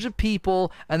huge surge of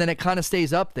people, and then it kind of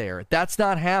stays up there. That's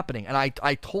not happening. And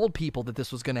I told people that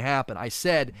this was going to happen. I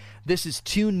said, this is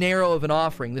too narrow of an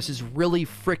offering. This is really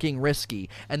freaking risky.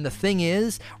 And the thing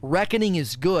is, Reckoning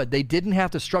is good. They didn't have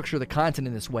to structure the content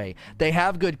in this way. They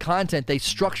have good content. They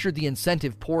structured the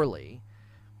incentive poorly.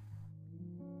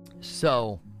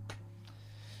 So...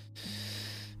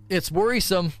 it's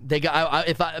worrisome.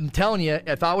 I'm telling you,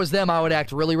 if I was them, I would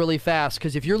act really, really fast.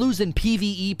 Because if you're losing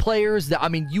PvE players,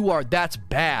 that's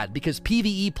bad. Because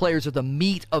PvE players are the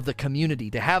meat of the community.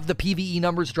 To have the PvE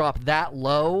numbers drop that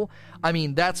low,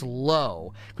 that's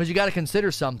low. Because you got to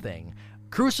consider something.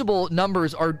 Crucible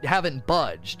numbers haven't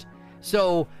budged.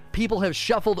 So people have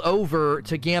shuffled over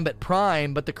to Gambit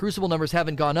Prime, but the Crucible numbers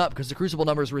haven't gone up because the Crucible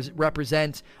numbers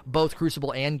represent both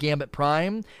Crucible and Gambit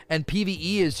Prime, and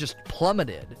PvE is just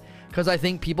plummeted because I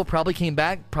think people probably came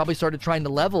back, probably started trying to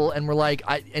level, and were like,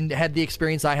 and had the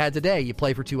experience I had today. You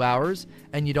play for 2 hours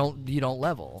and you don't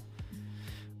level.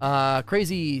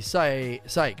 Crazy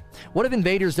psych. What if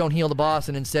invaders don't heal the boss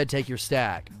and instead take your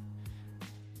stack?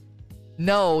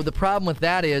 No, the problem with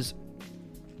that is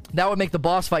that would make the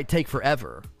boss fight take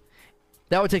forever.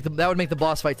 That would make the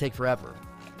boss fight take forever.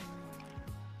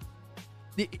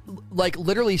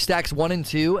 Literally stacks 1 and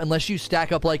 2, unless you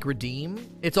stack up like Redeem,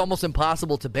 it's almost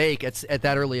impossible to bake at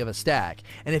that early of a stack.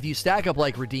 And if you stack up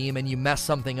like Redeem and you mess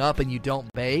something up and you don't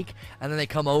bake, and then they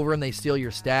come over and they steal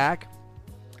your stack,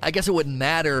 I guess it wouldn't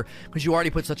matter because you already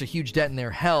put such a huge dent in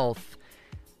their health.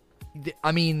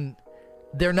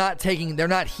 They're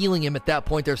not healing him at that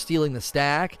point. They're stealing the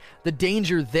stack. The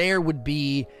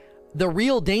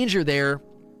real danger there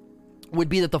would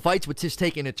be that the fights would just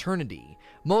take an eternity.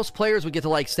 Most players would get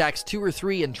to stacks 2 or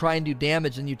 3 and try and do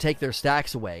damage, and you take their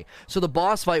stacks away. So the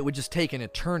boss fight would just take an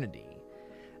eternity.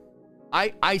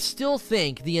 I still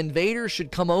think the invader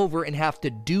should come over and have to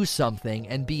do something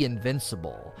and be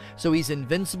invincible. So he's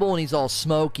invincible and he's all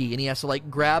smoky and he has to like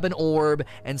grab an orb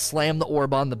and slam the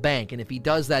orb on the bank. And if he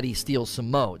does that, he steals some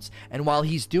motes. And while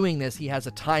he's doing this, he has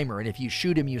a timer. And if you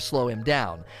shoot him, you slow him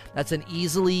down. That's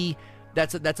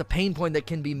a pain point that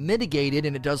can be mitigated,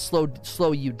 and it does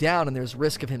slow you down, and there's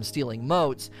risk of him stealing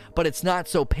motes, but it's not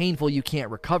so painful you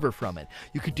can't recover from it.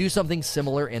 You could do something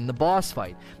similar in the boss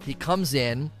fight. He comes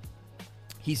in,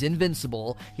 he's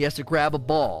invincible, he has to grab a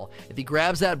ball. If he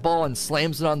grabs that ball and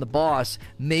slams it on the boss,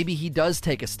 maybe he does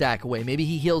take a stack away. Maybe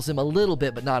he heals him a little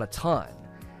bit, but not a ton.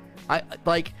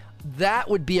 That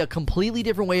would be a completely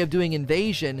different way of doing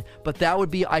invasion, but that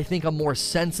would be, I think, a more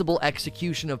sensible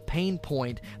execution of pain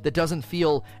point that doesn't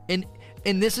feel... And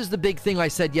this is the big thing I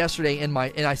said yesterday and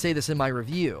I say this in my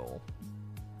review.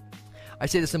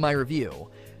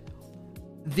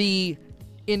 The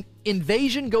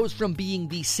invasion goes from being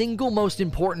the single most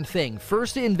important thing.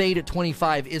 First to invade at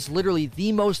 25 is literally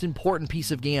the most important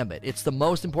piece of Gambit. It's the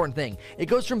most important thing. It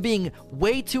goes from being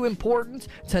way too important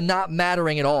to not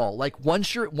mattering at all. Like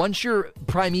once your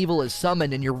primeval is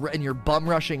summoned and you're bum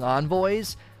rushing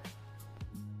envoys,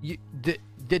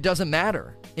 it doesn't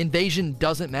matter. Invasion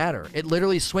doesn't matter. It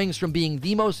literally swings from being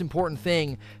the most important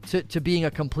thing to being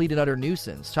a complete and utter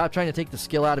nuisance. Stop trying to take the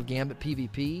skill out of Gambit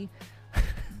PvP.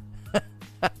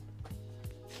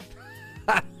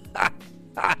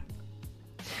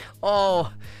 Oh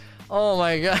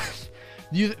my gosh.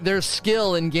 There's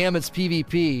skill in Gambit's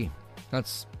PvP.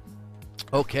 That's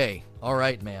okay. All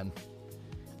right, man.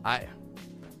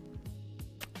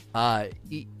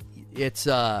 It's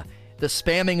the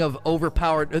spamming of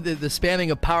the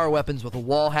spamming of power weapons with a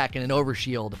wall hack and an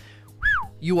overshield.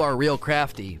 You are real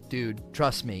crafty, dude.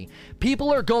 Trust me.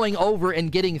 People are going over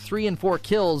and getting 3 and 4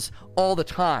 kills all the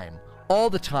time.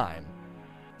 All the time.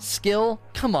 Skill?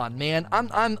 Come on, man.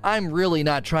 I'm really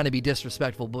not trying to be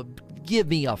disrespectful, but give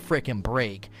me a frickin'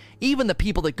 break. Even the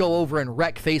people that go over and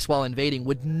wreck face while invading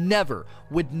would never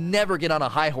get on a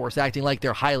high horse acting like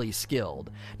they're highly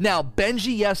skilled. Now,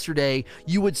 Benji yesterday,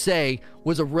 you would say,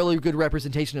 was a really good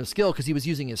representation of skill because he was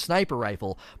using his sniper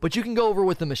rifle, but you can go over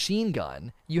with the machine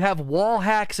gun. You have wall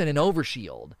hacks and an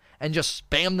overshield and just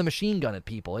spam the machine gun at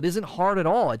people. It isn't hard at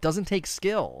all. It doesn't take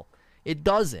skill. It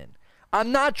doesn't.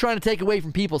 I'm not trying to take away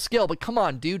from people's skill, but come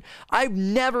on, dude. I've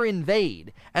never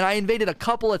invade, and I invaded a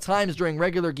couple of times during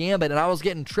regular Gambit, and I was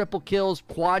getting triple kills,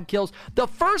 quad kills. The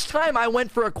first time I went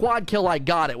for a quad kill, I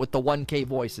got it with the 1K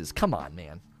voices. Come on,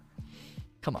 man.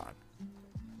 Come on.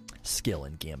 Skill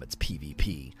in Gambit's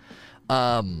PvP.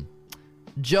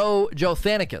 Joe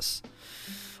Thanicus.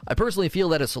 I personally feel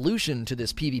that a solution to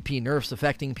this PvP nerfs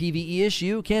affecting PvE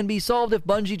issue can be solved if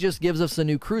Bungie just gives us a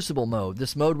new Crucible mode.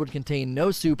 This mode would contain no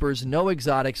supers, no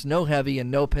exotics, no heavy, and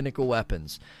no pinnacle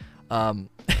weapons.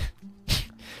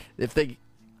 If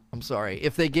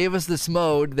they gave us this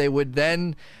mode, they would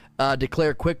then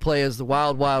declare quick play as the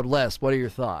Wild Wild West. What are your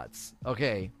thoughts?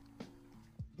 Okay.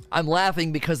 I'm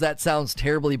laughing because that sounds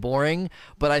terribly boring,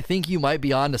 but I think you might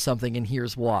be onto something, and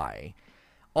here's why.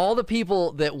 All the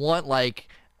people that want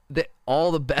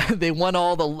they want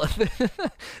all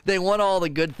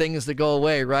the good things to go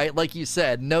away, right? Like you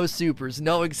said, no supers,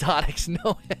 no exotics,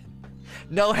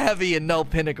 no heavy, and no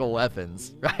pinnacle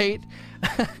weapons, right?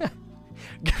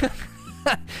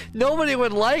 Nobody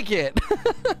would like it.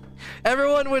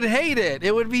 Everyone would hate it.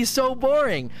 It would be so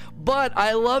boring. But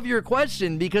I love your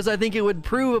question because I think it would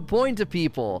prove a point to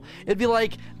people. It'd be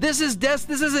like, this isn't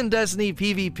Destiny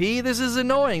PvP. This is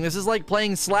annoying. This is like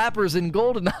playing slappers in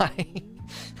GoldenEye.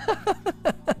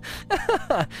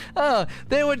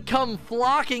 They would come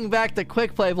flocking back to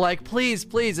quick play like, please,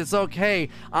 it's okay.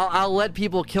 I'll let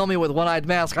people kill me with one-eyed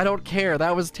mask. I don't care.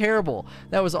 That was terrible.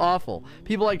 That was awful.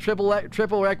 People like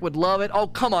Triple Wreck would love it. Oh,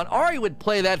 come on. Ari would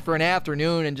play that for an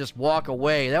afternoon and just walk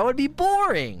away. That would be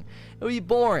boring. It would be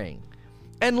boring.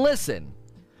 And listen.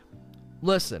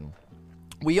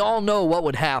 We all know what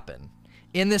would happen.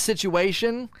 In this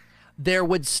situation, there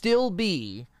would still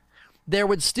be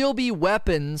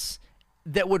weapons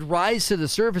that would rise to the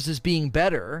surface as being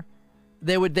better.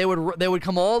 They would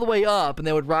come all the way up and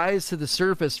they would rise to the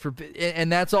surface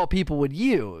and that's all people would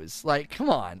use. Like, come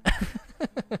on.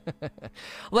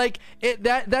 Like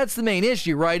that's the main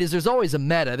issue, right? Is there's always a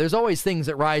meta. There's always things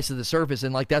that rise to the surface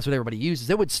and like that's what everybody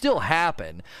uses. It would still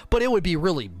happen, but it would be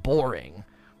really boring.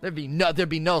 There'd be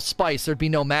no spice, there'd be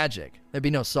no magic, there'd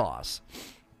be no sauce.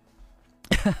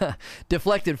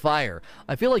 Deflected Fire.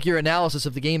 I feel like your analysis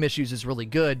of the game issues is really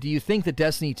good. Do you think that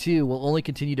Destiny 2 will only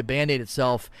continue to band-aid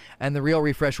itself and the real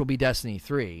refresh will be Destiny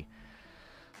 3?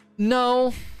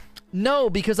 No,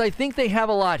 because I think they have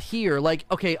a lot here. Like,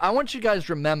 okay, I want you guys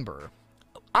to remember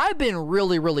I've been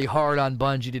really, really hard on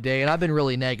Bungie today, and I've been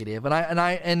really negative, and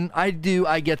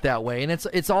I get that way, and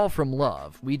it's all from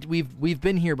love. We've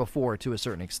been here before to a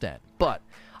certain extent, but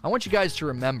I want you guys to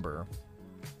remember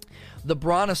the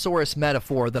Brontosaurus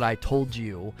metaphor that I told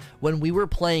you when we were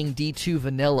playing D2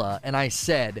 Vanilla, and I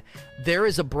said, there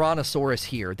is a Brontosaurus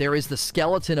here. There is the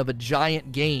skeleton of a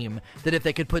giant game that if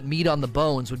they could put meat on the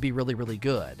bones would be really, really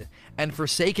good. And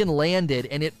Forsaken landed,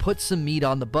 and it put some meat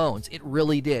on the bones. It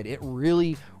really did. It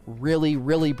really, really,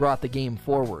 really brought the game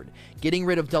forward. Getting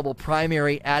rid of double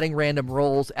primary, adding random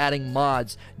rolls, adding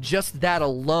mods, just that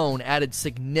alone added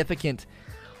significant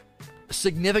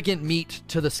meat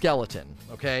to the skeleton,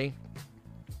 okay?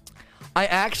 I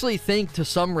actually think, to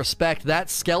some respect, that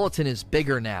skeleton is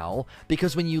bigger now,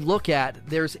 because when you look at,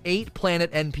 there's 8 planet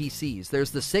NPCs.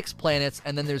 There's the 6 planets,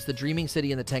 and then there's the Dreaming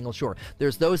City and the Tangled Shore.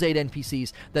 There's those 8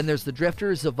 NPCs. Then there's the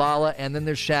Drifter, Zavala, and then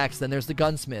there's Shaxx. Then there's the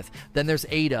Gunsmith. Then there's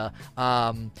Ada.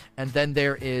 And then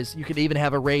there is, you could even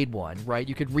have a raid one, right?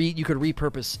 You could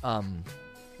repurpose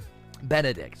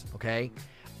Benedict, okay?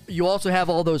 You also have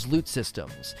all those loot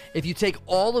systems. If you take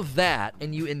all of that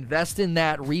and you invest in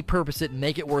that, repurpose it, and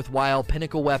make it worthwhile,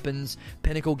 pinnacle weapons,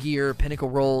 pinnacle gear, pinnacle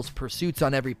rolls, pursuits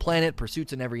on every planet,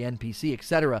 pursuits on every NPC,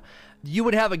 etc., you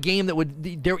would have a game that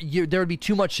would, there would be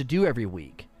too much to do every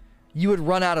week. You would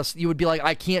run out of, you would be like,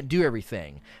 I can't do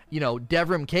everything. You know,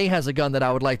 Devrim K has a gun that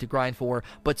I would like to grind for,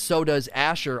 but so does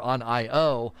Asher on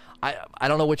IO. I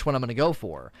don't know which one I'm going to go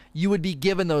for. You would be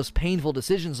given those painful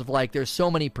decisions of like, there's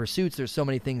so many pursuits, there's so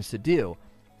many things to do.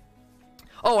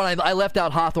 Oh, and I left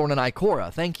out Hawthorne and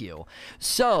Ikora. Thank you.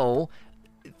 So,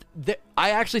 I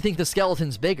actually think the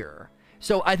skeleton's bigger.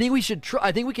 So I think we should.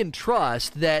 I think we can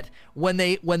trust that when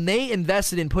they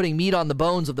invested in putting meat on the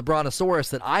bones of the Brontosaurus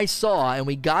that I saw, and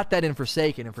we got that in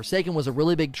Forsaken, and Forsaken was a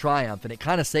really big triumph, and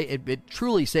it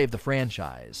truly saved the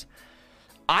franchise.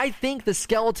 I think the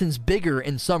skeleton's bigger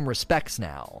in some respects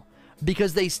now,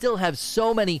 because they still have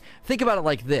so many. Think about it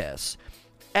like this: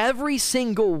 every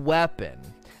single weapon,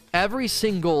 every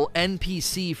single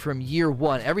NPC from year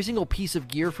one, every single piece of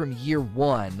gear from year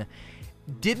one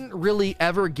didn't really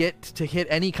ever get to hit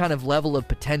any kind of level of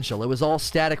potential. It was all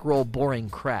static roll, boring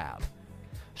crap.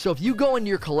 So if you go into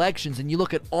your collections and you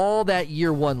look at all that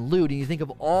year one loot and you think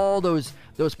of all those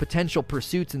potential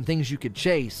pursuits and things you could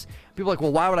chase, people are like,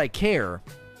 well, why would I care?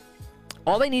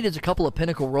 All they need is a couple of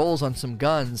pinnacle rolls on some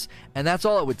guns, and that's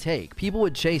all it would take. People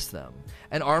would chase them.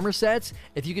 And armor sets,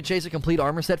 if you could chase a complete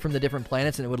armor set from the different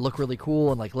planets and it would look really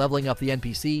cool, and like leveling up the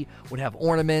NPC would have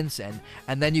ornaments, and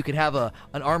then you could have an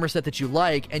armor set that you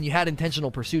like, and you had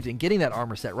intentional pursuit in getting that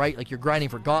armor set, right? Like you're grinding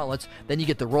for gauntlets, then you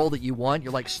get the roll that you want,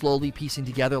 you're like slowly piecing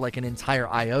together like an entire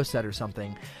IO set or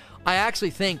something. I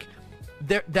actually think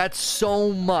that's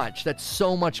so much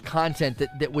content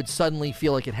that would suddenly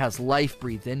feel like it has life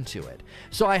breathed into it.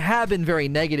 So I have been very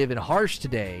negative and harsh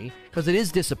today, because it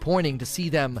is disappointing to see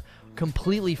them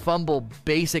completely fumble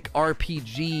basic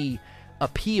RPG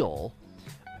appeal,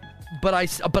 but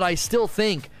I still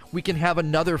think we can have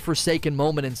another Forsaken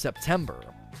moment in September.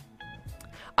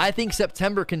 I think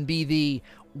September can be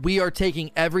we are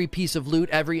taking every piece of loot,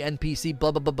 every NPC,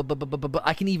 blah, blah, blah, blah, blah, blah, blah, blah.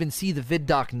 I can even see the vid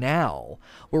doc now.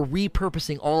 We're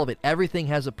repurposing all of it. Everything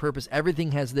has a purpose.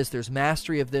 Everything has this. There's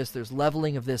mastery of this. There's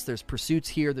leveling of this. There's pursuits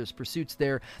here. There's pursuits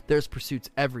there. There's pursuits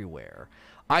everywhere.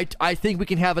 I think we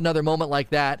can have another moment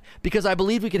like that, because I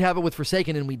believe we could have it with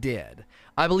Forsaken, and we did.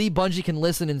 I believe Bungie can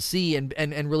listen and see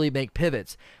and really make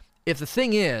pivots. If the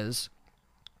thing is,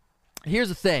 here's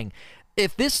the thing.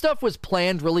 If this stuff was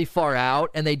planned really far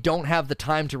out and they don't have the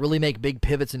time to really make big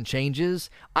pivots and changes,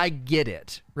 I get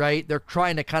it, right? They're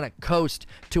trying to kind of coast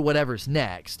to whatever's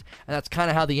next. And that's kind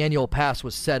of how the annual pass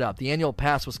was set up. The annual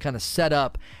pass was kind of set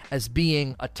up as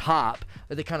being a top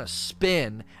that they kind of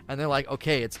spin, and they're like,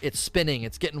 okay, it's spinning.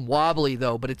 It's getting wobbly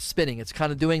though, but it's spinning. It's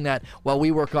kind of doing that while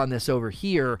we work on this over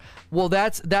here. Well,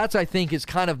 that's I think is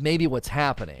kind of maybe what's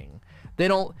happening. They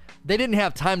didn't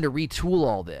have time to retool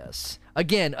all this.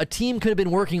 Again, a team could have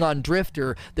been working on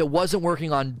Drifter that wasn't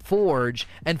working on Forge,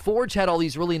 and Forge had all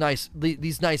these really nice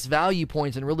value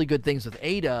points and really good things with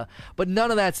Ada, but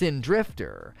none of that's in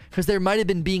Drifter, because they might have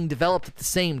been being developed at the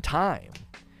same time.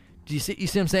 Do you see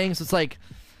what I'm saying? So it's like,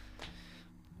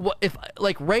 what if,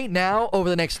 like, right now over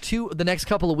the next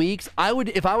couple of weeks,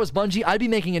 if I was Bungie, I'd be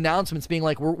making announcements being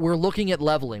like, we're looking at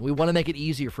leveling. We want to make it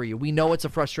easier for you. We know it's a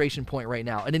frustration point right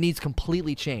now, and it needs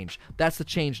completely change. That's the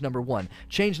change number one.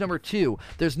 Change number two,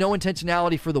 there's no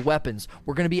intentionality for the weapons.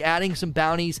 We're going to be adding some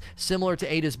bounties similar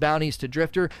to Ada's bounties to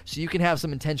Drifter, so you can have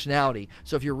some intentionality.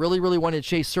 So if you really, really want to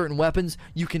chase certain weapons,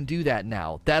 you can do that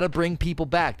now. That'll bring people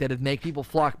back. That'd make people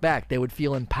flock back. They would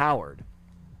feel empowered.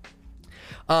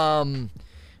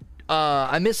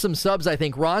 I missed some subs, I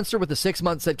think. Ronster with the 6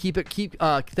 months said,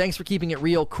 thanks for keeping it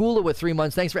real. Kula with 3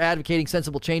 months. Thanks for advocating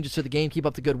sensible changes to the game. Keep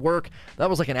up the good work. That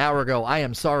was like an hour ago. I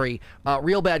am sorry.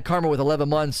 Real Bad Karma with 11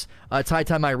 months. Ty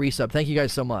Time my resub. Thank you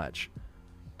guys so much.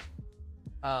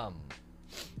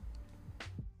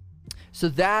 So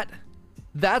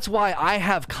that's why I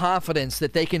have confidence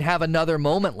that they can have another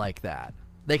moment like that.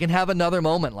 They can have another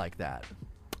moment like that.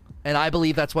 And I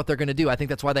believe that's what they're going to do. I think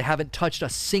that's why they haven't touched a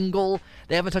single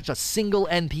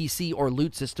NPC or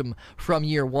loot system from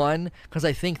year one, because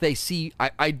I think they see,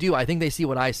 I think they see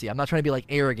what I see. I'm not trying to be like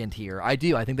arrogant here. I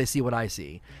think they see what I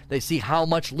see. They see how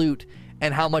much loot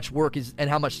and how much work is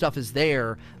and how much stuff is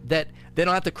there that they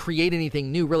don't have to create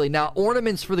anything new, really. Now,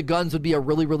 ornaments for the guns would be a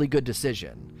really, really good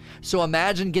decision. So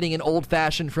imagine getting an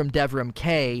old-fashioned from Devrim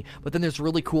K, but then there's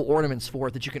really cool ornaments for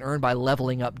it that you can earn by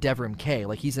leveling up Devrim K.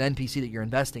 Like, he's an NPC that you're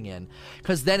investing in.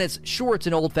 Because then it's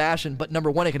an old-fashioned, but number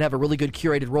one, it can have a really good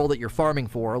curated role that you're farming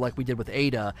for, like we did with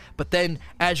Ada. But then,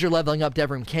 as you're leveling up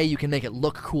Devrim K, you can make it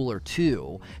look cooler,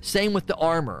 too. Same with the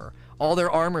armor. All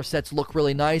their armor sets look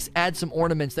really nice. Add some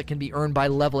ornaments that can be earned by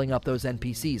leveling up those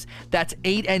NPCs. That's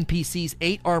 8 NPCs,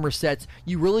 8 armor sets.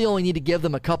 You really only need to give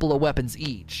them a couple of weapons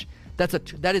each.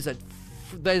 That is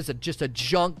just a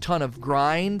junk ton of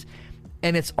grind,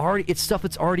 and it's stuff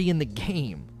that's already in the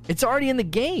game. It's already in the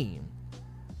game.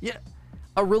 Yeah.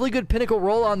 A really good pinnacle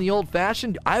roll on the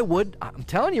old-fashioned, I'm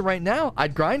telling you right now,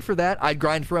 I'd grind for that. I'd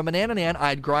grind for a Banana Nan.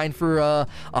 I'd grind for a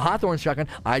Hawthorne shotgun.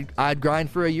 I'd grind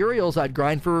for a Uriel's. I'd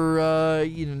grind for,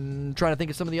 trying to think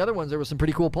of some of the other ones. There were some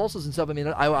pretty cool pulses and stuff. I mean,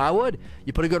 I would.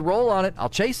 You put a good roll on it, I'll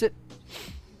chase it.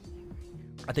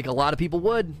 I think a lot of people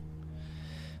would.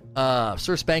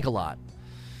 Sir Spank-A-Lot.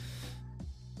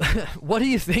 What do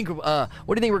you think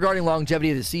regarding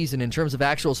longevity of the season in terms of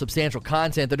actual substantial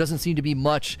content? There doesn't seem to be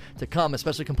much to come,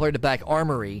 especially compared to back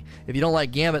Armory. If you don't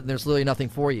like Gambit, then there's literally nothing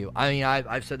for you. I mean,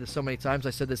 I've said this so many times. I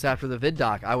said this after the vid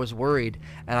doc. I was worried,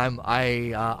 and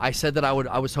I said that I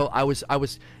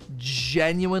was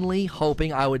genuinely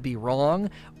hoping I would be wrong,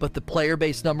 but the player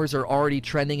base numbers are already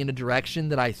trending in a direction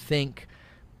that I think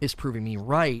is proving me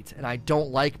right, and I don't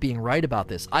like being right about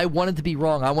this. I wanted to be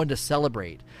wrong. I wanted to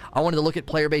celebrate. I wanted to look at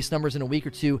player base numbers in a week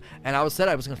or two, and I was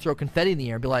going to throw confetti in the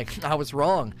air and be like, I was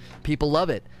wrong. People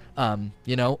love it. Oh,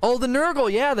 the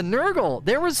Nurgle. Yeah, the Nurgle.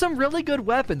 There were some really good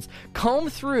weapons. Comb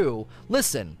through.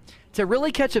 Listen, to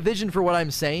really catch a vision for what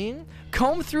I'm saying,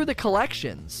 comb through the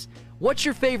collections. What's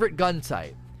your favorite gun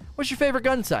type?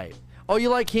 Oh, you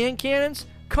like hand cannons?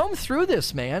 Comb through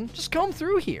this, man. Just comb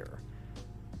through here.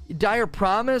 Dire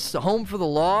Promise, Home for the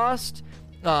Lost,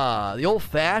 the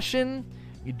old-fashioned,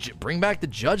 you bring back the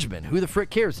Judgment. Who the frick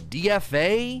cares?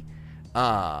 DFA?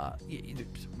 I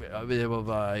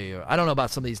don't know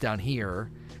about some of these down here,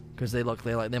 because they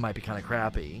might be kind of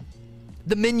crappy.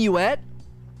 The Minuet,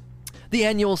 the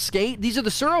Annual Skate. These are the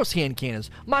Suros hand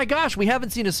cannons. My gosh, we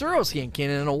haven't seen a Suros hand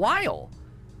cannon in a while.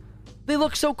 They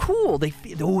look so cool. They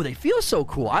feel so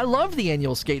cool. I loved the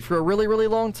Annual Skate for a really, really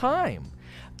long time.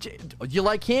 You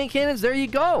like hand cannons? There you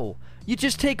go. You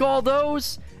just take all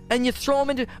those and you throw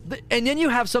them into, and then you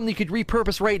have something you could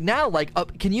repurpose right now. Like,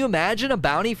 can you imagine a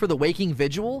bounty for the Waking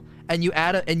Vigil, and you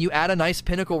add a nice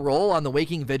pinnacle roll on the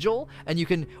Waking Vigil, and you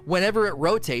can, whenever it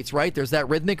rotates, right? There's that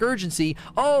rhythmic urgency.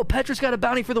 Oh, Petra's got a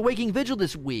bounty for the Waking Vigil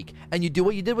this week, and you do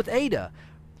what you did with Ada.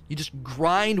 You just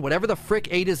grind whatever the frick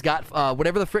Ada's got,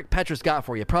 whatever the frick Petra's got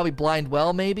for you. Probably Blind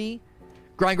Well, maybe.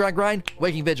 Grind,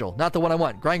 Waking Vigil, not the one I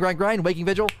want. Grind, Waking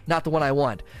Vigil, not the one I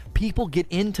want. People get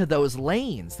into those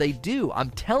lanes. They do. I'm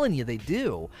telling you, they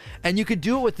do. And you could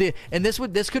do it with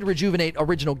this could rejuvenate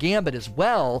original Gambit as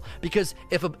well, because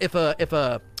if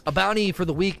a bounty for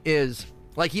the week is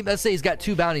like, let's say he's got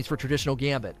 2 bounties for traditional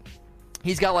Gambit.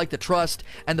 He's got like the Trust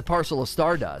and the Parcel of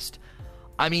Stardust.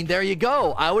 I mean, there you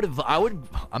go.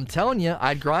 I'm telling you,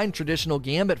 I'd grind traditional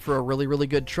Gambit for a really, really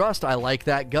good Trust. I like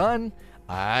that gun.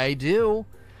 I do.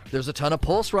 There's a ton of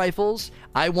pulse rifles.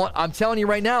 I'm telling you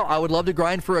right now, I would love to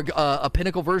grind for a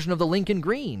pinnacle version of the Lincoln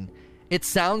Green. It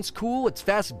sounds cool. It's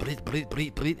fast.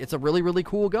 It's a really, really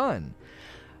cool gun.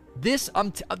 This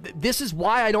is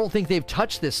why I don't think they've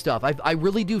touched this stuff. I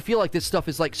really do feel like this stuff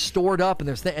is like stored up, and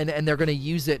they're going to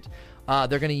use it.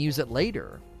 They're going to use it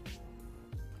later,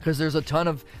 because there's a ton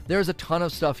of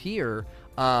stuff here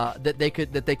that they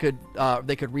could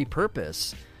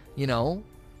repurpose. You know.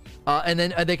 And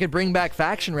then they could bring back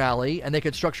Faction Rally, and they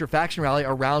could structure Faction Rally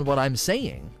around what I'm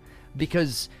saying.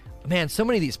 Because, man, so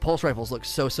many of these pulse rifles look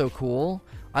so, so cool.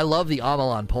 I love the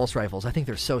Amalon pulse rifles. I think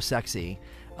they're so sexy.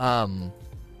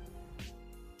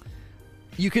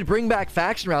 You could bring back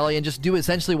Faction Rally and just do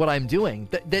essentially what I'm doing.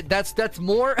 That's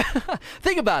more...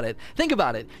 Think about it.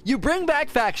 You bring back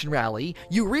Faction Rally,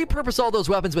 you repurpose all those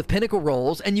weapons with pinnacle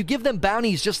rolls, and you give them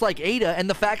bounties just like Ada, and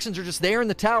the factions are just there in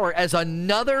the tower as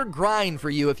another grind for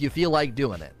you if you feel like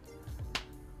doing it.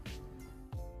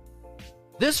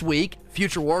 This week,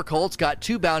 Future War Cults got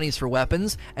 2 bounties for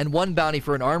weapons and 1 bounty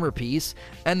for an armor piece,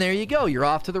 and there you go, you're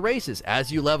off to the races.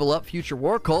 As you level up Future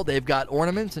War Cult, they've got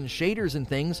ornaments and shaders and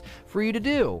things for you to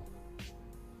do.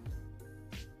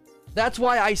 That's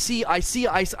why I see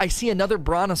another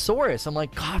Brontosaurus. I'm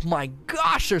like, God, my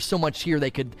gosh, there's so much here they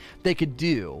could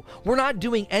do. We're not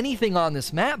doing anything on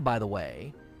this map, by the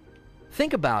way.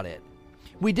 Think about it.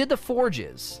 We did the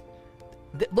forges.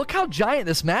 Look how giant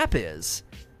this map is.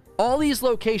 All these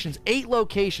locations, 8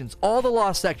 locations, all the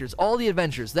lost sectors, all the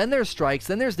adventures. Then there's strikes,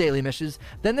 then there's daily missions,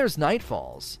 then there's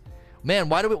nightfalls. Man,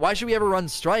 why should we ever run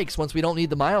strikes once we don't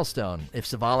need the milestone? If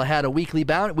Zavala had a weekly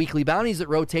bounties that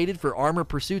rotated for armor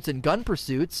pursuits and gun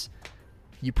pursuits,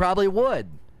 you probably would.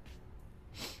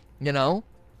 You know?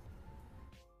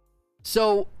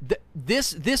 So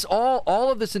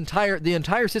all of this the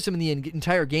entire system and the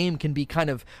entire game can be kind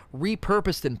of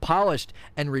repurposed and polished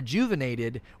and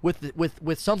rejuvenated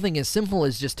with something as simple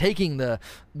as just taking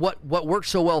what worked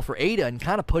so well for Ada and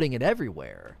kind of putting it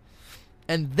everywhere.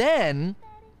 And then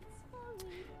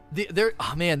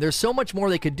there's so much more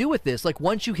they could do with this. Like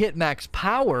once you hit max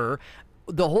power,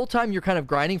 the whole time you're kind of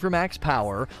grinding for max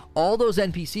power, all those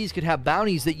NPCs could have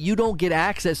bounties that you don't get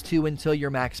access to until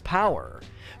you're max power.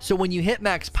 So when you hit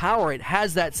max power, it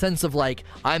has that sense of like,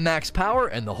 I'm max power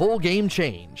and the whole game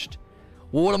changed.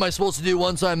 Well, what am I supposed to do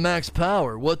once I'm max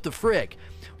power? What the frick?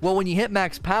 Well, when you hit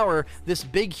max power, this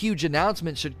big, huge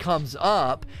announcement comes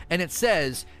up and it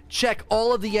says, check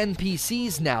all of the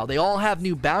NPCs now. They all have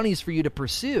new bounties for you to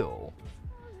pursue.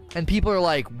 And people are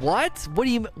like, what? What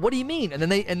do you mean? And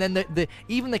then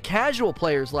even the casual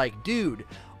players like, dude,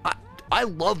 I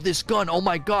love this gun. Oh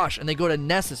my gosh. And they go to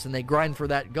Nessus and they grind for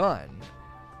that gun.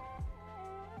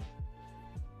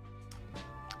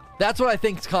 That's what I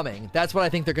think is coming. That's what I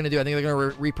think they're going to do. I think they're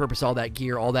going to repurpose all that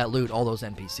gear, all that loot, all those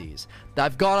NPCs.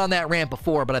 I've gone on that rant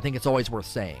before, but I think it's always worth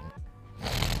saying.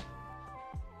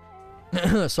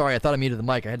 Sorry, I thought I muted the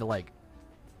mic. I had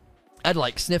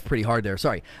to sniff pretty hard there.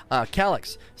 Sorry.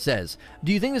 Calix says,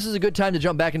 do you think this is a good time to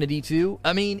jump back into D2?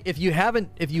 I mean, if you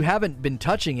haven't been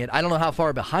touching it, I don't know how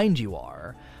far behind you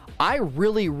are. I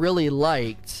really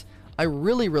liked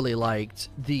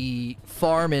the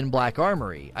farm in Black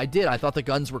Armory. I did. I thought the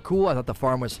guns were cool. I thought the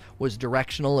farm was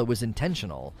directional. It was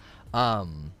intentional.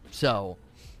 So,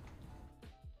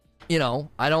 you know,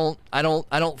 I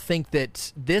don't think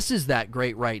that this is that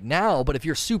great right now, but if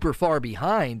you're super far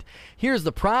behind, here's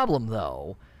the problem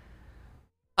though.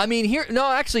 I mean, here's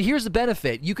the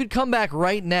benefit. You could come back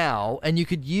right now and you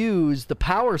could use the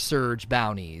Power Surge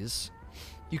bounties.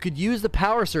 You could use the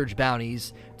Power Surge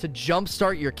bounties to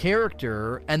jumpstart your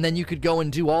character, and then you could go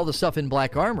and do all the stuff in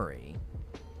Black Armory.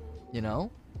 You know?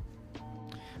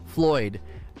 Floyd,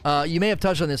 you may have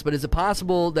touched on this, but is it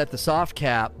possible that the soft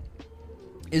cap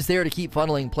is there to keep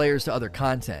funneling players to other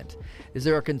content? Is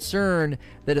there a concern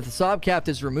that if the soft cap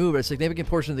is removed, a significant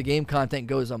portion of the game content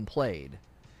goes unplayed?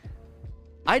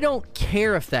 I don't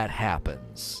care if that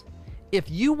happens. If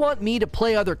you want me to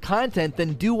play other content,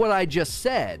 then do what I just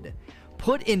said.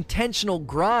 Put intentional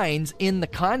grinds in the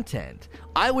content.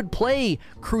 I would play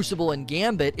Crucible and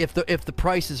Gambit if the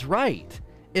price is right.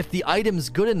 If the item's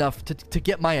good enough to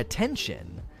get my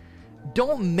attention.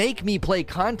 Don't make me play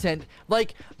content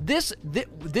like this.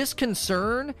 This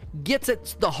concern gets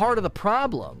at the heart of the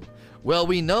problem. Well,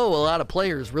 we know a lot of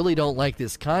players really don't like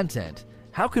this content.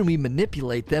 How can we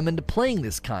manipulate them into playing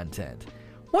this content?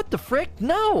 What the frick?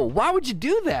 No, why would you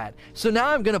do that? So now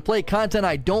I'm going to play content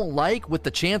I don't like with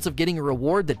the chance of getting a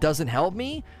reward that doesn't help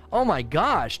me? Oh my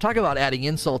gosh, talk about adding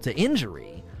insult to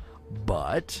injury.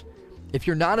 But if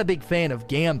you're not a big fan of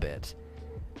Gambit,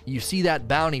 you see that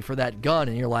bounty for that gun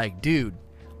and you're like, dude,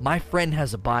 my friend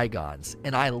has a Bygones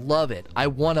and I love it. I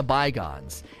want a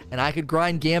Bygones and I could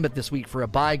grind Gambit this week for a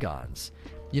Bygones.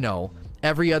 You know,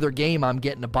 every other game I'm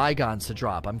getting a Bygones to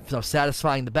drop. I'm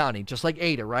satisfying the bounty, just like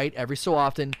Ada, right? Every so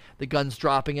often, the gun's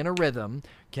dropping in a rhythm,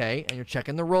 okay? And you're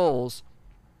checking the rolls.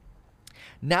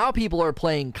 Now people are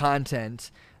playing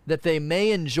content that they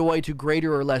may enjoy to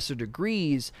greater or lesser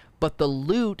degrees, but the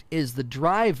loot is the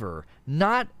driver,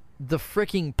 not the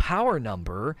freaking power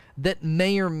number that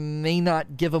may or may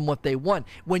not give them what they want.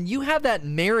 When you have that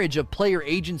marriage of player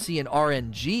agency and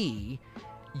RNG,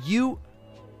 you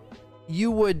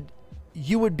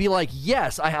would be like,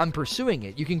 yes, I'm pursuing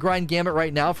it. You can grind Gambit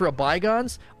right now for a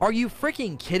Bygones? Are you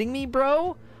freaking kidding me,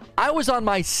 bro? I was on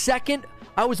my second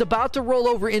I was about to roll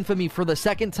over Infamy for the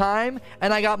second time,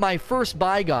 and I got my first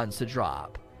bygones to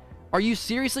drop. Are you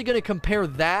seriously going to compare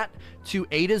that to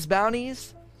Ada's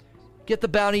bounties? Get the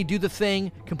bounty, do the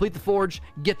thing, complete the forge,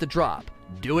 get the drop.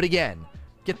 Do it again.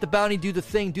 Get the bounty, do the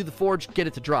thing, do the forge, get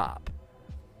it to drop.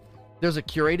 There's a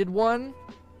curated one.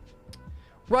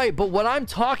 Right, but what I'm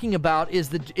talking about is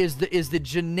the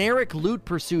generic loot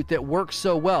pursuit that works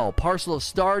so well. Parcel of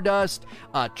Stardust,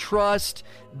 Trust,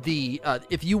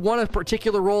 if you want a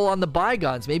particular role on the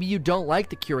bygones, maybe you don't like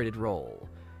the curated role.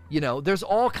 You know, there's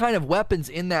all kind of weapons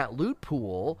in that loot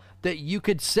pool that you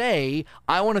could say,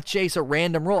 I want to chase a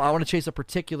random role. I want to chase a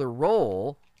particular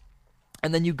role.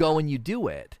 And then you go and you do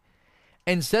it.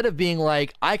 Instead of being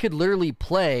like, I could literally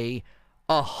play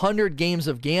 100 games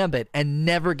of Gambit and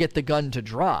never get the gun to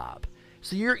drop.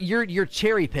 So you're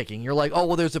cherry picking. You're like, oh,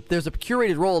 well, there's a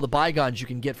curated role of the bygones you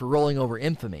can get for rolling over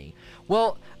Infamy.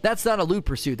 Well, that's not a loot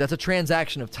pursuit. That's a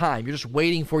transaction of time. You're just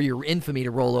waiting for your Infamy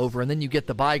to roll over, and then you get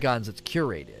the bygones that's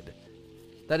curated.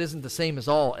 That isn't the same at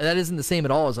all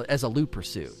as a loot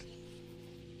pursuit.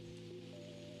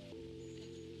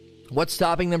 What's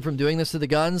stopping them from doing this to the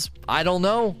guns? I don't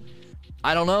know.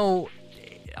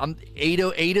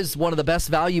 Ada's one of the best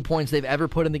value points they've ever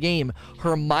put in the game.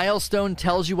 Her milestone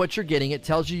tells you what you're getting. It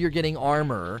tells you you're getting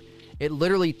armor. It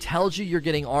literally tells you you're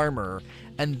getting armor.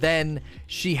 And then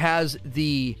she has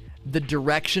the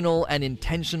directional and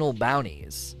intentional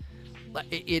bounties.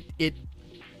 If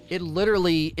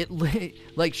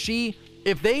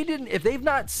they've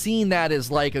not seen that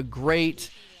as like a great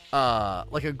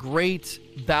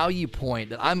value point,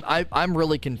 that I'm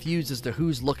really confused as to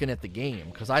who's looking at the game,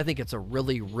 because I think it's a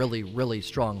really, really, really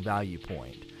strong value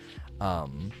point.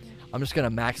 I'm just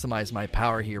gonna maximize my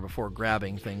power here before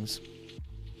grabbing things.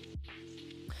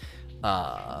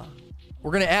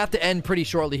 We're gonna have to end pretty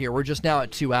shortly here. We're just now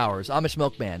at 2 hours. Amish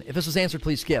Milkman, if this was answered,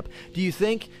 please skip. Do you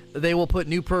think they will put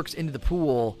new perks into the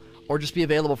pool or just be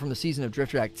available from the season of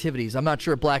Drifter activities? I'm not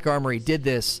sure if Black Armory did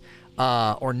this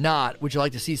or not. Would you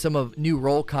like to see some of new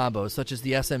role combos, such as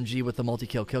the SMG with the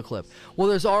multi-kill kill clip? Well,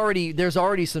 there's already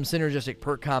some synergistic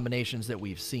perk combinations that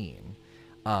we've seen.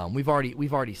 We've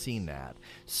already seen that.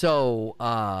 So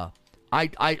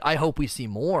I hope we see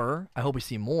more.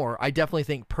 I definitely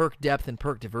think perk depth and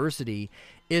perk diversity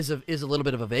is a little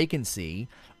bit of a vacancy.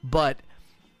 But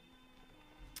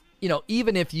you know,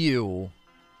 even if you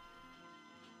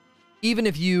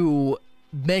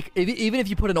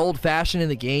put an old fashioned in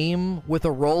the game with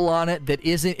a roll on it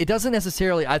it doesn't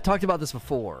necessarily, I've talked about this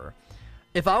before.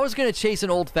 If I was going to chase an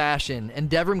old fashioned and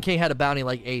Devrim K had a bounty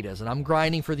like Ada's and I'm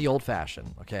grinding for the old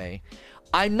fashioned, okay,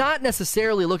 I'm not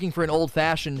necessarily looking for an old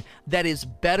fashioned that is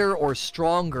better or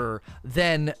stronger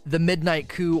than the Midnight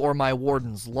Coup or my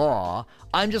Warden's Law.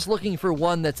 I'm just looking for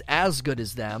one that's as good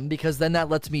as them, because then that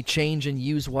lets me change and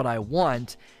use what I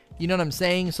want. You know what I'm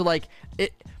saying? So like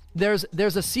there's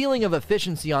a ceiling of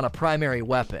efficiency on a primary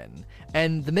weapon,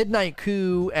 and the Midnight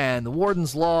Coup and the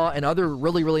Warden's Law and other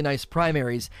really, really nice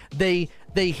primaries, they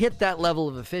hit that level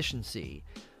of efficiency.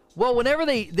 Well, whenever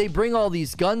they bring all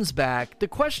these guns back, the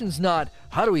question's not,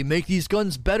 how do we make these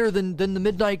guns better than the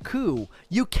Midnight Coup?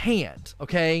 You can't,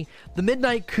 okay? The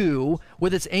Midnight Coup,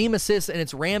 with its aim assist and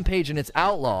its rampage and its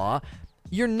outlaw,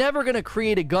 you're never going to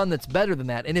create a gun that's better than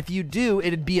that. And if you do,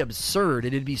 it'd be absurd.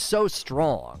 It'd be so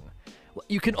strong.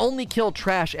 You can only kill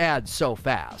trash ads so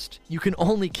fast. You can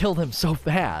only kill them so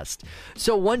fast.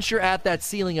 So once you're at that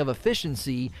ceiling of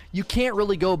efficiency, you can't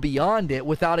really go beyond it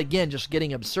without, again, just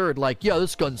getting absurd. Like, yeah,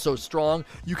 this gun's so strong,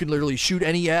 you can literally shoot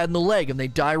any ad in the leg and they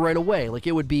die right away. Like,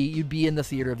 you'd be in the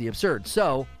theater of the absurd.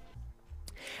 So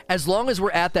as long as we're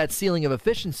at that ceiling of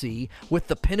efficiency with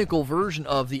the pinnacle version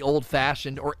of the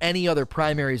old-fashioned or any other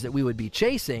primaries that we would be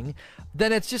chasing,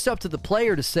 then it's just up to the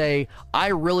player to say, I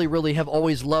really, really have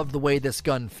always loved the way this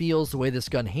gun feels, the way this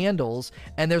gun handles,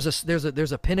 and there's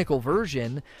a pinnacle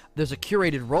version, there's a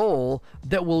curated role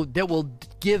that will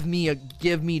give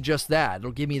me just that.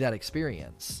 It'll give me that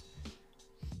experience.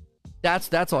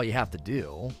 That's all you have to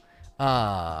do.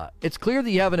 It's clear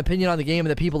that you have an opinion on the game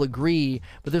and that people agree,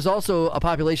 but there's also a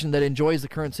population that enjoys the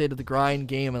current state of the grind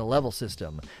game and the level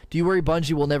system. Do you worry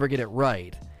Bungie will never get it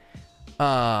right?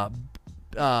 Because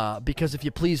if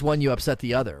you please one, you upset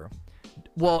the other.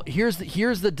 Well, here's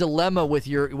the dilemma with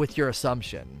your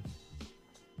assumption.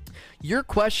 Your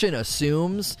question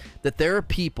assumes that there are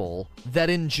people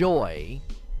that enjoy,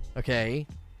 okay?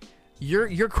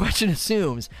 Your question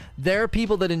assumes there are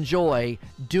people that enjoy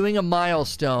doing a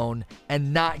milestone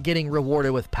and not getting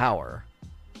rewarded with power.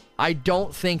 I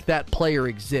don't think that player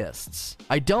exists.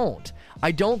 I don't.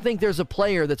 I don't think there's a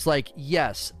player that's like,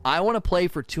 yes, I want to play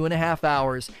for 2.5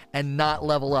 hours and not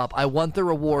level up. I want the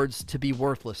rewards to be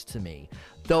worthless to me.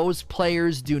 Those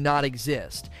players do not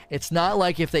exist. It's not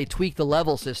like if they tweak the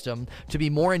level system to be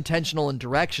more intentional and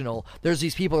directional, there's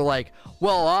these people who are like,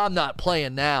 well, I'm not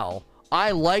playing now.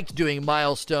 I liked doing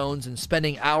milestones and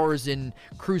spending hours in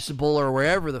Crucible or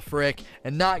wherever the frick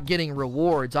and not getting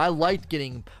rewards. I liked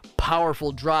getting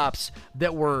powerful drops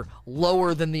that were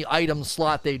lower than the item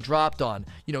slot they dropped on.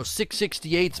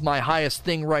 668's my highest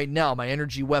thing right now. My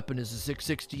energy weapon is a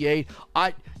 668.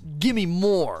 Give me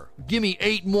more. Give me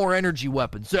 8 more energy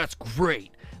weapons. That's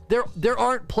great. There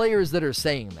aren't players that are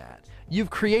saying that. You've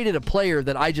created a player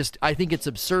that I think it's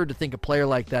absurd to think a player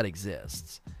like that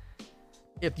exists.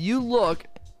 If you look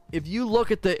at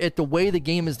the way the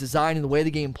game is designed and the way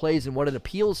the game plays and what it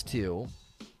appeals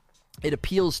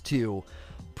to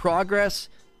progress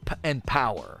and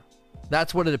power.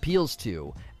 That's what it appeals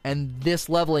to. And this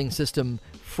leveling system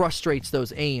frustrates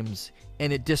those aims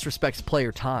and it disrespects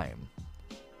player time.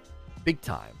 Big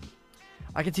time.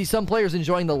 I can see some players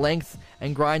enjoying the length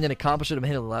and grind and accomplish it of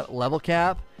hitting a level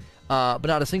cap, but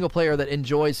not a single player that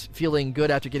enjoys feeling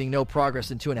good after getting no progress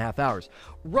in 2.5 hours.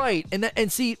 Right,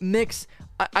 and see, Mix,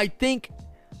 I think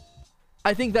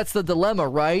that's the dilemma,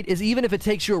 right? Is even if it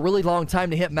takes you a really long time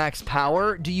to hit max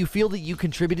power, do you feel that you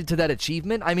contributed to that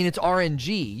achievement? I mean, it's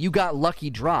RNG. You got lucky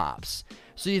drops.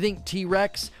 So you think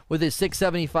T-Rex with his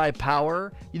 675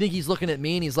 power, you think he's looking at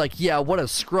me and he's like, yeah, what a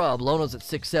scrub. Lono's at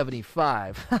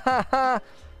 675.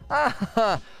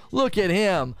 Look at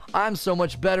him. I'm so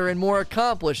much better and more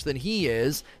accomplished than he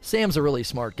is. Sam's a really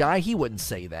smart guy. He wouldn't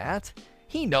say that.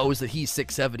 He knows that he's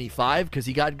 675 because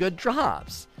he got good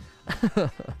drops.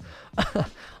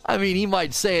 I mean, he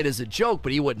might say it as a joke,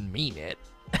 but he wouldn't mean it.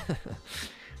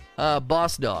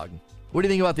 Boss Dog. What do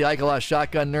you think about the Ikelos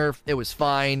shotgun nerf? It was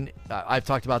fine. I've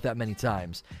talked about that many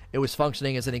times. It was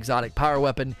functioning as an exotic power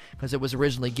weapon because it was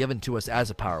originally given to us as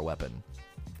a power weapon.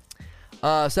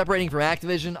 Separating from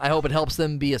Activision, I hope it helps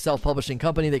them be a self-publishing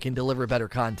company that can deliver better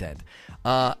content.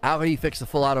 How do you fix the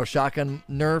full auto shotgun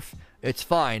nerf? It's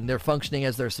fine. They're functioning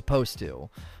as they're supposed to.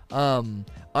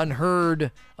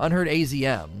 Unheard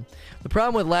AZM. The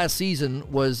problem with last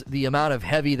season was the amount of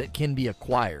heavy that can be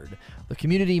acquired. The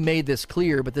community made this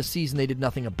clear, but this season they did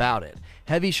nothing about it.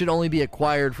 Heavy should only be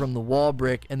acquired from the wall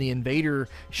brick, and the invader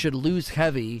should lose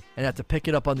heavy and have to pick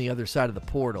it up on the other side of the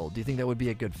portal. Do you think that would be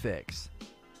a good fix?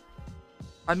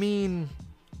 I mean,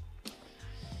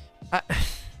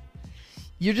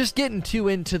 you're just getting too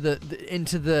into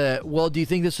the well, do you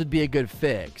think this would be a good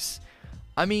fix?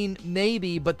 I mean,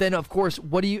 maybe, but then of course,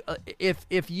 what do you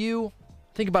if you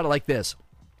think about it like this?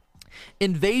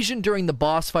 Invasion during the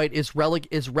boss fight is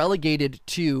relegated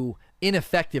to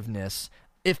ineffectiveness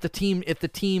if the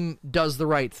team does the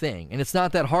right thing, and it's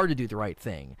not that hard to do the right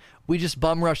thing. We just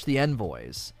bum rush the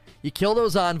envoys. You kill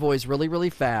those envoys really,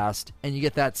 really fast, and you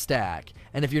get that stack.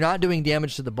 And if you're not doing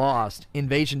damage to the boss,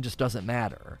 invasion just doesn't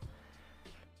matter.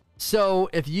 So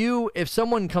if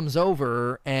someone comes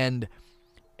over and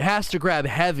has to grab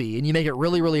heavy, and you make it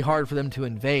really, really hard for them to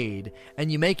invade,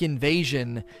 and you make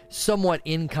invasion somewhat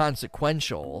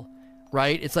inconsequential,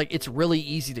 right? It's like it's really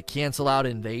easy to cancel out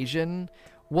invasion.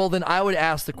 Well, then I would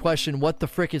ask the question, what the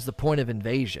frick is the point of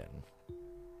invasion?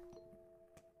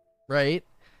 Right?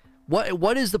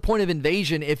 What is the point of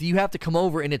invasion if you have to come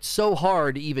over and it's so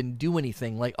hard to even do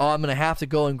anything? Like, oh, I'm going to have to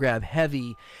go and grab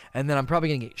heavy, and then I'm probably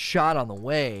going to get shot on the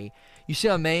way. You see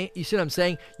what I'm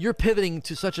saying? You're pivoting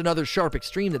to such another sharp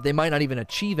extreme that they might not even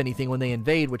achieve anything when they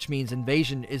invade, which means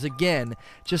invasion is, again,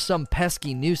 just some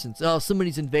pesky nuisance. Oh,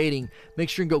 somebody's invading. Make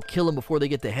sure and go kill them before they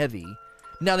get the heavy.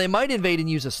 Now, they might invade and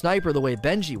use a sniper the way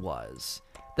Benji was.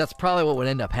 That's probably what would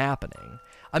end up happening.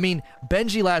 I mean,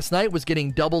 Benji last night was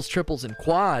getting doubles, triples, and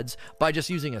quads by just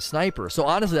using a sniper. So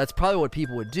honestly, that's probably what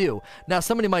people would do. Now,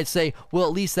 somebody might say, well,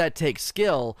 at least that takes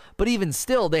skill. But even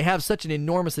still, they have such an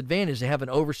enormous advantage. They have an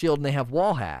overshield and they have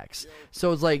wall hacks.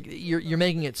 So it's like you're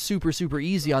making it super, super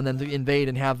easy on them to invade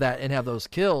and have those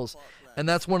kills. And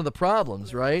that's one of the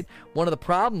problems, right? One of the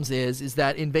problems is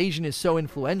that invasion is so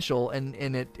influential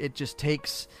and it just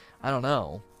takes, I don't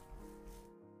know.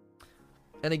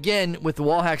 And again, with the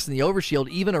wall hacks and the overshield,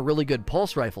 even a really good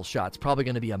pulse rifle shot's probably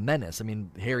going to be a menace. I mean,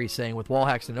 Harry's saying with wall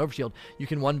hacks and overshield, you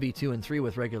can 1v2 and 3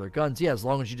 with regular guns. Yeah, as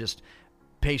long as you just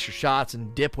pace your shots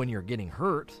and dip when you're getting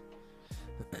hurt.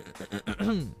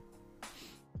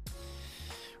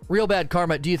 Real Bad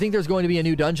Karma, do you think there's going to be a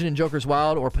new dungeon in Joker's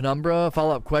Wild or Penumbra?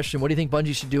 Follow-up question, what do you think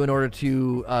Bungie should do in order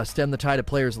to stem the tide of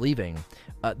players leaving?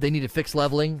 They need to fix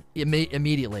leveling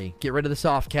immediately. Get rid of the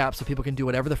soft cap so people can do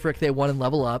whatever the frick they want and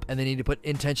level up, and they need to put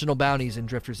intentional bounties in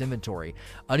Drifter's inventory.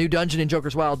 A new dungeon in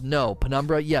Joker's Wild? No.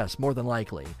 Penumbra? Yes, more than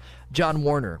likely. John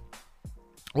Warner.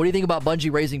 What do you think about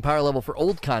Bungie raising power level for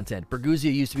old content?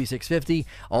 Berguzia used to be 650,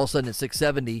 all of a sudden it's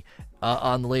 670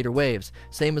 on the later waves.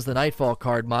 Same as the Nightfall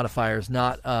card modifiers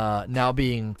not now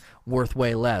being worth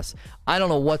way less. I don't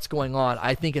know what's going on.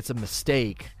 I think it's a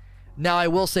mistake. Now, I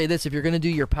will say this. If you're going to do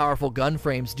your powerful gun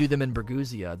frames, do them in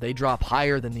Berguzia. They drop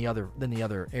higher than the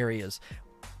other areas,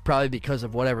 probably because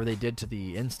of whatever they did to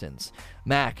the instance.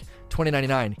 Mac,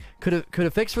 2099. Could a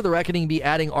fix for the Reckoning be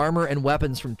adding armor and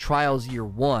weapons from Trials Year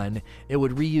 1? It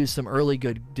would reuse some early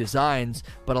good designs,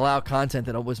 but allow content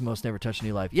that was most never touched in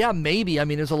New Life. Yeah, maybe. I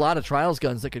mean, there's a lot of Trials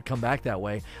guns that could come back that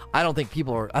way. I don't think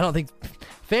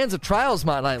fans of Trials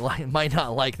might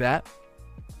not like that.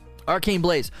 Arcane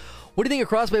Blaze. What do you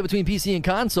think of crossplay between PC and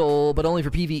console, but only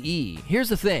for PvE? Here's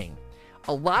the thing.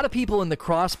 A lot of people in the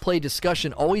crossplay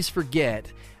discussion always forget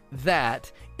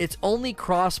that it's only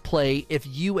crossplay if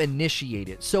you initiate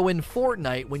it. So in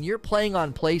Fortnite, when you're playing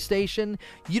on PlayStation,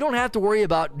 you don't have to worry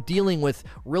about dealing with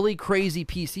really crazy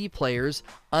PC players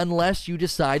unless you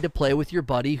decide to play with your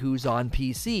buddy who's on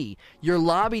PC. Your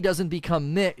lobby doesn't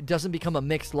become a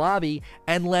mixed lobby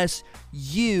unless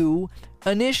you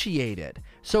initiate it.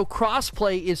 So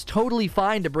crossplay is totally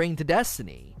fine to bring to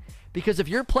Destiny. Because if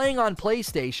you're playing on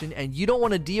PlayStation and you don't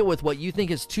want to deal with what you think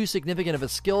is too significant of a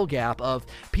skill gap of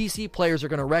PC players are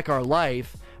going to wreck our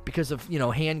life because of,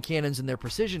 hand cannons and their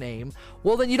precision aim,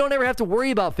 well, then you don't ever have to worry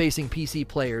about facing PC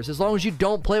players as long as you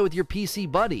don't play with your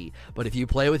PC buddy. But if you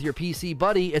play with your PC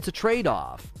buddy, it's a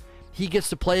trade-off. He gets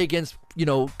to play against,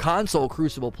 console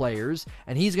Crucible players,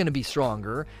 and he's going to be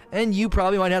stronger, and you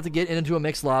probably might have to get into a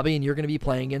mixed lobby, and you're going to be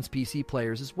playing against PC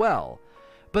players as well.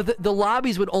 But the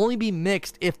lobbies would only be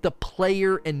mixed if the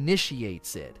player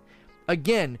initiates it.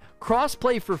 Again,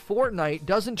 crossplay for Fortnite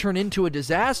doesn't turn into a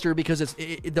disaster because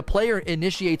the player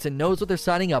initiates and knows what they're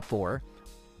signing up for.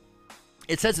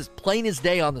 It says it's plain as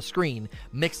day on the screen.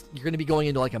 Mixed, you're going to be going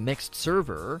into like a mixed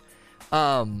server.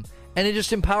 And it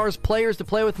just empowers players to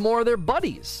play with more of their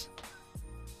buddies.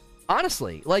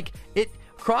 Honestly,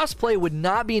 crossplay would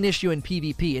not be an issue in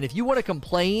PvP. And if you want to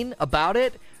complain about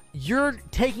it, you're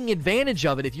taking advantage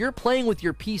of it. If you're playing with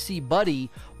your PC buddy,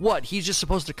 he's just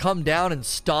supposed to come down and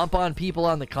stomp on people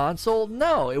on the console?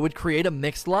 No, it would create a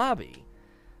mixed lobby.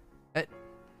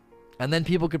 And then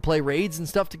people could play raids and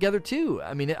stuff together too.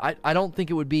 I mean, I don't think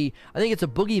it would be... I think it's a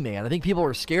boogeyman. I think people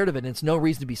are scared of it, and it's no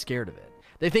reason to be scared of it.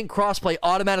 They think crossplay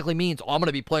automatically means, I'm going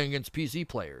to be playing against PC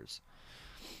players.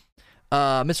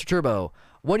 Mr. Turbo,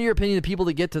 what are your opinion of people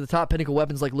that get to the top pinnacle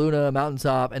weapons like Luna,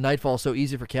 Mountaintop, and Nightfall so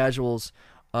easy for casuals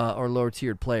or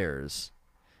lower-tiered players?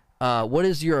 What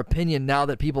is your opinion now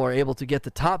that people are able to get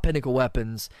the top pinnacle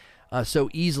weapons so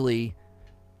easily?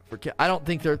 I don't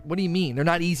think they're... What do you mean? They're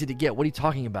not easy to get. What are you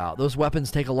talking about? Those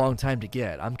weapons take a long time to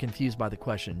get. I'm confused by the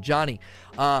question. Johnny,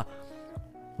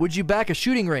 would you back a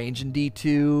shooting range in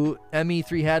D2?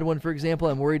 ME3 had one, for example.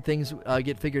 I'm worried things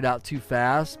get figured out too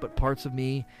fast, but parts of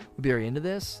me would be very into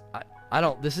this. I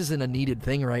don't... This isn't a needed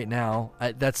thing right now.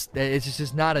 It's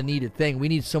just not a needed thing. We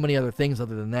need so many other things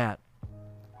other than that.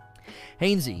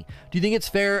 Hainsey, do you think it's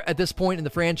fair at this point in the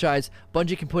franchise,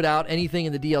 Bungie can put out anything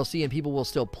in the DLC and people will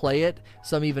still play it?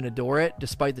 Some even adore it,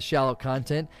 despite the shallow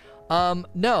content.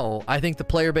 No, I think the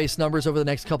player base numbers over the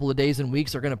next couple of days and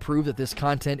weeks are going to prove that this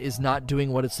content is not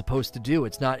doing what it's supposed to do.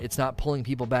 It's not pulling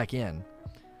people back in.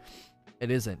 It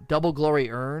isn't. Double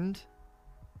glory earned?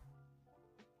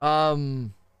 I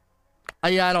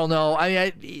don't know.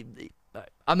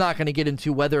 I'm not going to get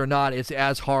into whether or not it's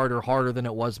as hard or harder than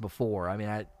it was before.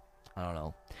 I don't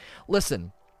know.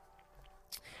 Listen,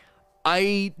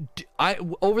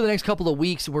 over the next couple of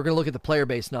weeks, we're going to look at the player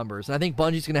base numbers. And I think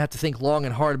Bungie's going to have to think long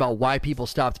and hard about why people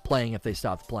stopped playing if they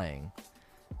stopped playing.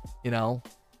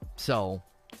 So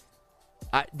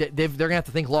they're going to have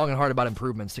to think long and hard about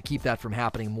improvements to keep that from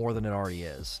happening more than it already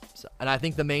is. And I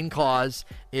think the main cause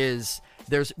is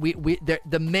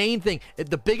the main thing,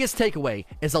 the biggest takeaway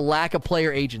is a lack of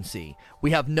player agency.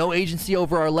 We have no agency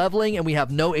over our leveling, and we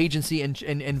have no agency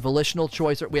in volitional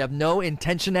choice. We have no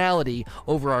intentionality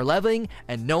over our leveling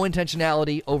and no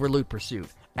intentionality over loot pursuit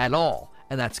at all.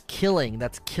 And that's killing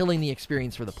the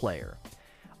experience for the player.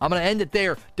 I'm going to end it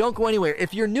there. Don't go anywhere.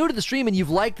 If you're new to the stream and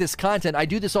you've liked this content, I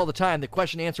do this all the time, the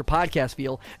question and answer podcast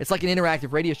feel. It's like an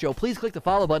interactive radio show. Please click the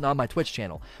follow button on my Twitch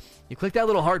channel. You click that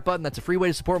little heart button. That's a free way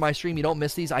to support my stream. You don't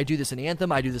miss these. I do this in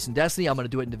Anthem. I do this in Destiny. I'm going to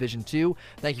do it in Division 2.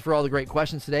 Thank you for all the great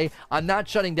questions today. I'm not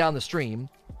shutting down the stream.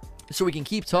 so we can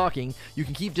keep talking. You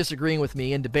can keep disagreeing with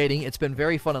me and debating. It's been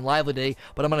very fun and lively today,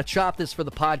 but I'm going to chop this for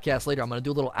the podcast later. I'm going to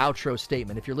do a little outro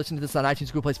statement. If you're listening to this on iTunes,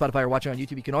 Google Play, Spotify, or watching on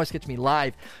YouTube, you can always catch me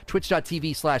live,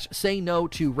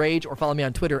 twitch.tv/SayNoToRage, or follow me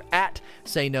on Twitter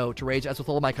 @SayNoToRage. As with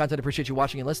all of my content, I appreciate you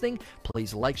watching and listening.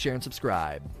 Please like, share, and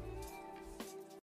subscribe.